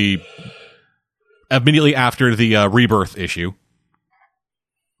the Rebirth issue.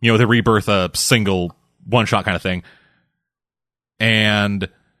 The Rebirth single one shot kind of thing, and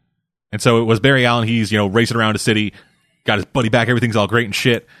so it was Barry Allen. He's racing around a city, got his buddy back. Everything's all great and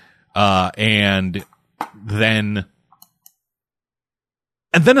shit, and then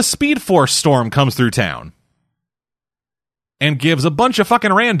a Speed Force storm comes through town and gives a bunch of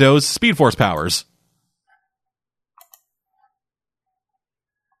fucking randos Speed Force powers.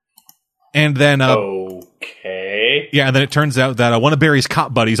 And then... okay. Yeah, and then it turns out that one of Barry's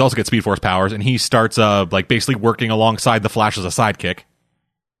cop buddies also gets Speed Force powers, and he starts basically working alongside the Flash as a sidekick.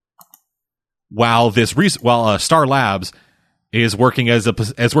 While Star Labs is working as a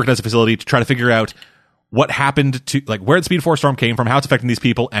facility to try to figure out what happened to, where the Speed Force storm came from, how it's affecting these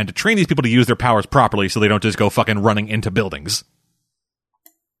people, and to train these people to use their powers properly so they don't just go fucking running into buildings.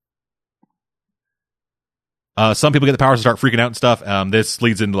 Some people get the powers and start freaking out and stuff. This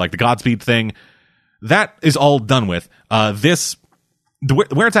leads into, the Godspeed thing. That is all done with. Where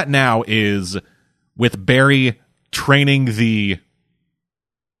it's at now is with Barry training the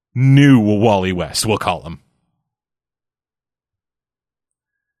new Wally West, we'll call him.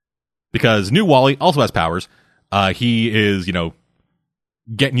 Because new Wally also has powers. He is,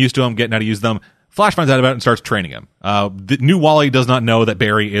 getting used to them, getting how to use them. Flash finds out about it and starts training him. The new Wally does not know that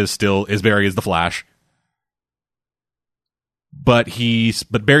Barry is the Flash. But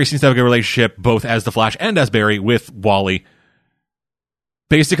Barry seems to have a good relationship both as the Flash and as Barry with Wally.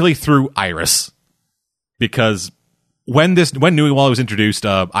 Basically through Iris. Because when new Wally was introduced,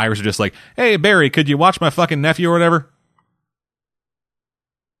 Iris was just like, "Hey Barry, could you watch my fucking nephew or whatever?"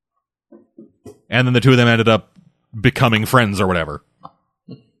 And then the two of them ended up becoming friends or whatever.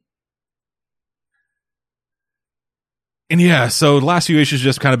 And yeah, so the last few issues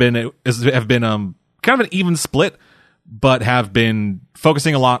just have been kind of an even split, but have been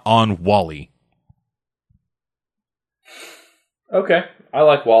focusing a lot on Wally. Okay, I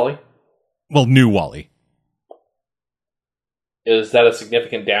like Wally. Well, new Wally. Is that a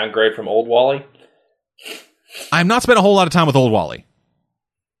significant downgrade from old Wally? I've not spent a whole lot of time with old Wally.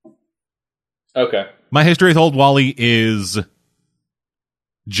 Okay. My history with old Wally is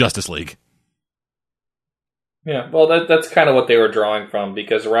Justice League. Yeah, well, that's kind of what they were drawing from,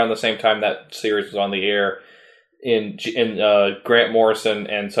 because around the same time that series was on the air, in Grant Morrison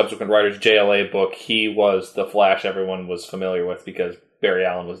and subsequent writers' JLA book, he was the Flash everyone was familiar with because Barry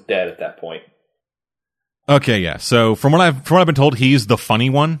Allen was dead at that point. Okay, yeah. So from what I've been told, he's the funny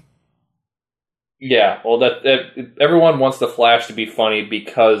one. Yeah, well, that everyone wants the Flash to be funny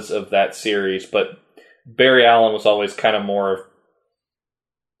because of that series, but Barry Allen was always kind of more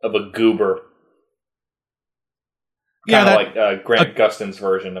of a goober. Kind of like Grant Gustin's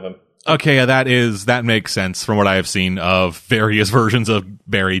version of him. Okay, yeah, that makes sense from what I have seen of various versions of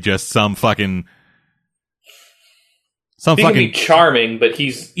Barry. Just some fucking. He can be charming, but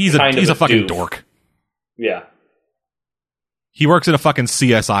he's a fucking doof. dork. Yeah. He works in a fucking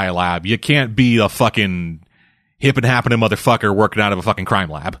CSI lab. You can't be a fucking hip and happening motherfucker working out of a fucking crime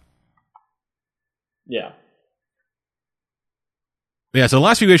lab. Yeah. Yeah, so the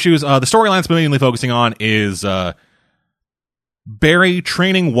last few issues, the storyline that's mainly focusing on is Barry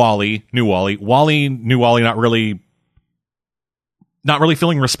training Wally, new Wally. New Wally not really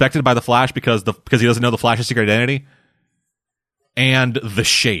feeling respected by the Flash because he doesn't know the Flash's secret identity. And the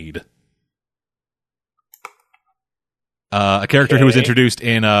Shade. A character who was introduced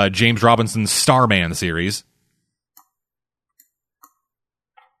in James Robinson's Starman series.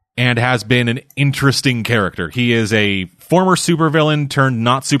 And has been an interesting character. He is a former supervillain turned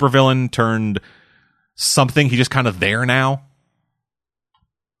not supervillain turned something. He's just kind of there now.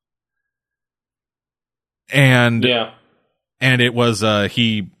 And yeah. And it was so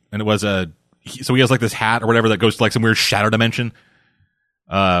he has like this hat or whatever that goes to like some weird shadow dimension.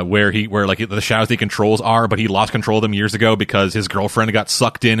 where like the shadows he controls are, but he lost control of them years ago because his girlfriend got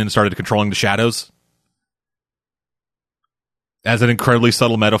sucked in and started controlling the shadows. As an incredibly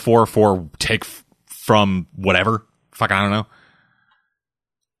subtle metaphor for take from whatever. Fuck, I don't know.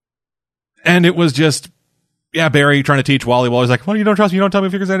 And it was just, yeah, Barry trying to teach Wally. Wally's like, well, you don't trust me, you don't tell me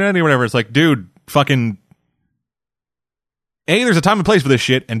Figure's identity or whatever. It's like, dude, fucking, A, there's a time and place for this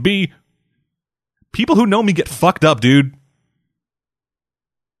shit, and B, people who know me get fucked up, dude.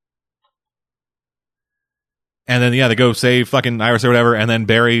 And then, yeah, they go save fucking Iris or whatever, and then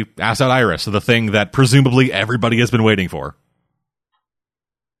Barry asks out Iris, so the thing that presumably everybody has been waiting for.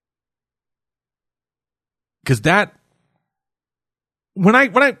 Because that, when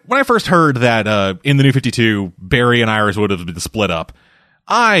I first heard that in the New 52, Barry and Iris would have been split up,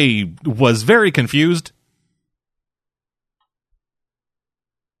 I was very confused.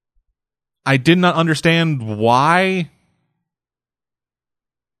 I did not understand why.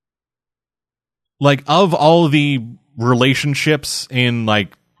 Like, of all the relationships in,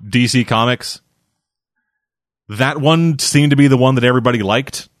 like, DC Comics, that one seemed to be the one that everybody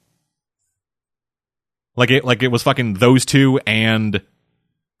liked. Like it was fucking those two and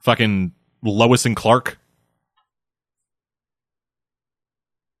fucking Lois and Clark.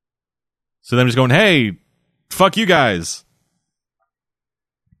 So them just going, hey, fuck you guys.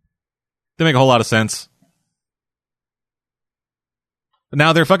 They make a whole lot of sense. But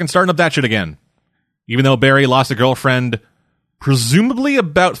now they're fucking starting up that shit again. Even though Barry lost a girlfriend presumably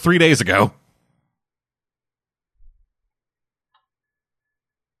about 3 days ago.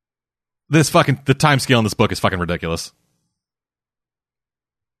 The time scale in this book is fucking ridiculous.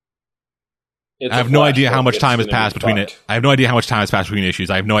 I have no idea how much time has passed between it. I have no idea how much time has passed between issues.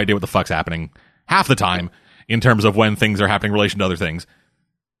 I have no idea what the fuck's happening half the time in terms of when things are happening in relation to other things.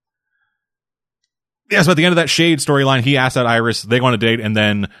 Yeah, so at the end of that Shade storyline, he asks out Iris, they go on a date, and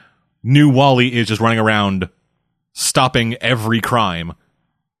then new Wally is just running around stopping every crime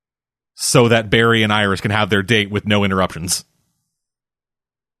so that Barry and Iris can have their date with no interruptions.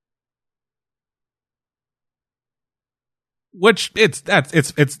 Which it's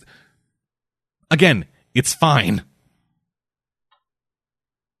again, it's fine.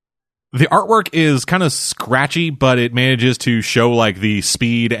 The artwork is kind of scratchy, but it manages to show like the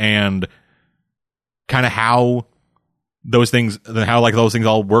speed and kind of how those things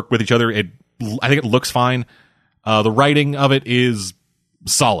all work with each other. I think it looks fine. The writing of it is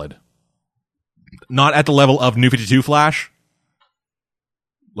solid. Not at the level of New 52 Flash.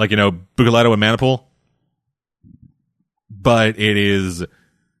 Like, Buccellati and Manapul. But it is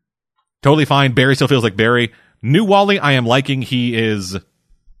totally fine. Barry still feels like Barry. New Wally, I am liking. He's a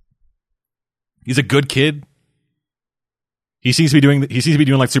good kid. He seems to be doing like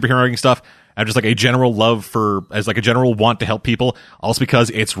superhero stuff. I have just like a general love as like a general want to help people. Also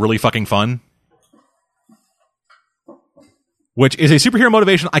because it's really fucking fun. Which is a superhero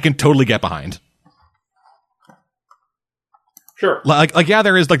motivation I can totally get behind. Sure. Like yeah,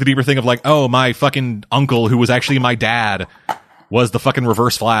 there is like the deeper thing of like, oh, my fucking uncle who was actually my dad was the fucking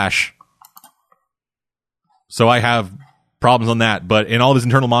Reverse Flash. So I have problems on that. But in all this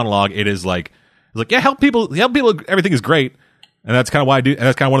internal monologue, it is like, yeah, help people, everything is great. And that's kind of why I do, and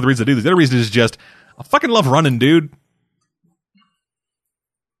that's kind of one of the reasons I do this. The other reason is just, I fucking love running, dude.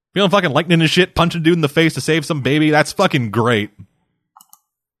 Feeling fucking lightning and shit, punching a dude in the face to save some baby, that's fucking great.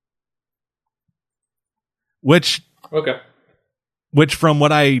 Which I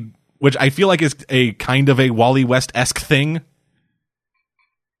feel like is a kind of a Wally West-esque thing.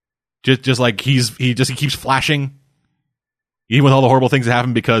 Just like he keeps flashing. Even with all the horrible things that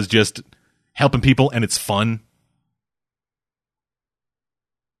happen because just helping people and it's fun.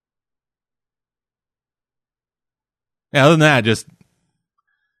 Yeah, other than that, just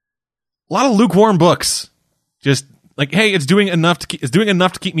a lot of lukewarm books. Just like, hey, it's doing enough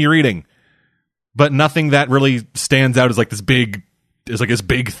to keep me reading. But nothing that really stands out as like this big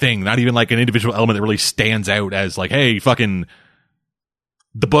thing. Not even like an individual element that really stands out as like, hey, fucking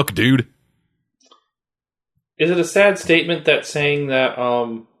the book, dude. Is it a sad statement that saying that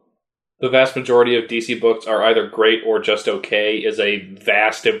the vast majority of DC books are either great or just okay is a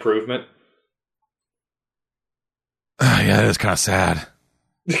vast improvement? Yeah, that is kind of sad.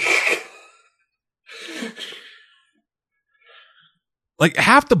 Like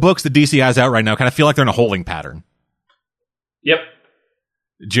half the books that DC has out right now kind of feel like they're in a holding pattern. Yep.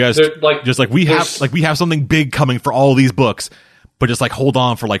 Just like we have something big coming for all these books, but just like hold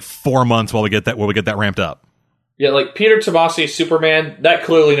on for like 4 months while we get that ramped up. Yeah, like Peter Tomasi's Superman, that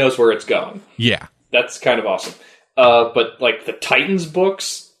clearly knows where it's going. Yeah. That's kind of awesome. But like the Titans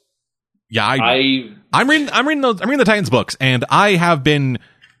books, yeah, I'm reading the Titans books, and I have been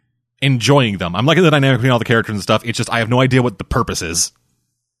enjoying them. I'm liking the dynamic between all the characters and stuff. It's just I have no idea what the purpose is.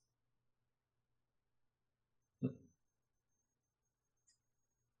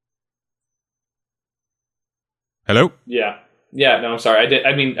 Hello? Yeah. Yeah, no, I'm sorry. I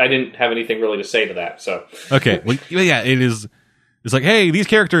didn't have anything really to say to that, so. Okay. Well, yeah, it is. It's like, hey, these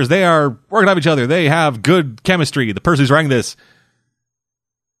characters, they are working off each other. They have good chemistry. The person who's writing this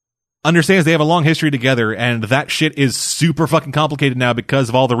understands they have a long history together, and that shit is super fucking complicated now because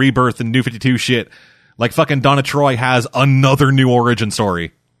of all the Rebirth and New 52 shit. Like, fucking Donna Troy has another new origin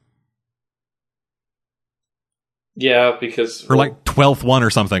story. Yeah, because... Her, 12th one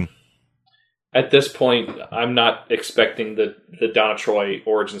or something. At this point, I'm not expecting the Donna Troy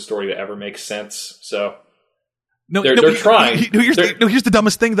origin story to ever make sense, so... They're trying. Here's the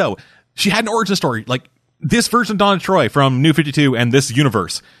dumbest thing, though. She had an origin story. Like, this version of Donna Troy from New 52 and this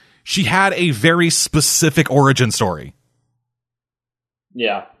universe, she had a very specific origin story.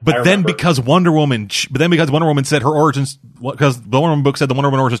 Yeah. But then because Wonder Woman said her origins, because the Wonder Woman book said the Wonder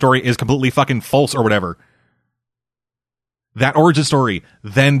Woman origin story is completely fucking false or whatever, that origin story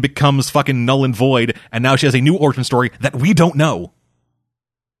then becomes fucking null and void, and now she has a new origin story that we don't know.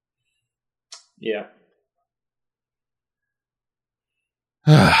 Yeah.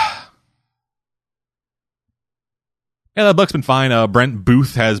 Yeah, that book's been fine. Brent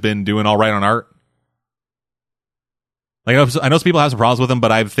Booth has been doing all right on art. Like, I know some people have some problems with him,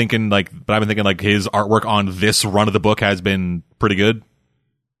 but I've been thinking like his artwork on this run of the book has been pretty good.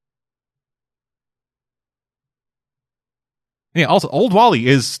 Yeah. Also, Old Wally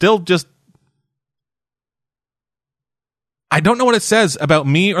is still just. I don't know what it says about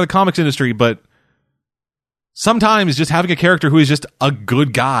me or the comics industry, but sometimes just having a character who is just a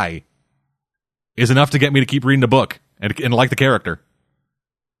good guy is enough to get me to keep reading the book and like the character.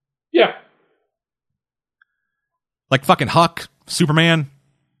 Yeah. Like fucking Huck, Superman,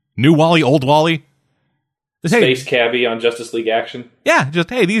 New Wally, Old Wally. Just, Space Cabbie on Justice League Action. Yeah, just,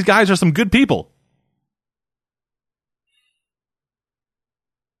 hey, these guys are some good people.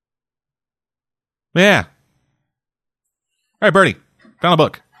 Yeah. All right, Bertie, final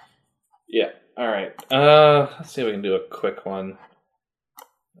book. Yeah. All right. Let's see if we can do a quick one.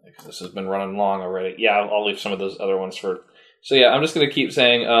 Because this has been running long already. Yeah, I'll leave some of those other ones for... So yeah, I'm just going to keep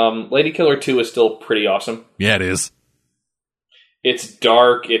saying Lady Killer 2 is still pretty awesome. Yeah, it is. It's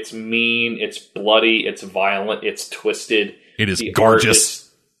dark, it's mean, it's bloody, it's violent, it's twisted. It is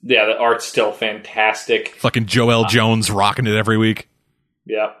gorgeous. The art's still fantastic. Fucking Joelle Jones rocking it every week.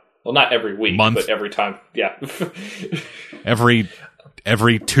 Yeah. Well, not every week, but every time. Yeah. every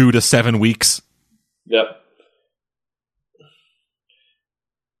 2 to 7 weeks. Yep.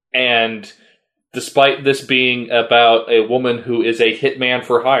 And despite this being about a woman who is a hitman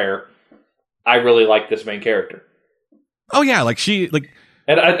for hire, I really like this main character. Oh yeah,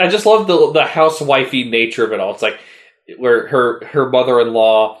 and I just love the housewifey nature of it all. It's like where her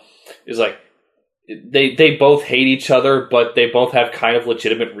mother-in-law is like they both hate each other, but they both have kind of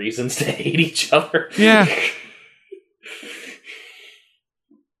legitimate reasons to hate each other. Yeah.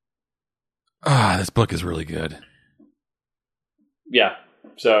 This book is really good. Yeah.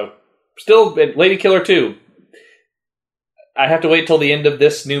 So, still, Lady Killer 2. I have to wait till the end of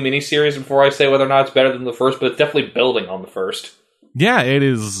this new miniseries before I say whether or not it's better than the first, but it's definitely building on the first. Yeah, it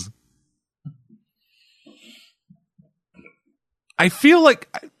is. I feel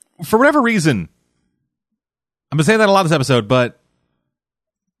like, for whatever reason, I'm going to say that a lot this episode, but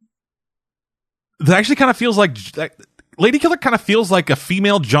it actually kind of feels like Lady Killer kind of feels like a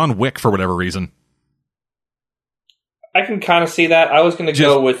female John Wick for whatever reason. I can kind of see that. I was going to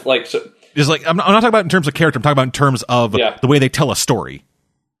go with Just like I'm not talking about in terms of character. I'm talking about in terms of the way they tell a story.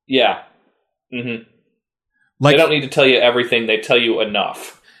 Yeah. Mm-hmm. Like, they don't need to tell you everything. They tell you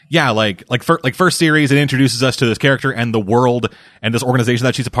enough. Yeah, like first series, it introduces us to this character and the world and this organization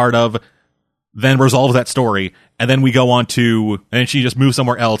that she's a part of. Then resolves that story, and then we go on to, and then she just moves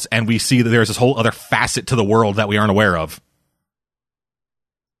somewhere else, and we see that there's this whole other facet to the world that we aren't aware of.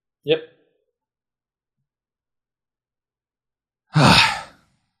 Yep.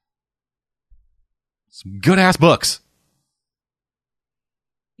 Some good ass books.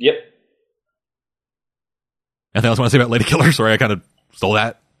 Yep. Anything else you want to say about Lady Killer? Sorry, I kind of stole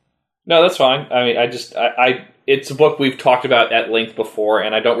that. No, that's fine. I mean, it's a book we've talked about at length before,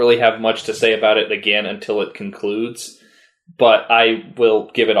 and I don't really have much to say about it again until it concludes. But I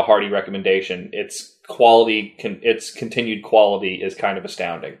will give it a hearty recommendation. Its quality, its continued quality, is kind of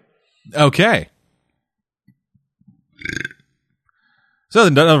astounding. Okay. So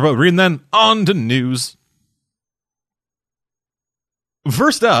then, reading then, on to news.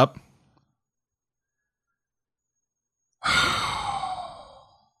 First up,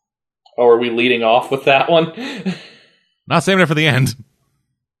 Oh, are we leading off with that one? Not saving it for the end.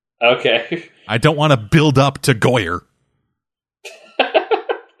 Okay. I don't want to build up to Goyer.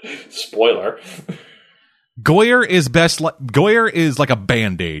 Spoiler. Goyer is like a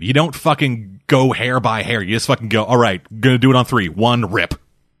Band-Aid. You don't fucking go hair by hair. You just fucking go, all right, gonna do it on 3. 1, rip.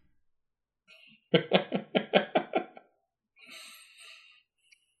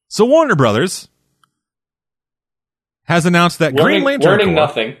 So Warner Brothers has announced that Green Lantern learning Corps,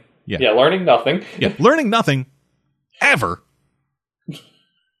 nothing. Yeah, learning nothing. Yeah, learning nothing ever,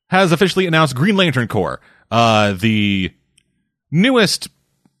 has officially announced Green Lantern Corps, the newest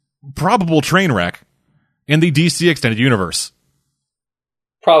probable train wreck in the DC Extended Universe.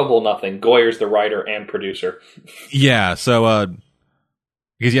 Probable nothing. Goyer's the writer and producer. Yeah, so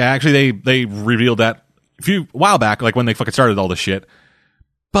because actually they revealed that a while back, like when they fucking started all this shit.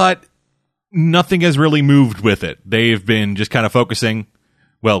 But nothing has really moved with it. They've been just kind of focusing,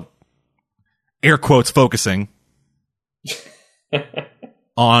 well, air quotes focusing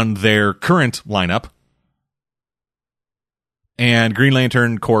on their current lineup. And Green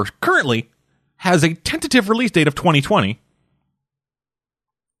Lantern Corps currently has a tentative release date of 2020.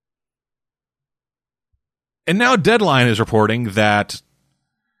 And now Deadline is reporting that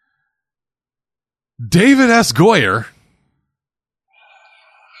David S. Goyer,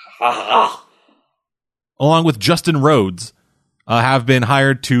 along with Justin Rhodes, have been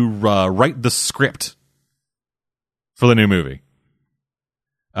hired to write the script for the new movie.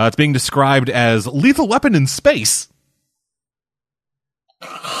 It's being described as Lethal Weapon in space.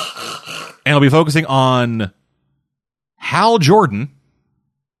 And it'll be focusing on Hal Jordan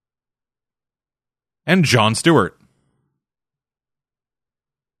and Jon Stewart.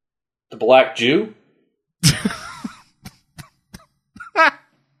 The Black Jew?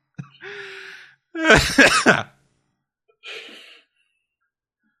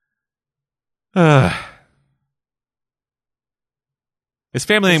 His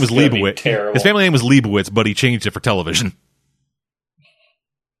family name was Leibowitz. His family name was Leibowitz, but he changed it for television.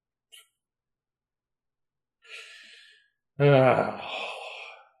 So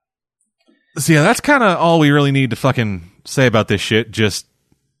yeah, that's kind of all we really need to fucking say about this shit. Just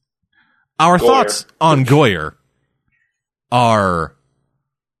our thoughts on Goyer are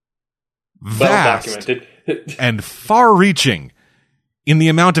vast well-documented and far-reaching in the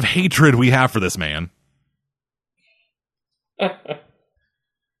amount of hatred we have for this man.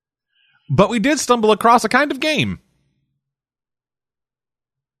 But we did stumble across a kind of game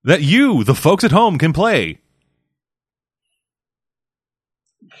that you, the folks at home, can play.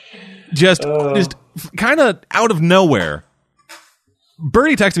 Just kind of out of nowhere.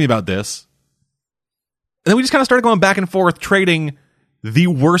 Birdie texted me about this. And then we just kind of started going back and forth, trading the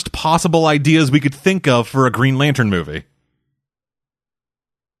worst possible ideas we could think of for a Green Lantern movie.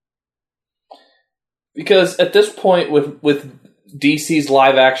 Because at this point, with DC's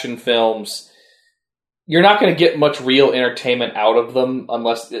live-action films, you're not going to get much real entertainment out of them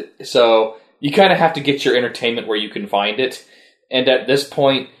so you kind of have to get your entertainment where you can find it. And at this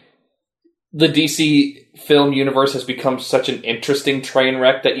point, the DC film universe has become such an interesting train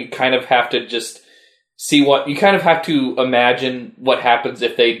wreck that you kind of have to just you kind of have to imagine what happens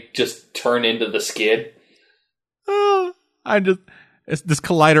if they just turn into the Skid. This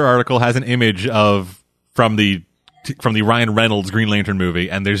Collider article has an image from the Ryan Reynolds Green Lantern movie,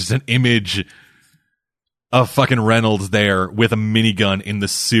 and there's just an image of fucking Reynolds there with a minigun in the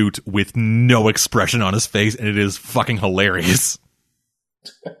suit with no expression on his face, and it is fucking hilarious.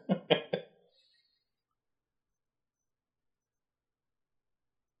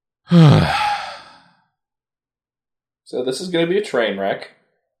 So this is going to be a train wreck.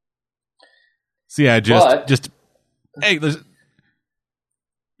 So yeah, hey,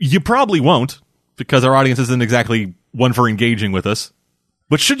 you probably won't, because our audience isn't exactly one for engaging with us.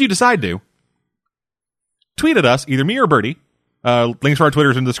 But should you decide to, tweet at us, either me or Birdie. Links for our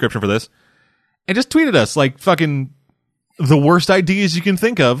Twitters in the description for this. And just tweet at us, like, fucking the worst ideas you can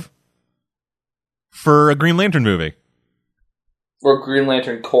think of for a Green Lantern movie. Or a Green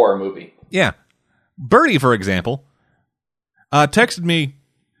Lantern Corps movie. Yeah. Birdie, for example, texted me.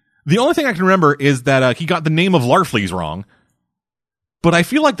 The only thing I can remember is that he got the name of Larfleeze wrong. But I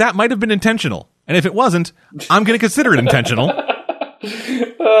feel like that might have been intentional. And if it wasn't, I'm going to consider it intentional.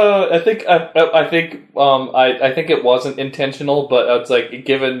 I think it wasn't intentional, but it's like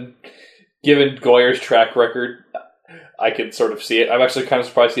given Goyer's track record, I could sort of see it. I'm actually kind of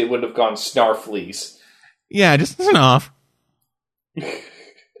surprised he wouldn't have gone Snarfleeze. Yeah, just off.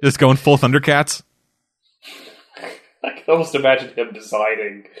 Just going full Thundercats. I can almost imagine him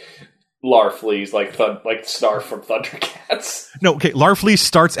designing Larfleeze, like Snarf from Thundercats. No, okay, Larfleeze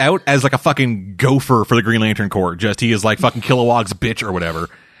starts out as like a fucking gopher for the Green Lantern Corps. Just he is like fucking Kilowog's bitch or whatever.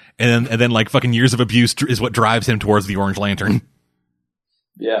 And then like fucking years of abuse is what drives him towards the Orange Lantern.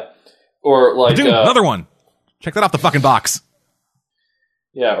 Yeah. Or like dude, another one. Check that off the fucking box.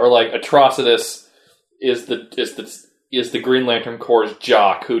 Yeah, or like Atrocitus is the Green Lantern Corps'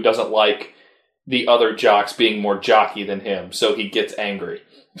 jock who doesn't like the other jocks being more jockey than him, so he gets angry.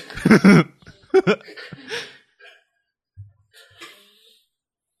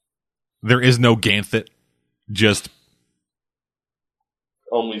 There is no Ganthet, just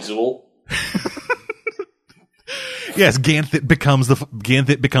only Zool. Yes, Ganthet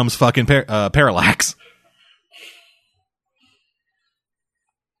becomes fucking Parallax.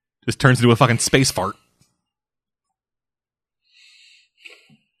 Just turns into a fucking space fart.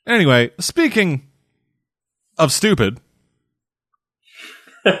 Anyway, speaking of stupid,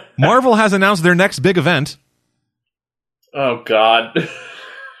 Marvel has announced their next big event. Oh, God.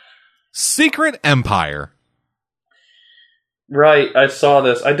 Secret Empire. Right, I saw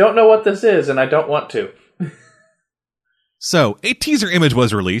this. I don't know what this is, and I don't want to. So, a teaser image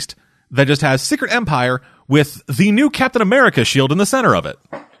was released that just has Secret Empire with the new Captain America shield in the center of it.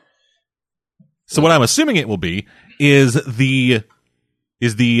 So what I'm assuming it will be is the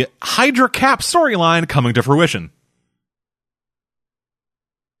Hydra Cap storyline coming to fruition.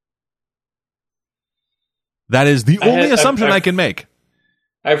 That is the only assumption I can make.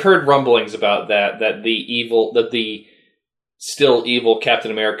 I've heard rumblings about that the still evil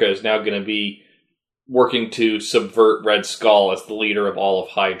Captain America is now going to be working to subvert Red Skull as the leader of all of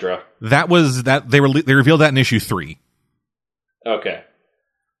Hydra. They revealed that in issue 3. Okay.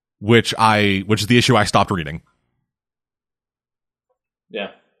 Which is the issue I stopped reading. Yeah.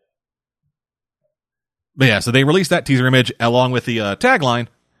 But yeah, so they released that teaser image along with the tagline,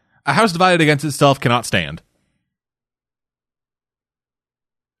 "A house divided against itself cannot stand."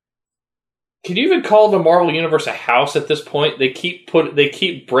 Can you even call the Marvel Universe a house at this point? They keep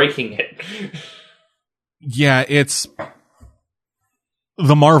breaking it. Yeah, it's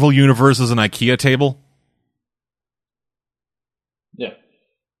the Marvel Universe is an IKEA table. Yeah.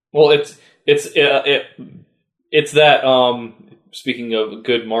 Well, it's that speaking of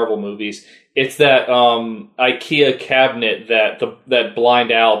good Marvel movies, it's that IKEA cabinet that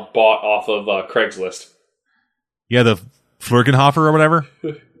Blind Al bought off of Craigslist. Yeah, the Flurkenhofer or whatever.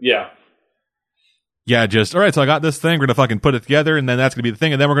 Yeah. Yeah, just, all right, so I got this thing, we're going to fucking put it together, and then that's going to be the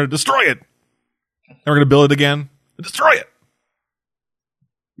thing, and then we're going to destroy it. And we're going to build it again and destroy it.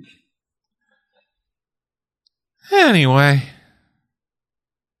 Anyway.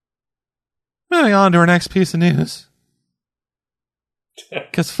 Moving on to our next piece of news.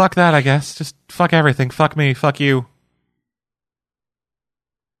 Because fuck that, I guess. Just fuck everything. Fuck me. Fuck you.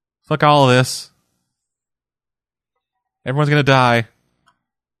 Fuck all of this. Everyone's going to die.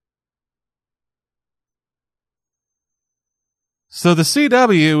 So the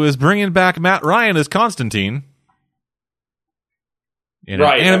CW is bringing back Matt Ryan as Constantine in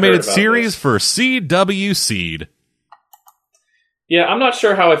an animated series for CW Seed. Yeah, I'm not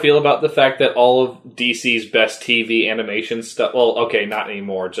sure how I feel about the fact that all of DC's best TV animation stuff... Well, okay, not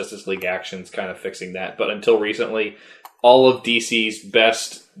anymore. Justice League Action's kind of fixing that. But until recently, all of DC's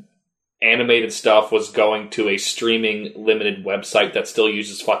best animated stuff was going to a streaming limited website that still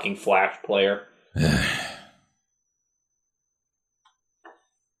uses fucking Flash Player.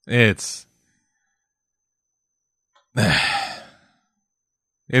 It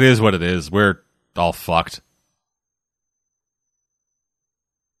is what it is. We're all fucked.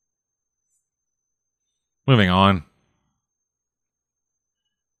 Moving on.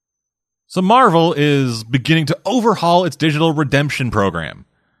 So Marvel is beginning to overhaul its digital redemption program.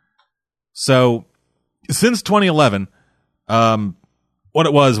 So since 2011, what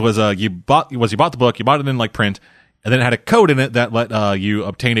it was you bought the book, you bought it in like print, and then it had a code in it that let you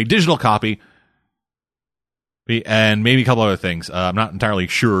obtain a digital copy, and maybe a couple other things. I'm not entirely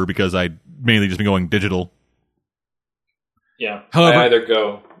sure because I mainly just been going digital. Yeah, however, I either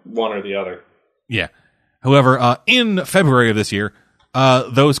go one or the other. Yeah. However, in February of this year,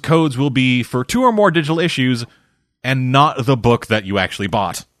 those codes will be for 2 or more digital issues and not the book that you actually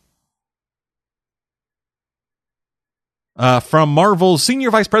bought. From Marvel's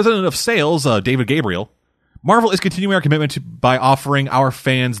Senior Vice President of Sales, David Gabriel, Marvel is continuing our commitment by offering our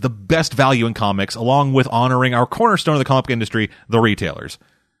fans the best value in comics, along with honoring our cornerstone of the comic industry, the retailers.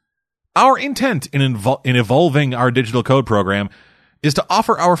 Our intent in evolving our digital code program is to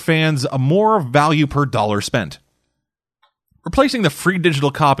offer our fans a more value per dollar spent. Replacing the free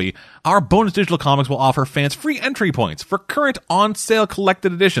digital copy, our bonus digital comics will offer fans free entry points for current on-sale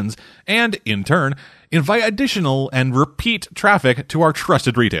collected editions and, in turn, invite additional and repeat traffic to our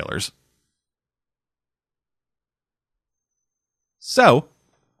trusted retailers. So,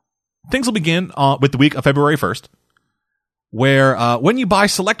 things will begin with the week of February 1st, where when you buy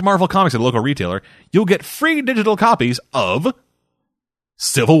select Marvel comics at a local retailer, you'll get free digital copies of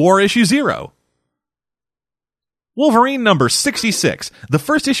Civil War Issue 0, Wolverine number 66, the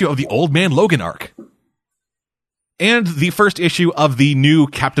first issue of the Old Man Logan arc, and the first issue of the new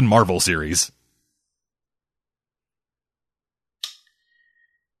Captain Marvel series.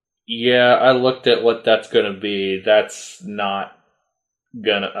 Yeah, I looked at what that's going to be. That's not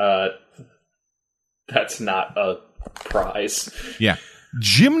a prize. Yeah.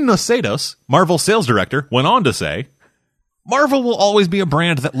 Jim Nocedos, Marvel sales director, went on to say, Marvel will always be a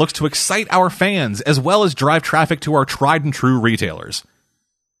brand that looks to excite our fans as well as drive traffic to our tried and true retailers.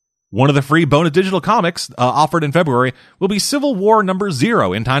 One of the free bonus digital comics offered in February will be Civil War number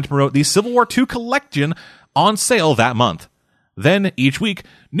 0 in time to promote the Civil War 2 collection on sale that month. Then, each week,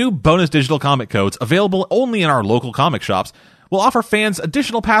 new bonus digital comic codes available only in our local comic shops will offer fans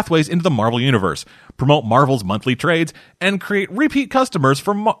additional pathways into the Marvel Universe, promote Marvel's monthly trades, and create repeat customers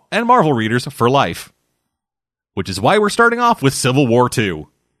and Marvel readers for life. Which is why we're starting off with Civil War 2.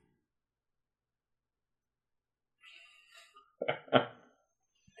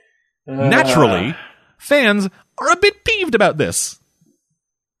 Naturally, fans are a bit peeved about this.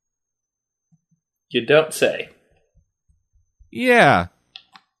 You don't say. Yeah.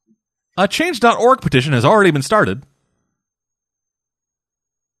 A Change.org petition has already been started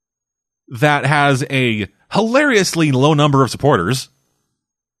that has a hilariously low number of supporters.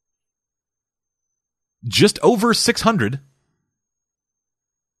 Just over 600.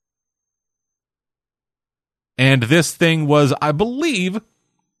 And this thing was, I believe...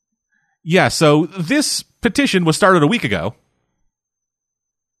 Yeah, so this petition was started a week ago.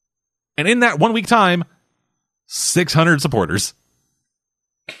 And in that 1 week time, 600 supporters.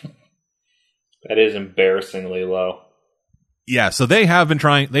 That is embarrassingly low. Yeah, so they have been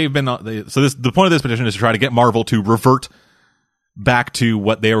trying... the point of this petition is to try to get Marvel to revert back to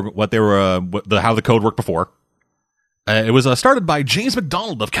how the code worked before. It was started by James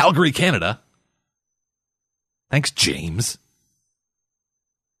McDonald of Calgary, Canada. Thanks, James.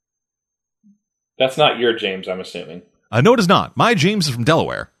 That's not your James, I'm assuming. No, it is not. My James is from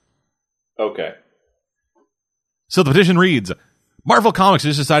Delaware. Okay. So the petition reads, Marvel Comics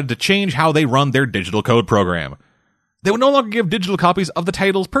has decided to change how they run their digital code program. They will no longer give digital copies of the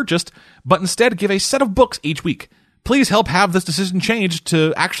titles purchased, but instead give a set of books each week. Please help have this decision changed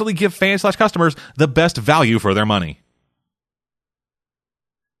to actually give fans/customers the best value for their money.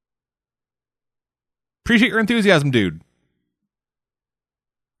 Appreciate your enthusiasm, dude.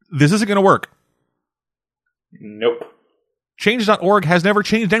 This isn't going to work. Nope. Change.org has never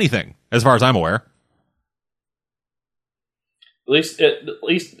changed anything, as far as I'm aware. At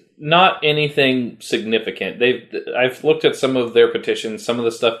least not anything significant. I've looked at some of their petitions. Some of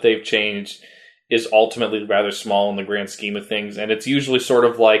the stuff they've changed is ultimately rather small in the grand scheme of things, and it's usually sort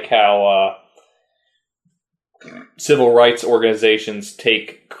of like how civil rights organizations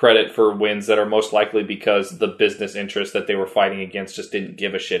take credit for wins that are most likely because the business interests that they were fighting against just didn't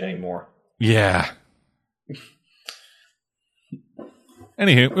give a shit anymore. Yeah.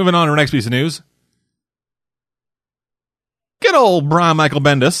 Anywho, moving on to our next piece of news. Good old Brian Michael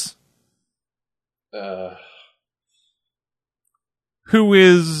Bendis. Who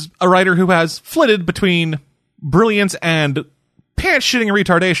is a writer who has flitted between brilliance and pants-shitting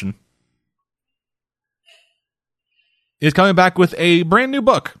retardation, is coming back with a brand new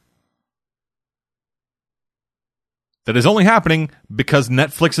book that is only happening because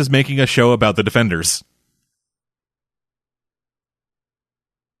Netflix is making a show about the Defenders.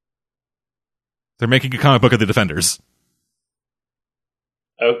 They're making a comic book of the Defenders.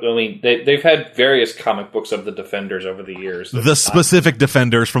 I mean, they've had various comic books of the Defenders over the years. The specific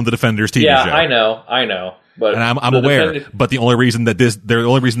Defenders from the Defenders TV show. Yeah, I know. But and I'm aware. But the only reason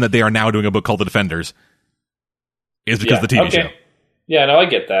that they are now doing a book called The Defenders is because of the TV show. Yeah, no, I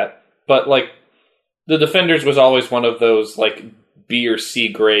get that. But like, the Defenders was always one of those like B or C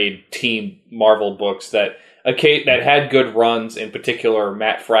grade Team Marvel books that had good runs. In particular,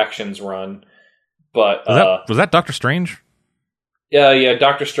 Matt Fraction's run. But was that Doctor Strange? Yeah,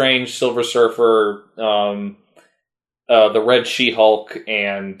 Doctor Strange, Silver Surfer, the Red She-Hulk,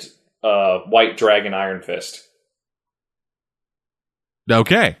 and White Dragon Iron Fist.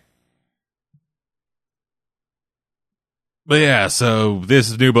 Okay. But yeah, so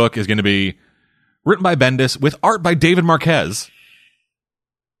this new book is going to be written by Bendis, with art by David Marquez.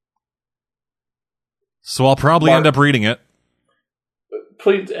 So I'll probably end up reading it.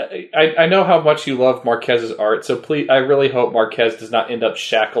 Please, I know how much you love Marquez's art, so please, I really hope Marquez does not end up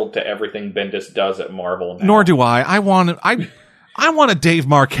shackled to everything Bendis does at Marvel now. Nor do I. I want a Dave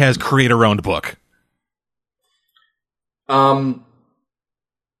Marquez creator-owned book. I'm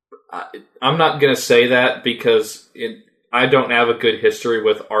not going to say that because I don't have a good history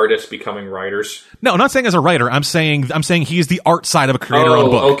with artists becoming writers. No, I'm not saying as a writer. I'm saying he's the art side of a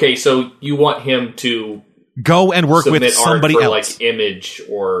creator-owned book. Okay, so you want him to go and work with somebody art for, else, like Image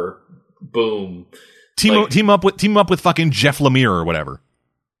or Boom. Team up with fucking Jeff Lemire or whatever.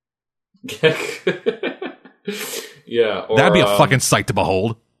 Yeah, or, that'd be a fucking sight to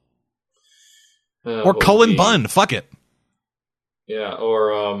behold. Or Cullen Bunn, fuck it. Yeah,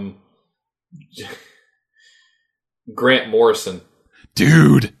 or Grant Morrison.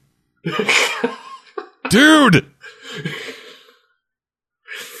 Dude. That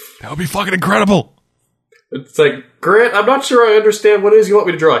would be fucking incredible. It's like, Grant, I'm not sure I understand what it is you want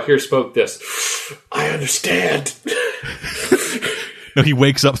me to draw. Here, spoke this. I understand. No, he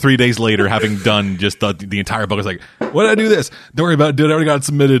wakes up 3 days later having done just the entire book. It's like, what did I do this? Don't worry about it, dude. I already got it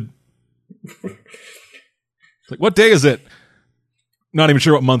submitted. It's like, what day is it? Not even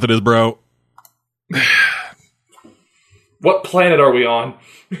sure what month it is, bro. What planet are we on?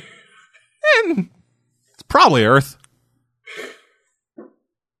 It's probably Earth.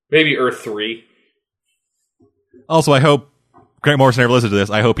 Maybe Earth 3. Also, I hope Grant Morrison never listens to this.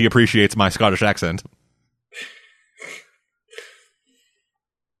 I hope he appreciates my Scottish accent.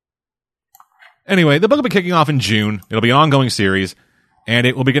 Anyway, the book will be kicking off in June. It'll be an ongoing series, and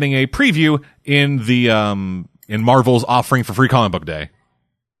it will be getting a preview in the in Marvel's offering for Free Comic Book Day.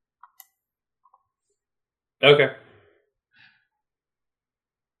 Okay.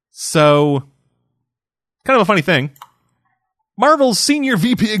 So, kind of a funny thing. Marvel's senior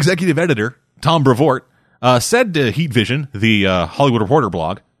VP executive editor, Tom Brevoort, said to Heat Vision, the Hollywood Reporter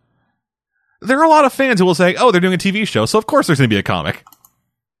blog, there are a lot of fans who will say, oh, they're doing a TV show, so of course there's going to be a comic.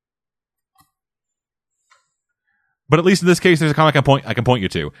 But at least in this case, there's a comic I can point you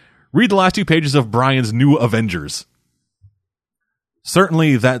to. Read the last 2 pages of Brian's New Avengers.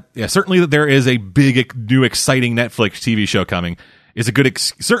 Certainly that there is a big, new, exciting Netflix TV show coming. Is a good,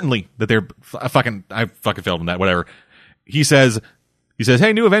 certainly that they're I fucking failed on that. Whatever. He says,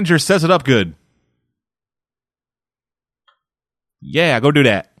 hey, New Avengers says it up good. Yeah, go do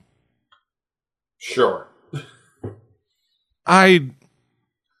that. Sure. I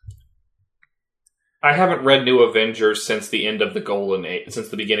haven't read New Avengers since the end of the Golden Age, since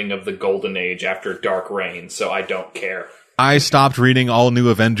the beginning of the Golden Age after Dark Reign, so I don't care. I stopped reading all New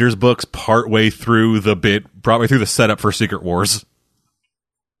Avengers books partway through the setup for Secret Wars.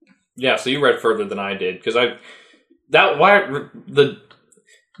 Yeah, so you read further than I did because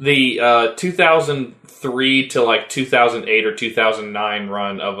the 2003 to like 2008 or 2009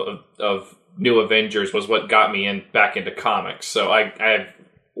 run of New Avengers was what got me back into comics. So I have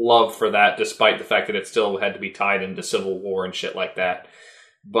love for that, despite the fact that it still had to be tied into Civil War and shit like that.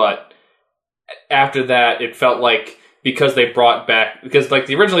 But after that, it felt like because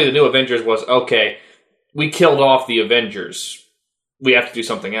originally the New Avengers was, okay, we killed off the Avengers, we have to do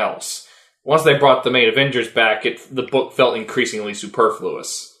something else. Once they brought the main Avengers back, the book felt increasingly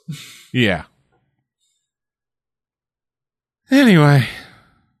superfluous. Yeah. Anyway.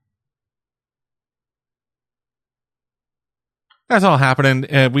 That's all happening.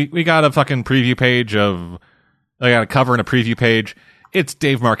 We got a fucking preview page I got a cover and a preview page. It's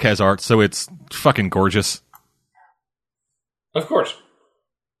Dave Marquez art, so it's fucking gorgeous. Of course.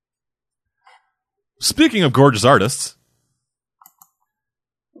 Speaking of gorgeous artists,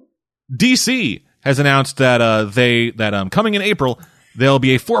 DC has announced that coming in April, there'll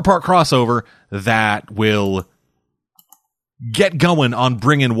be a 4-part crossover that will get going on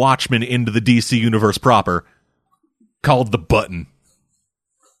bringing Watchmen into the DC universe proper, called The Button.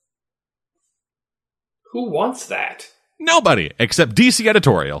 Who wants that? Nobody, except DC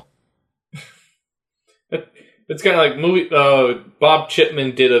Editorial. It's kind of like Bob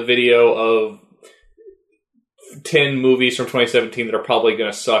Chipman did a video of 10 movies from 2017 that are probably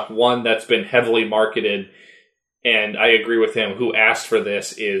going to suck. One that's been heavily marketed, and I agree with him, who asked for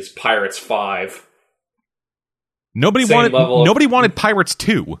this, is Pirates 5. Nobody wanted Pirates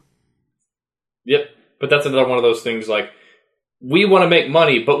 2. Yep, but that's another one of those things like, we want to make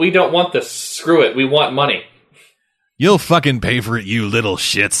money, but we don't want this. Screw it, we want money. You'll fucking pay for it, you little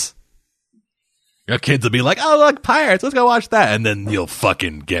shits. Your kids will be like, oh, look, pirates, let's go watch that. And then you'll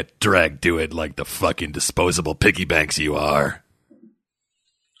fucking get dragged to it like the fucking disposable piggy banks you are.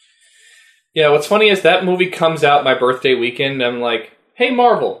 Yeah, what's funny is that movie comes out my birthday weekend, and I'm like, hey,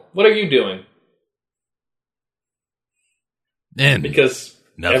 Marvel, what are you doing? And because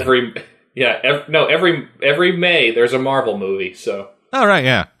nothing. every May there's a Marvel movie. So all right,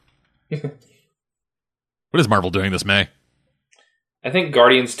 yeah. What is Marvel doing this May? I think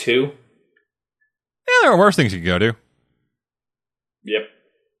Guardians 2. Yeah, there are worse things you could go to. Yep.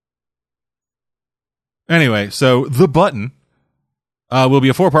 Anyway, so The Button will be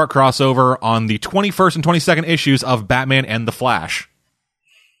a 4-part crossover on the 21st and 22nd issues of Batman and the Flash.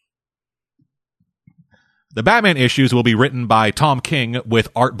 The Batman issues will be written by Tom King with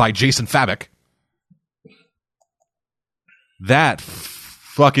art by Jason Fabok. That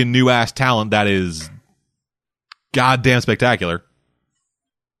fucking new-ass talent that is goddamn spectacular.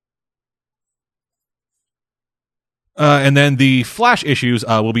 And then the Flash issues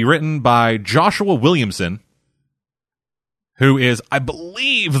will be written by Joshua Williamson, who is, I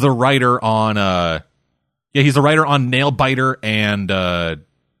believe, the writer on... he's the writer on Nailbiter and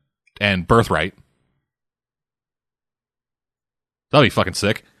Birthright. That'll be fucking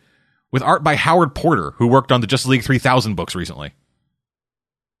sick. With art by Howard Porter, who worked on the Justice League 3000 books recently.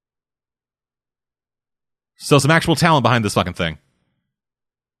 So some actual talent behind this fucking thing.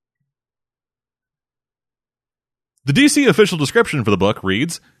 The DC official description for the book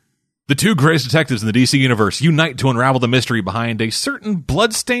reads, the two greatest detectives in the DC universe unite to unravel the mystery behind a certain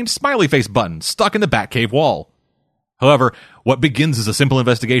blood-stained smiley face button stuck in the Batcave wall. However, what begins as a simple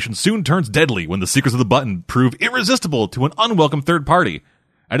investigation soon turns deadly when the secrets of the button prove irresistible to an unwelcome third party,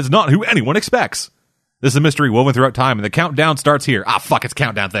 and it's not who anyone expects. This is a mystery woven throughout time, and the countdown starts here. Ah, fuck, it's a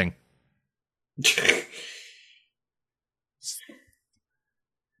countdown thing. It's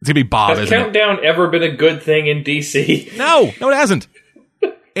gonna be Bob, Has isn't countdown ever been a good thing in DC? No, it hasn't.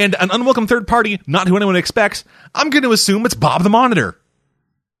 And an unwelcome third party, not who anyone expects, I'm going to assume it's Bob the Monitor.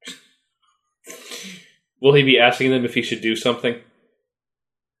 Will he be asking them if he should do something?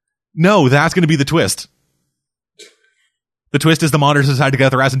 No, that's going to be the twist. The twist is the Monitors decide to get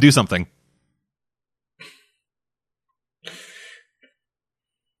their ass and do something.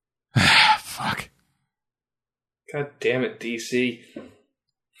 Fuck. God damn it, DC.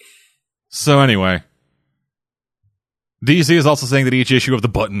 So anyway, DC is also saying that each issue of The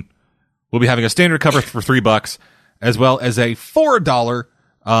Button will be having a standard cover for $3, as well as a $4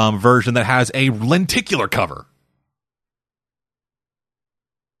 version that has a lenticular cover.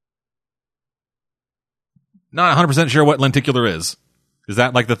 Not 100% sure what lenticular is. Is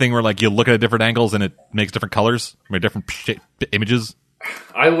that like the thing where like you look at different angles and it makes different colors or different images?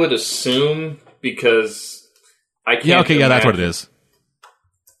 I would assume because I can't. Yeah, okay, yeah, that's what it is.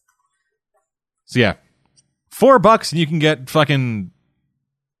 So yeah, $4 and you can get fucking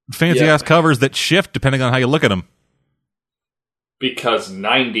fancy ass covers that shift depending on how you look at them. Because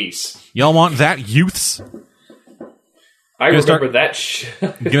 90s. Y'all want that, youths? I remember that shit.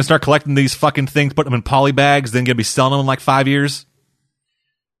 You're gonna start collecting these fucking things, put them in poly bags, then gonna be selling them in like 5 years?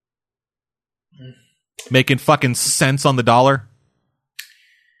 Making fucking cents on the dollar?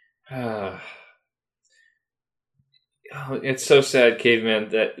 It's so sad, Caveman,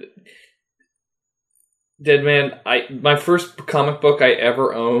 that... Deadman, my first comic book I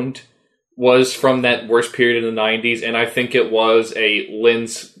ever owned was from that worst period in the 90s, and I think it was a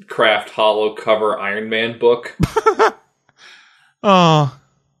Lynn's Craft hollow cover Iron Man book. Oh.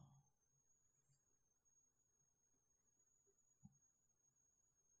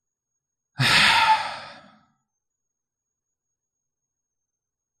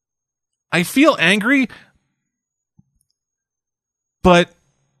 I feel angry, but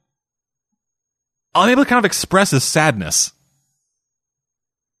I'm able to kind of express his sadness.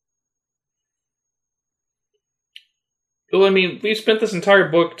 Well, I mean, we spent this entire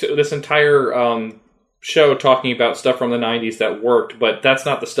show talking about stuff from the 90s that worked, but that's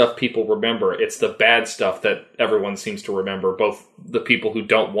not the stuff people remember. It's the bad stuff that everyone seems to remember, both the people who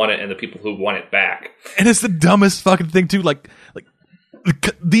don't want it and the people who want it back. And it's the dumbest fucking thing, too. Like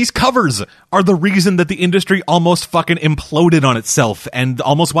these covers are the reason that the industry almost fucking imploded on itself, and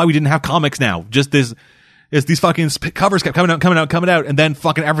almost why we didn't have comics now. Just these fucking covers kept coming out, and then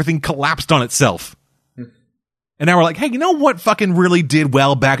fucking everything collapsed on itself. And now we're like, hey, you know what fucking really did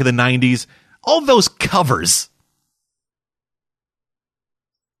well back in the 90s? All those covers.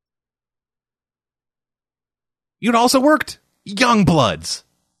 You know what also worked? Youngbloods.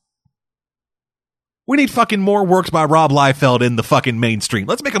 We need fucking more works by Rob Liefeld in the fucking mainstream.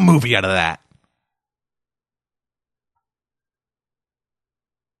 Let's make a movie out of that.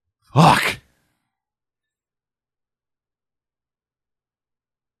 Fuck.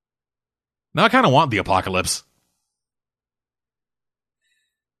 Now I kind of want the apocalypse.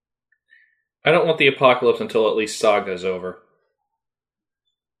 I don't want the apocalypse until at least Saga's over.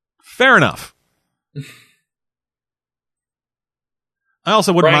 Fair enough. I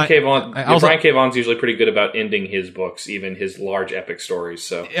also wouldn't mind. Brian K. Vaughan's usually pretty good about ending his books, even his large epic stories.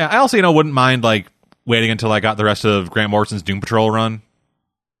 So yeah, I also wouldn't mind like waiting until I got the rest of Grant Morrison's Doom Patrol run.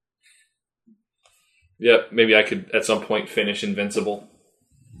 Yeah, maybe I could at some point finish Invincible.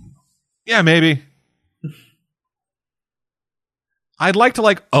 Yeah, maybe. I'd like to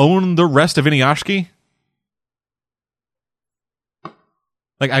like own the rest of Inuyashiki.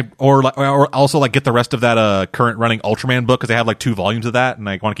 Like or also like get the rest of that current running Ultraman book because they have like 2 volumes of that and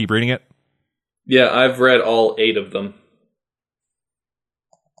I want to keep reading it. Yeah, I've read all 8 of them.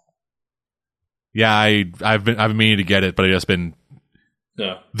 Yeah, I've been meaning to get it, but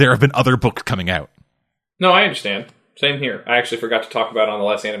there have been other books coming out. No, I understand. Same here. I actually forgot to talk about it on the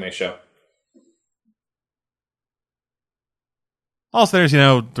last anime show. Also, there's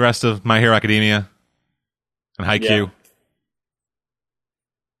the rest of My Hero Academia and Haikyuu.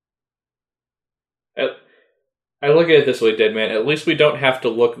 Yeah. I look at it this way, Deadman. At least we don't have to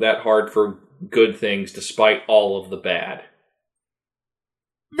look that hard for good things despite all of the bad.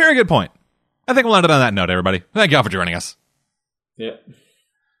 Very good point. I think we'll end it on that note, everybody. Thank you all for joining us. Yeah.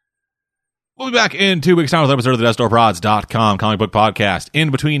 We'll be back in 2 weeks' time with an episode of the DestroProds.com comic book podcast.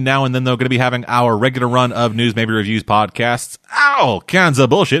 In between now and then, though, going to be having our regular run of news, maybe reviews, podcasts. All kinds of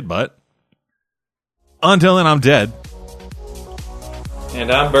bullshit, but until then, I'm Dead.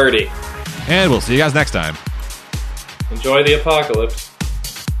 And I'm Birdie. And we'll see you guys next time. Enjoy the apocalypse.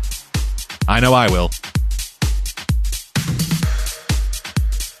 I know I will.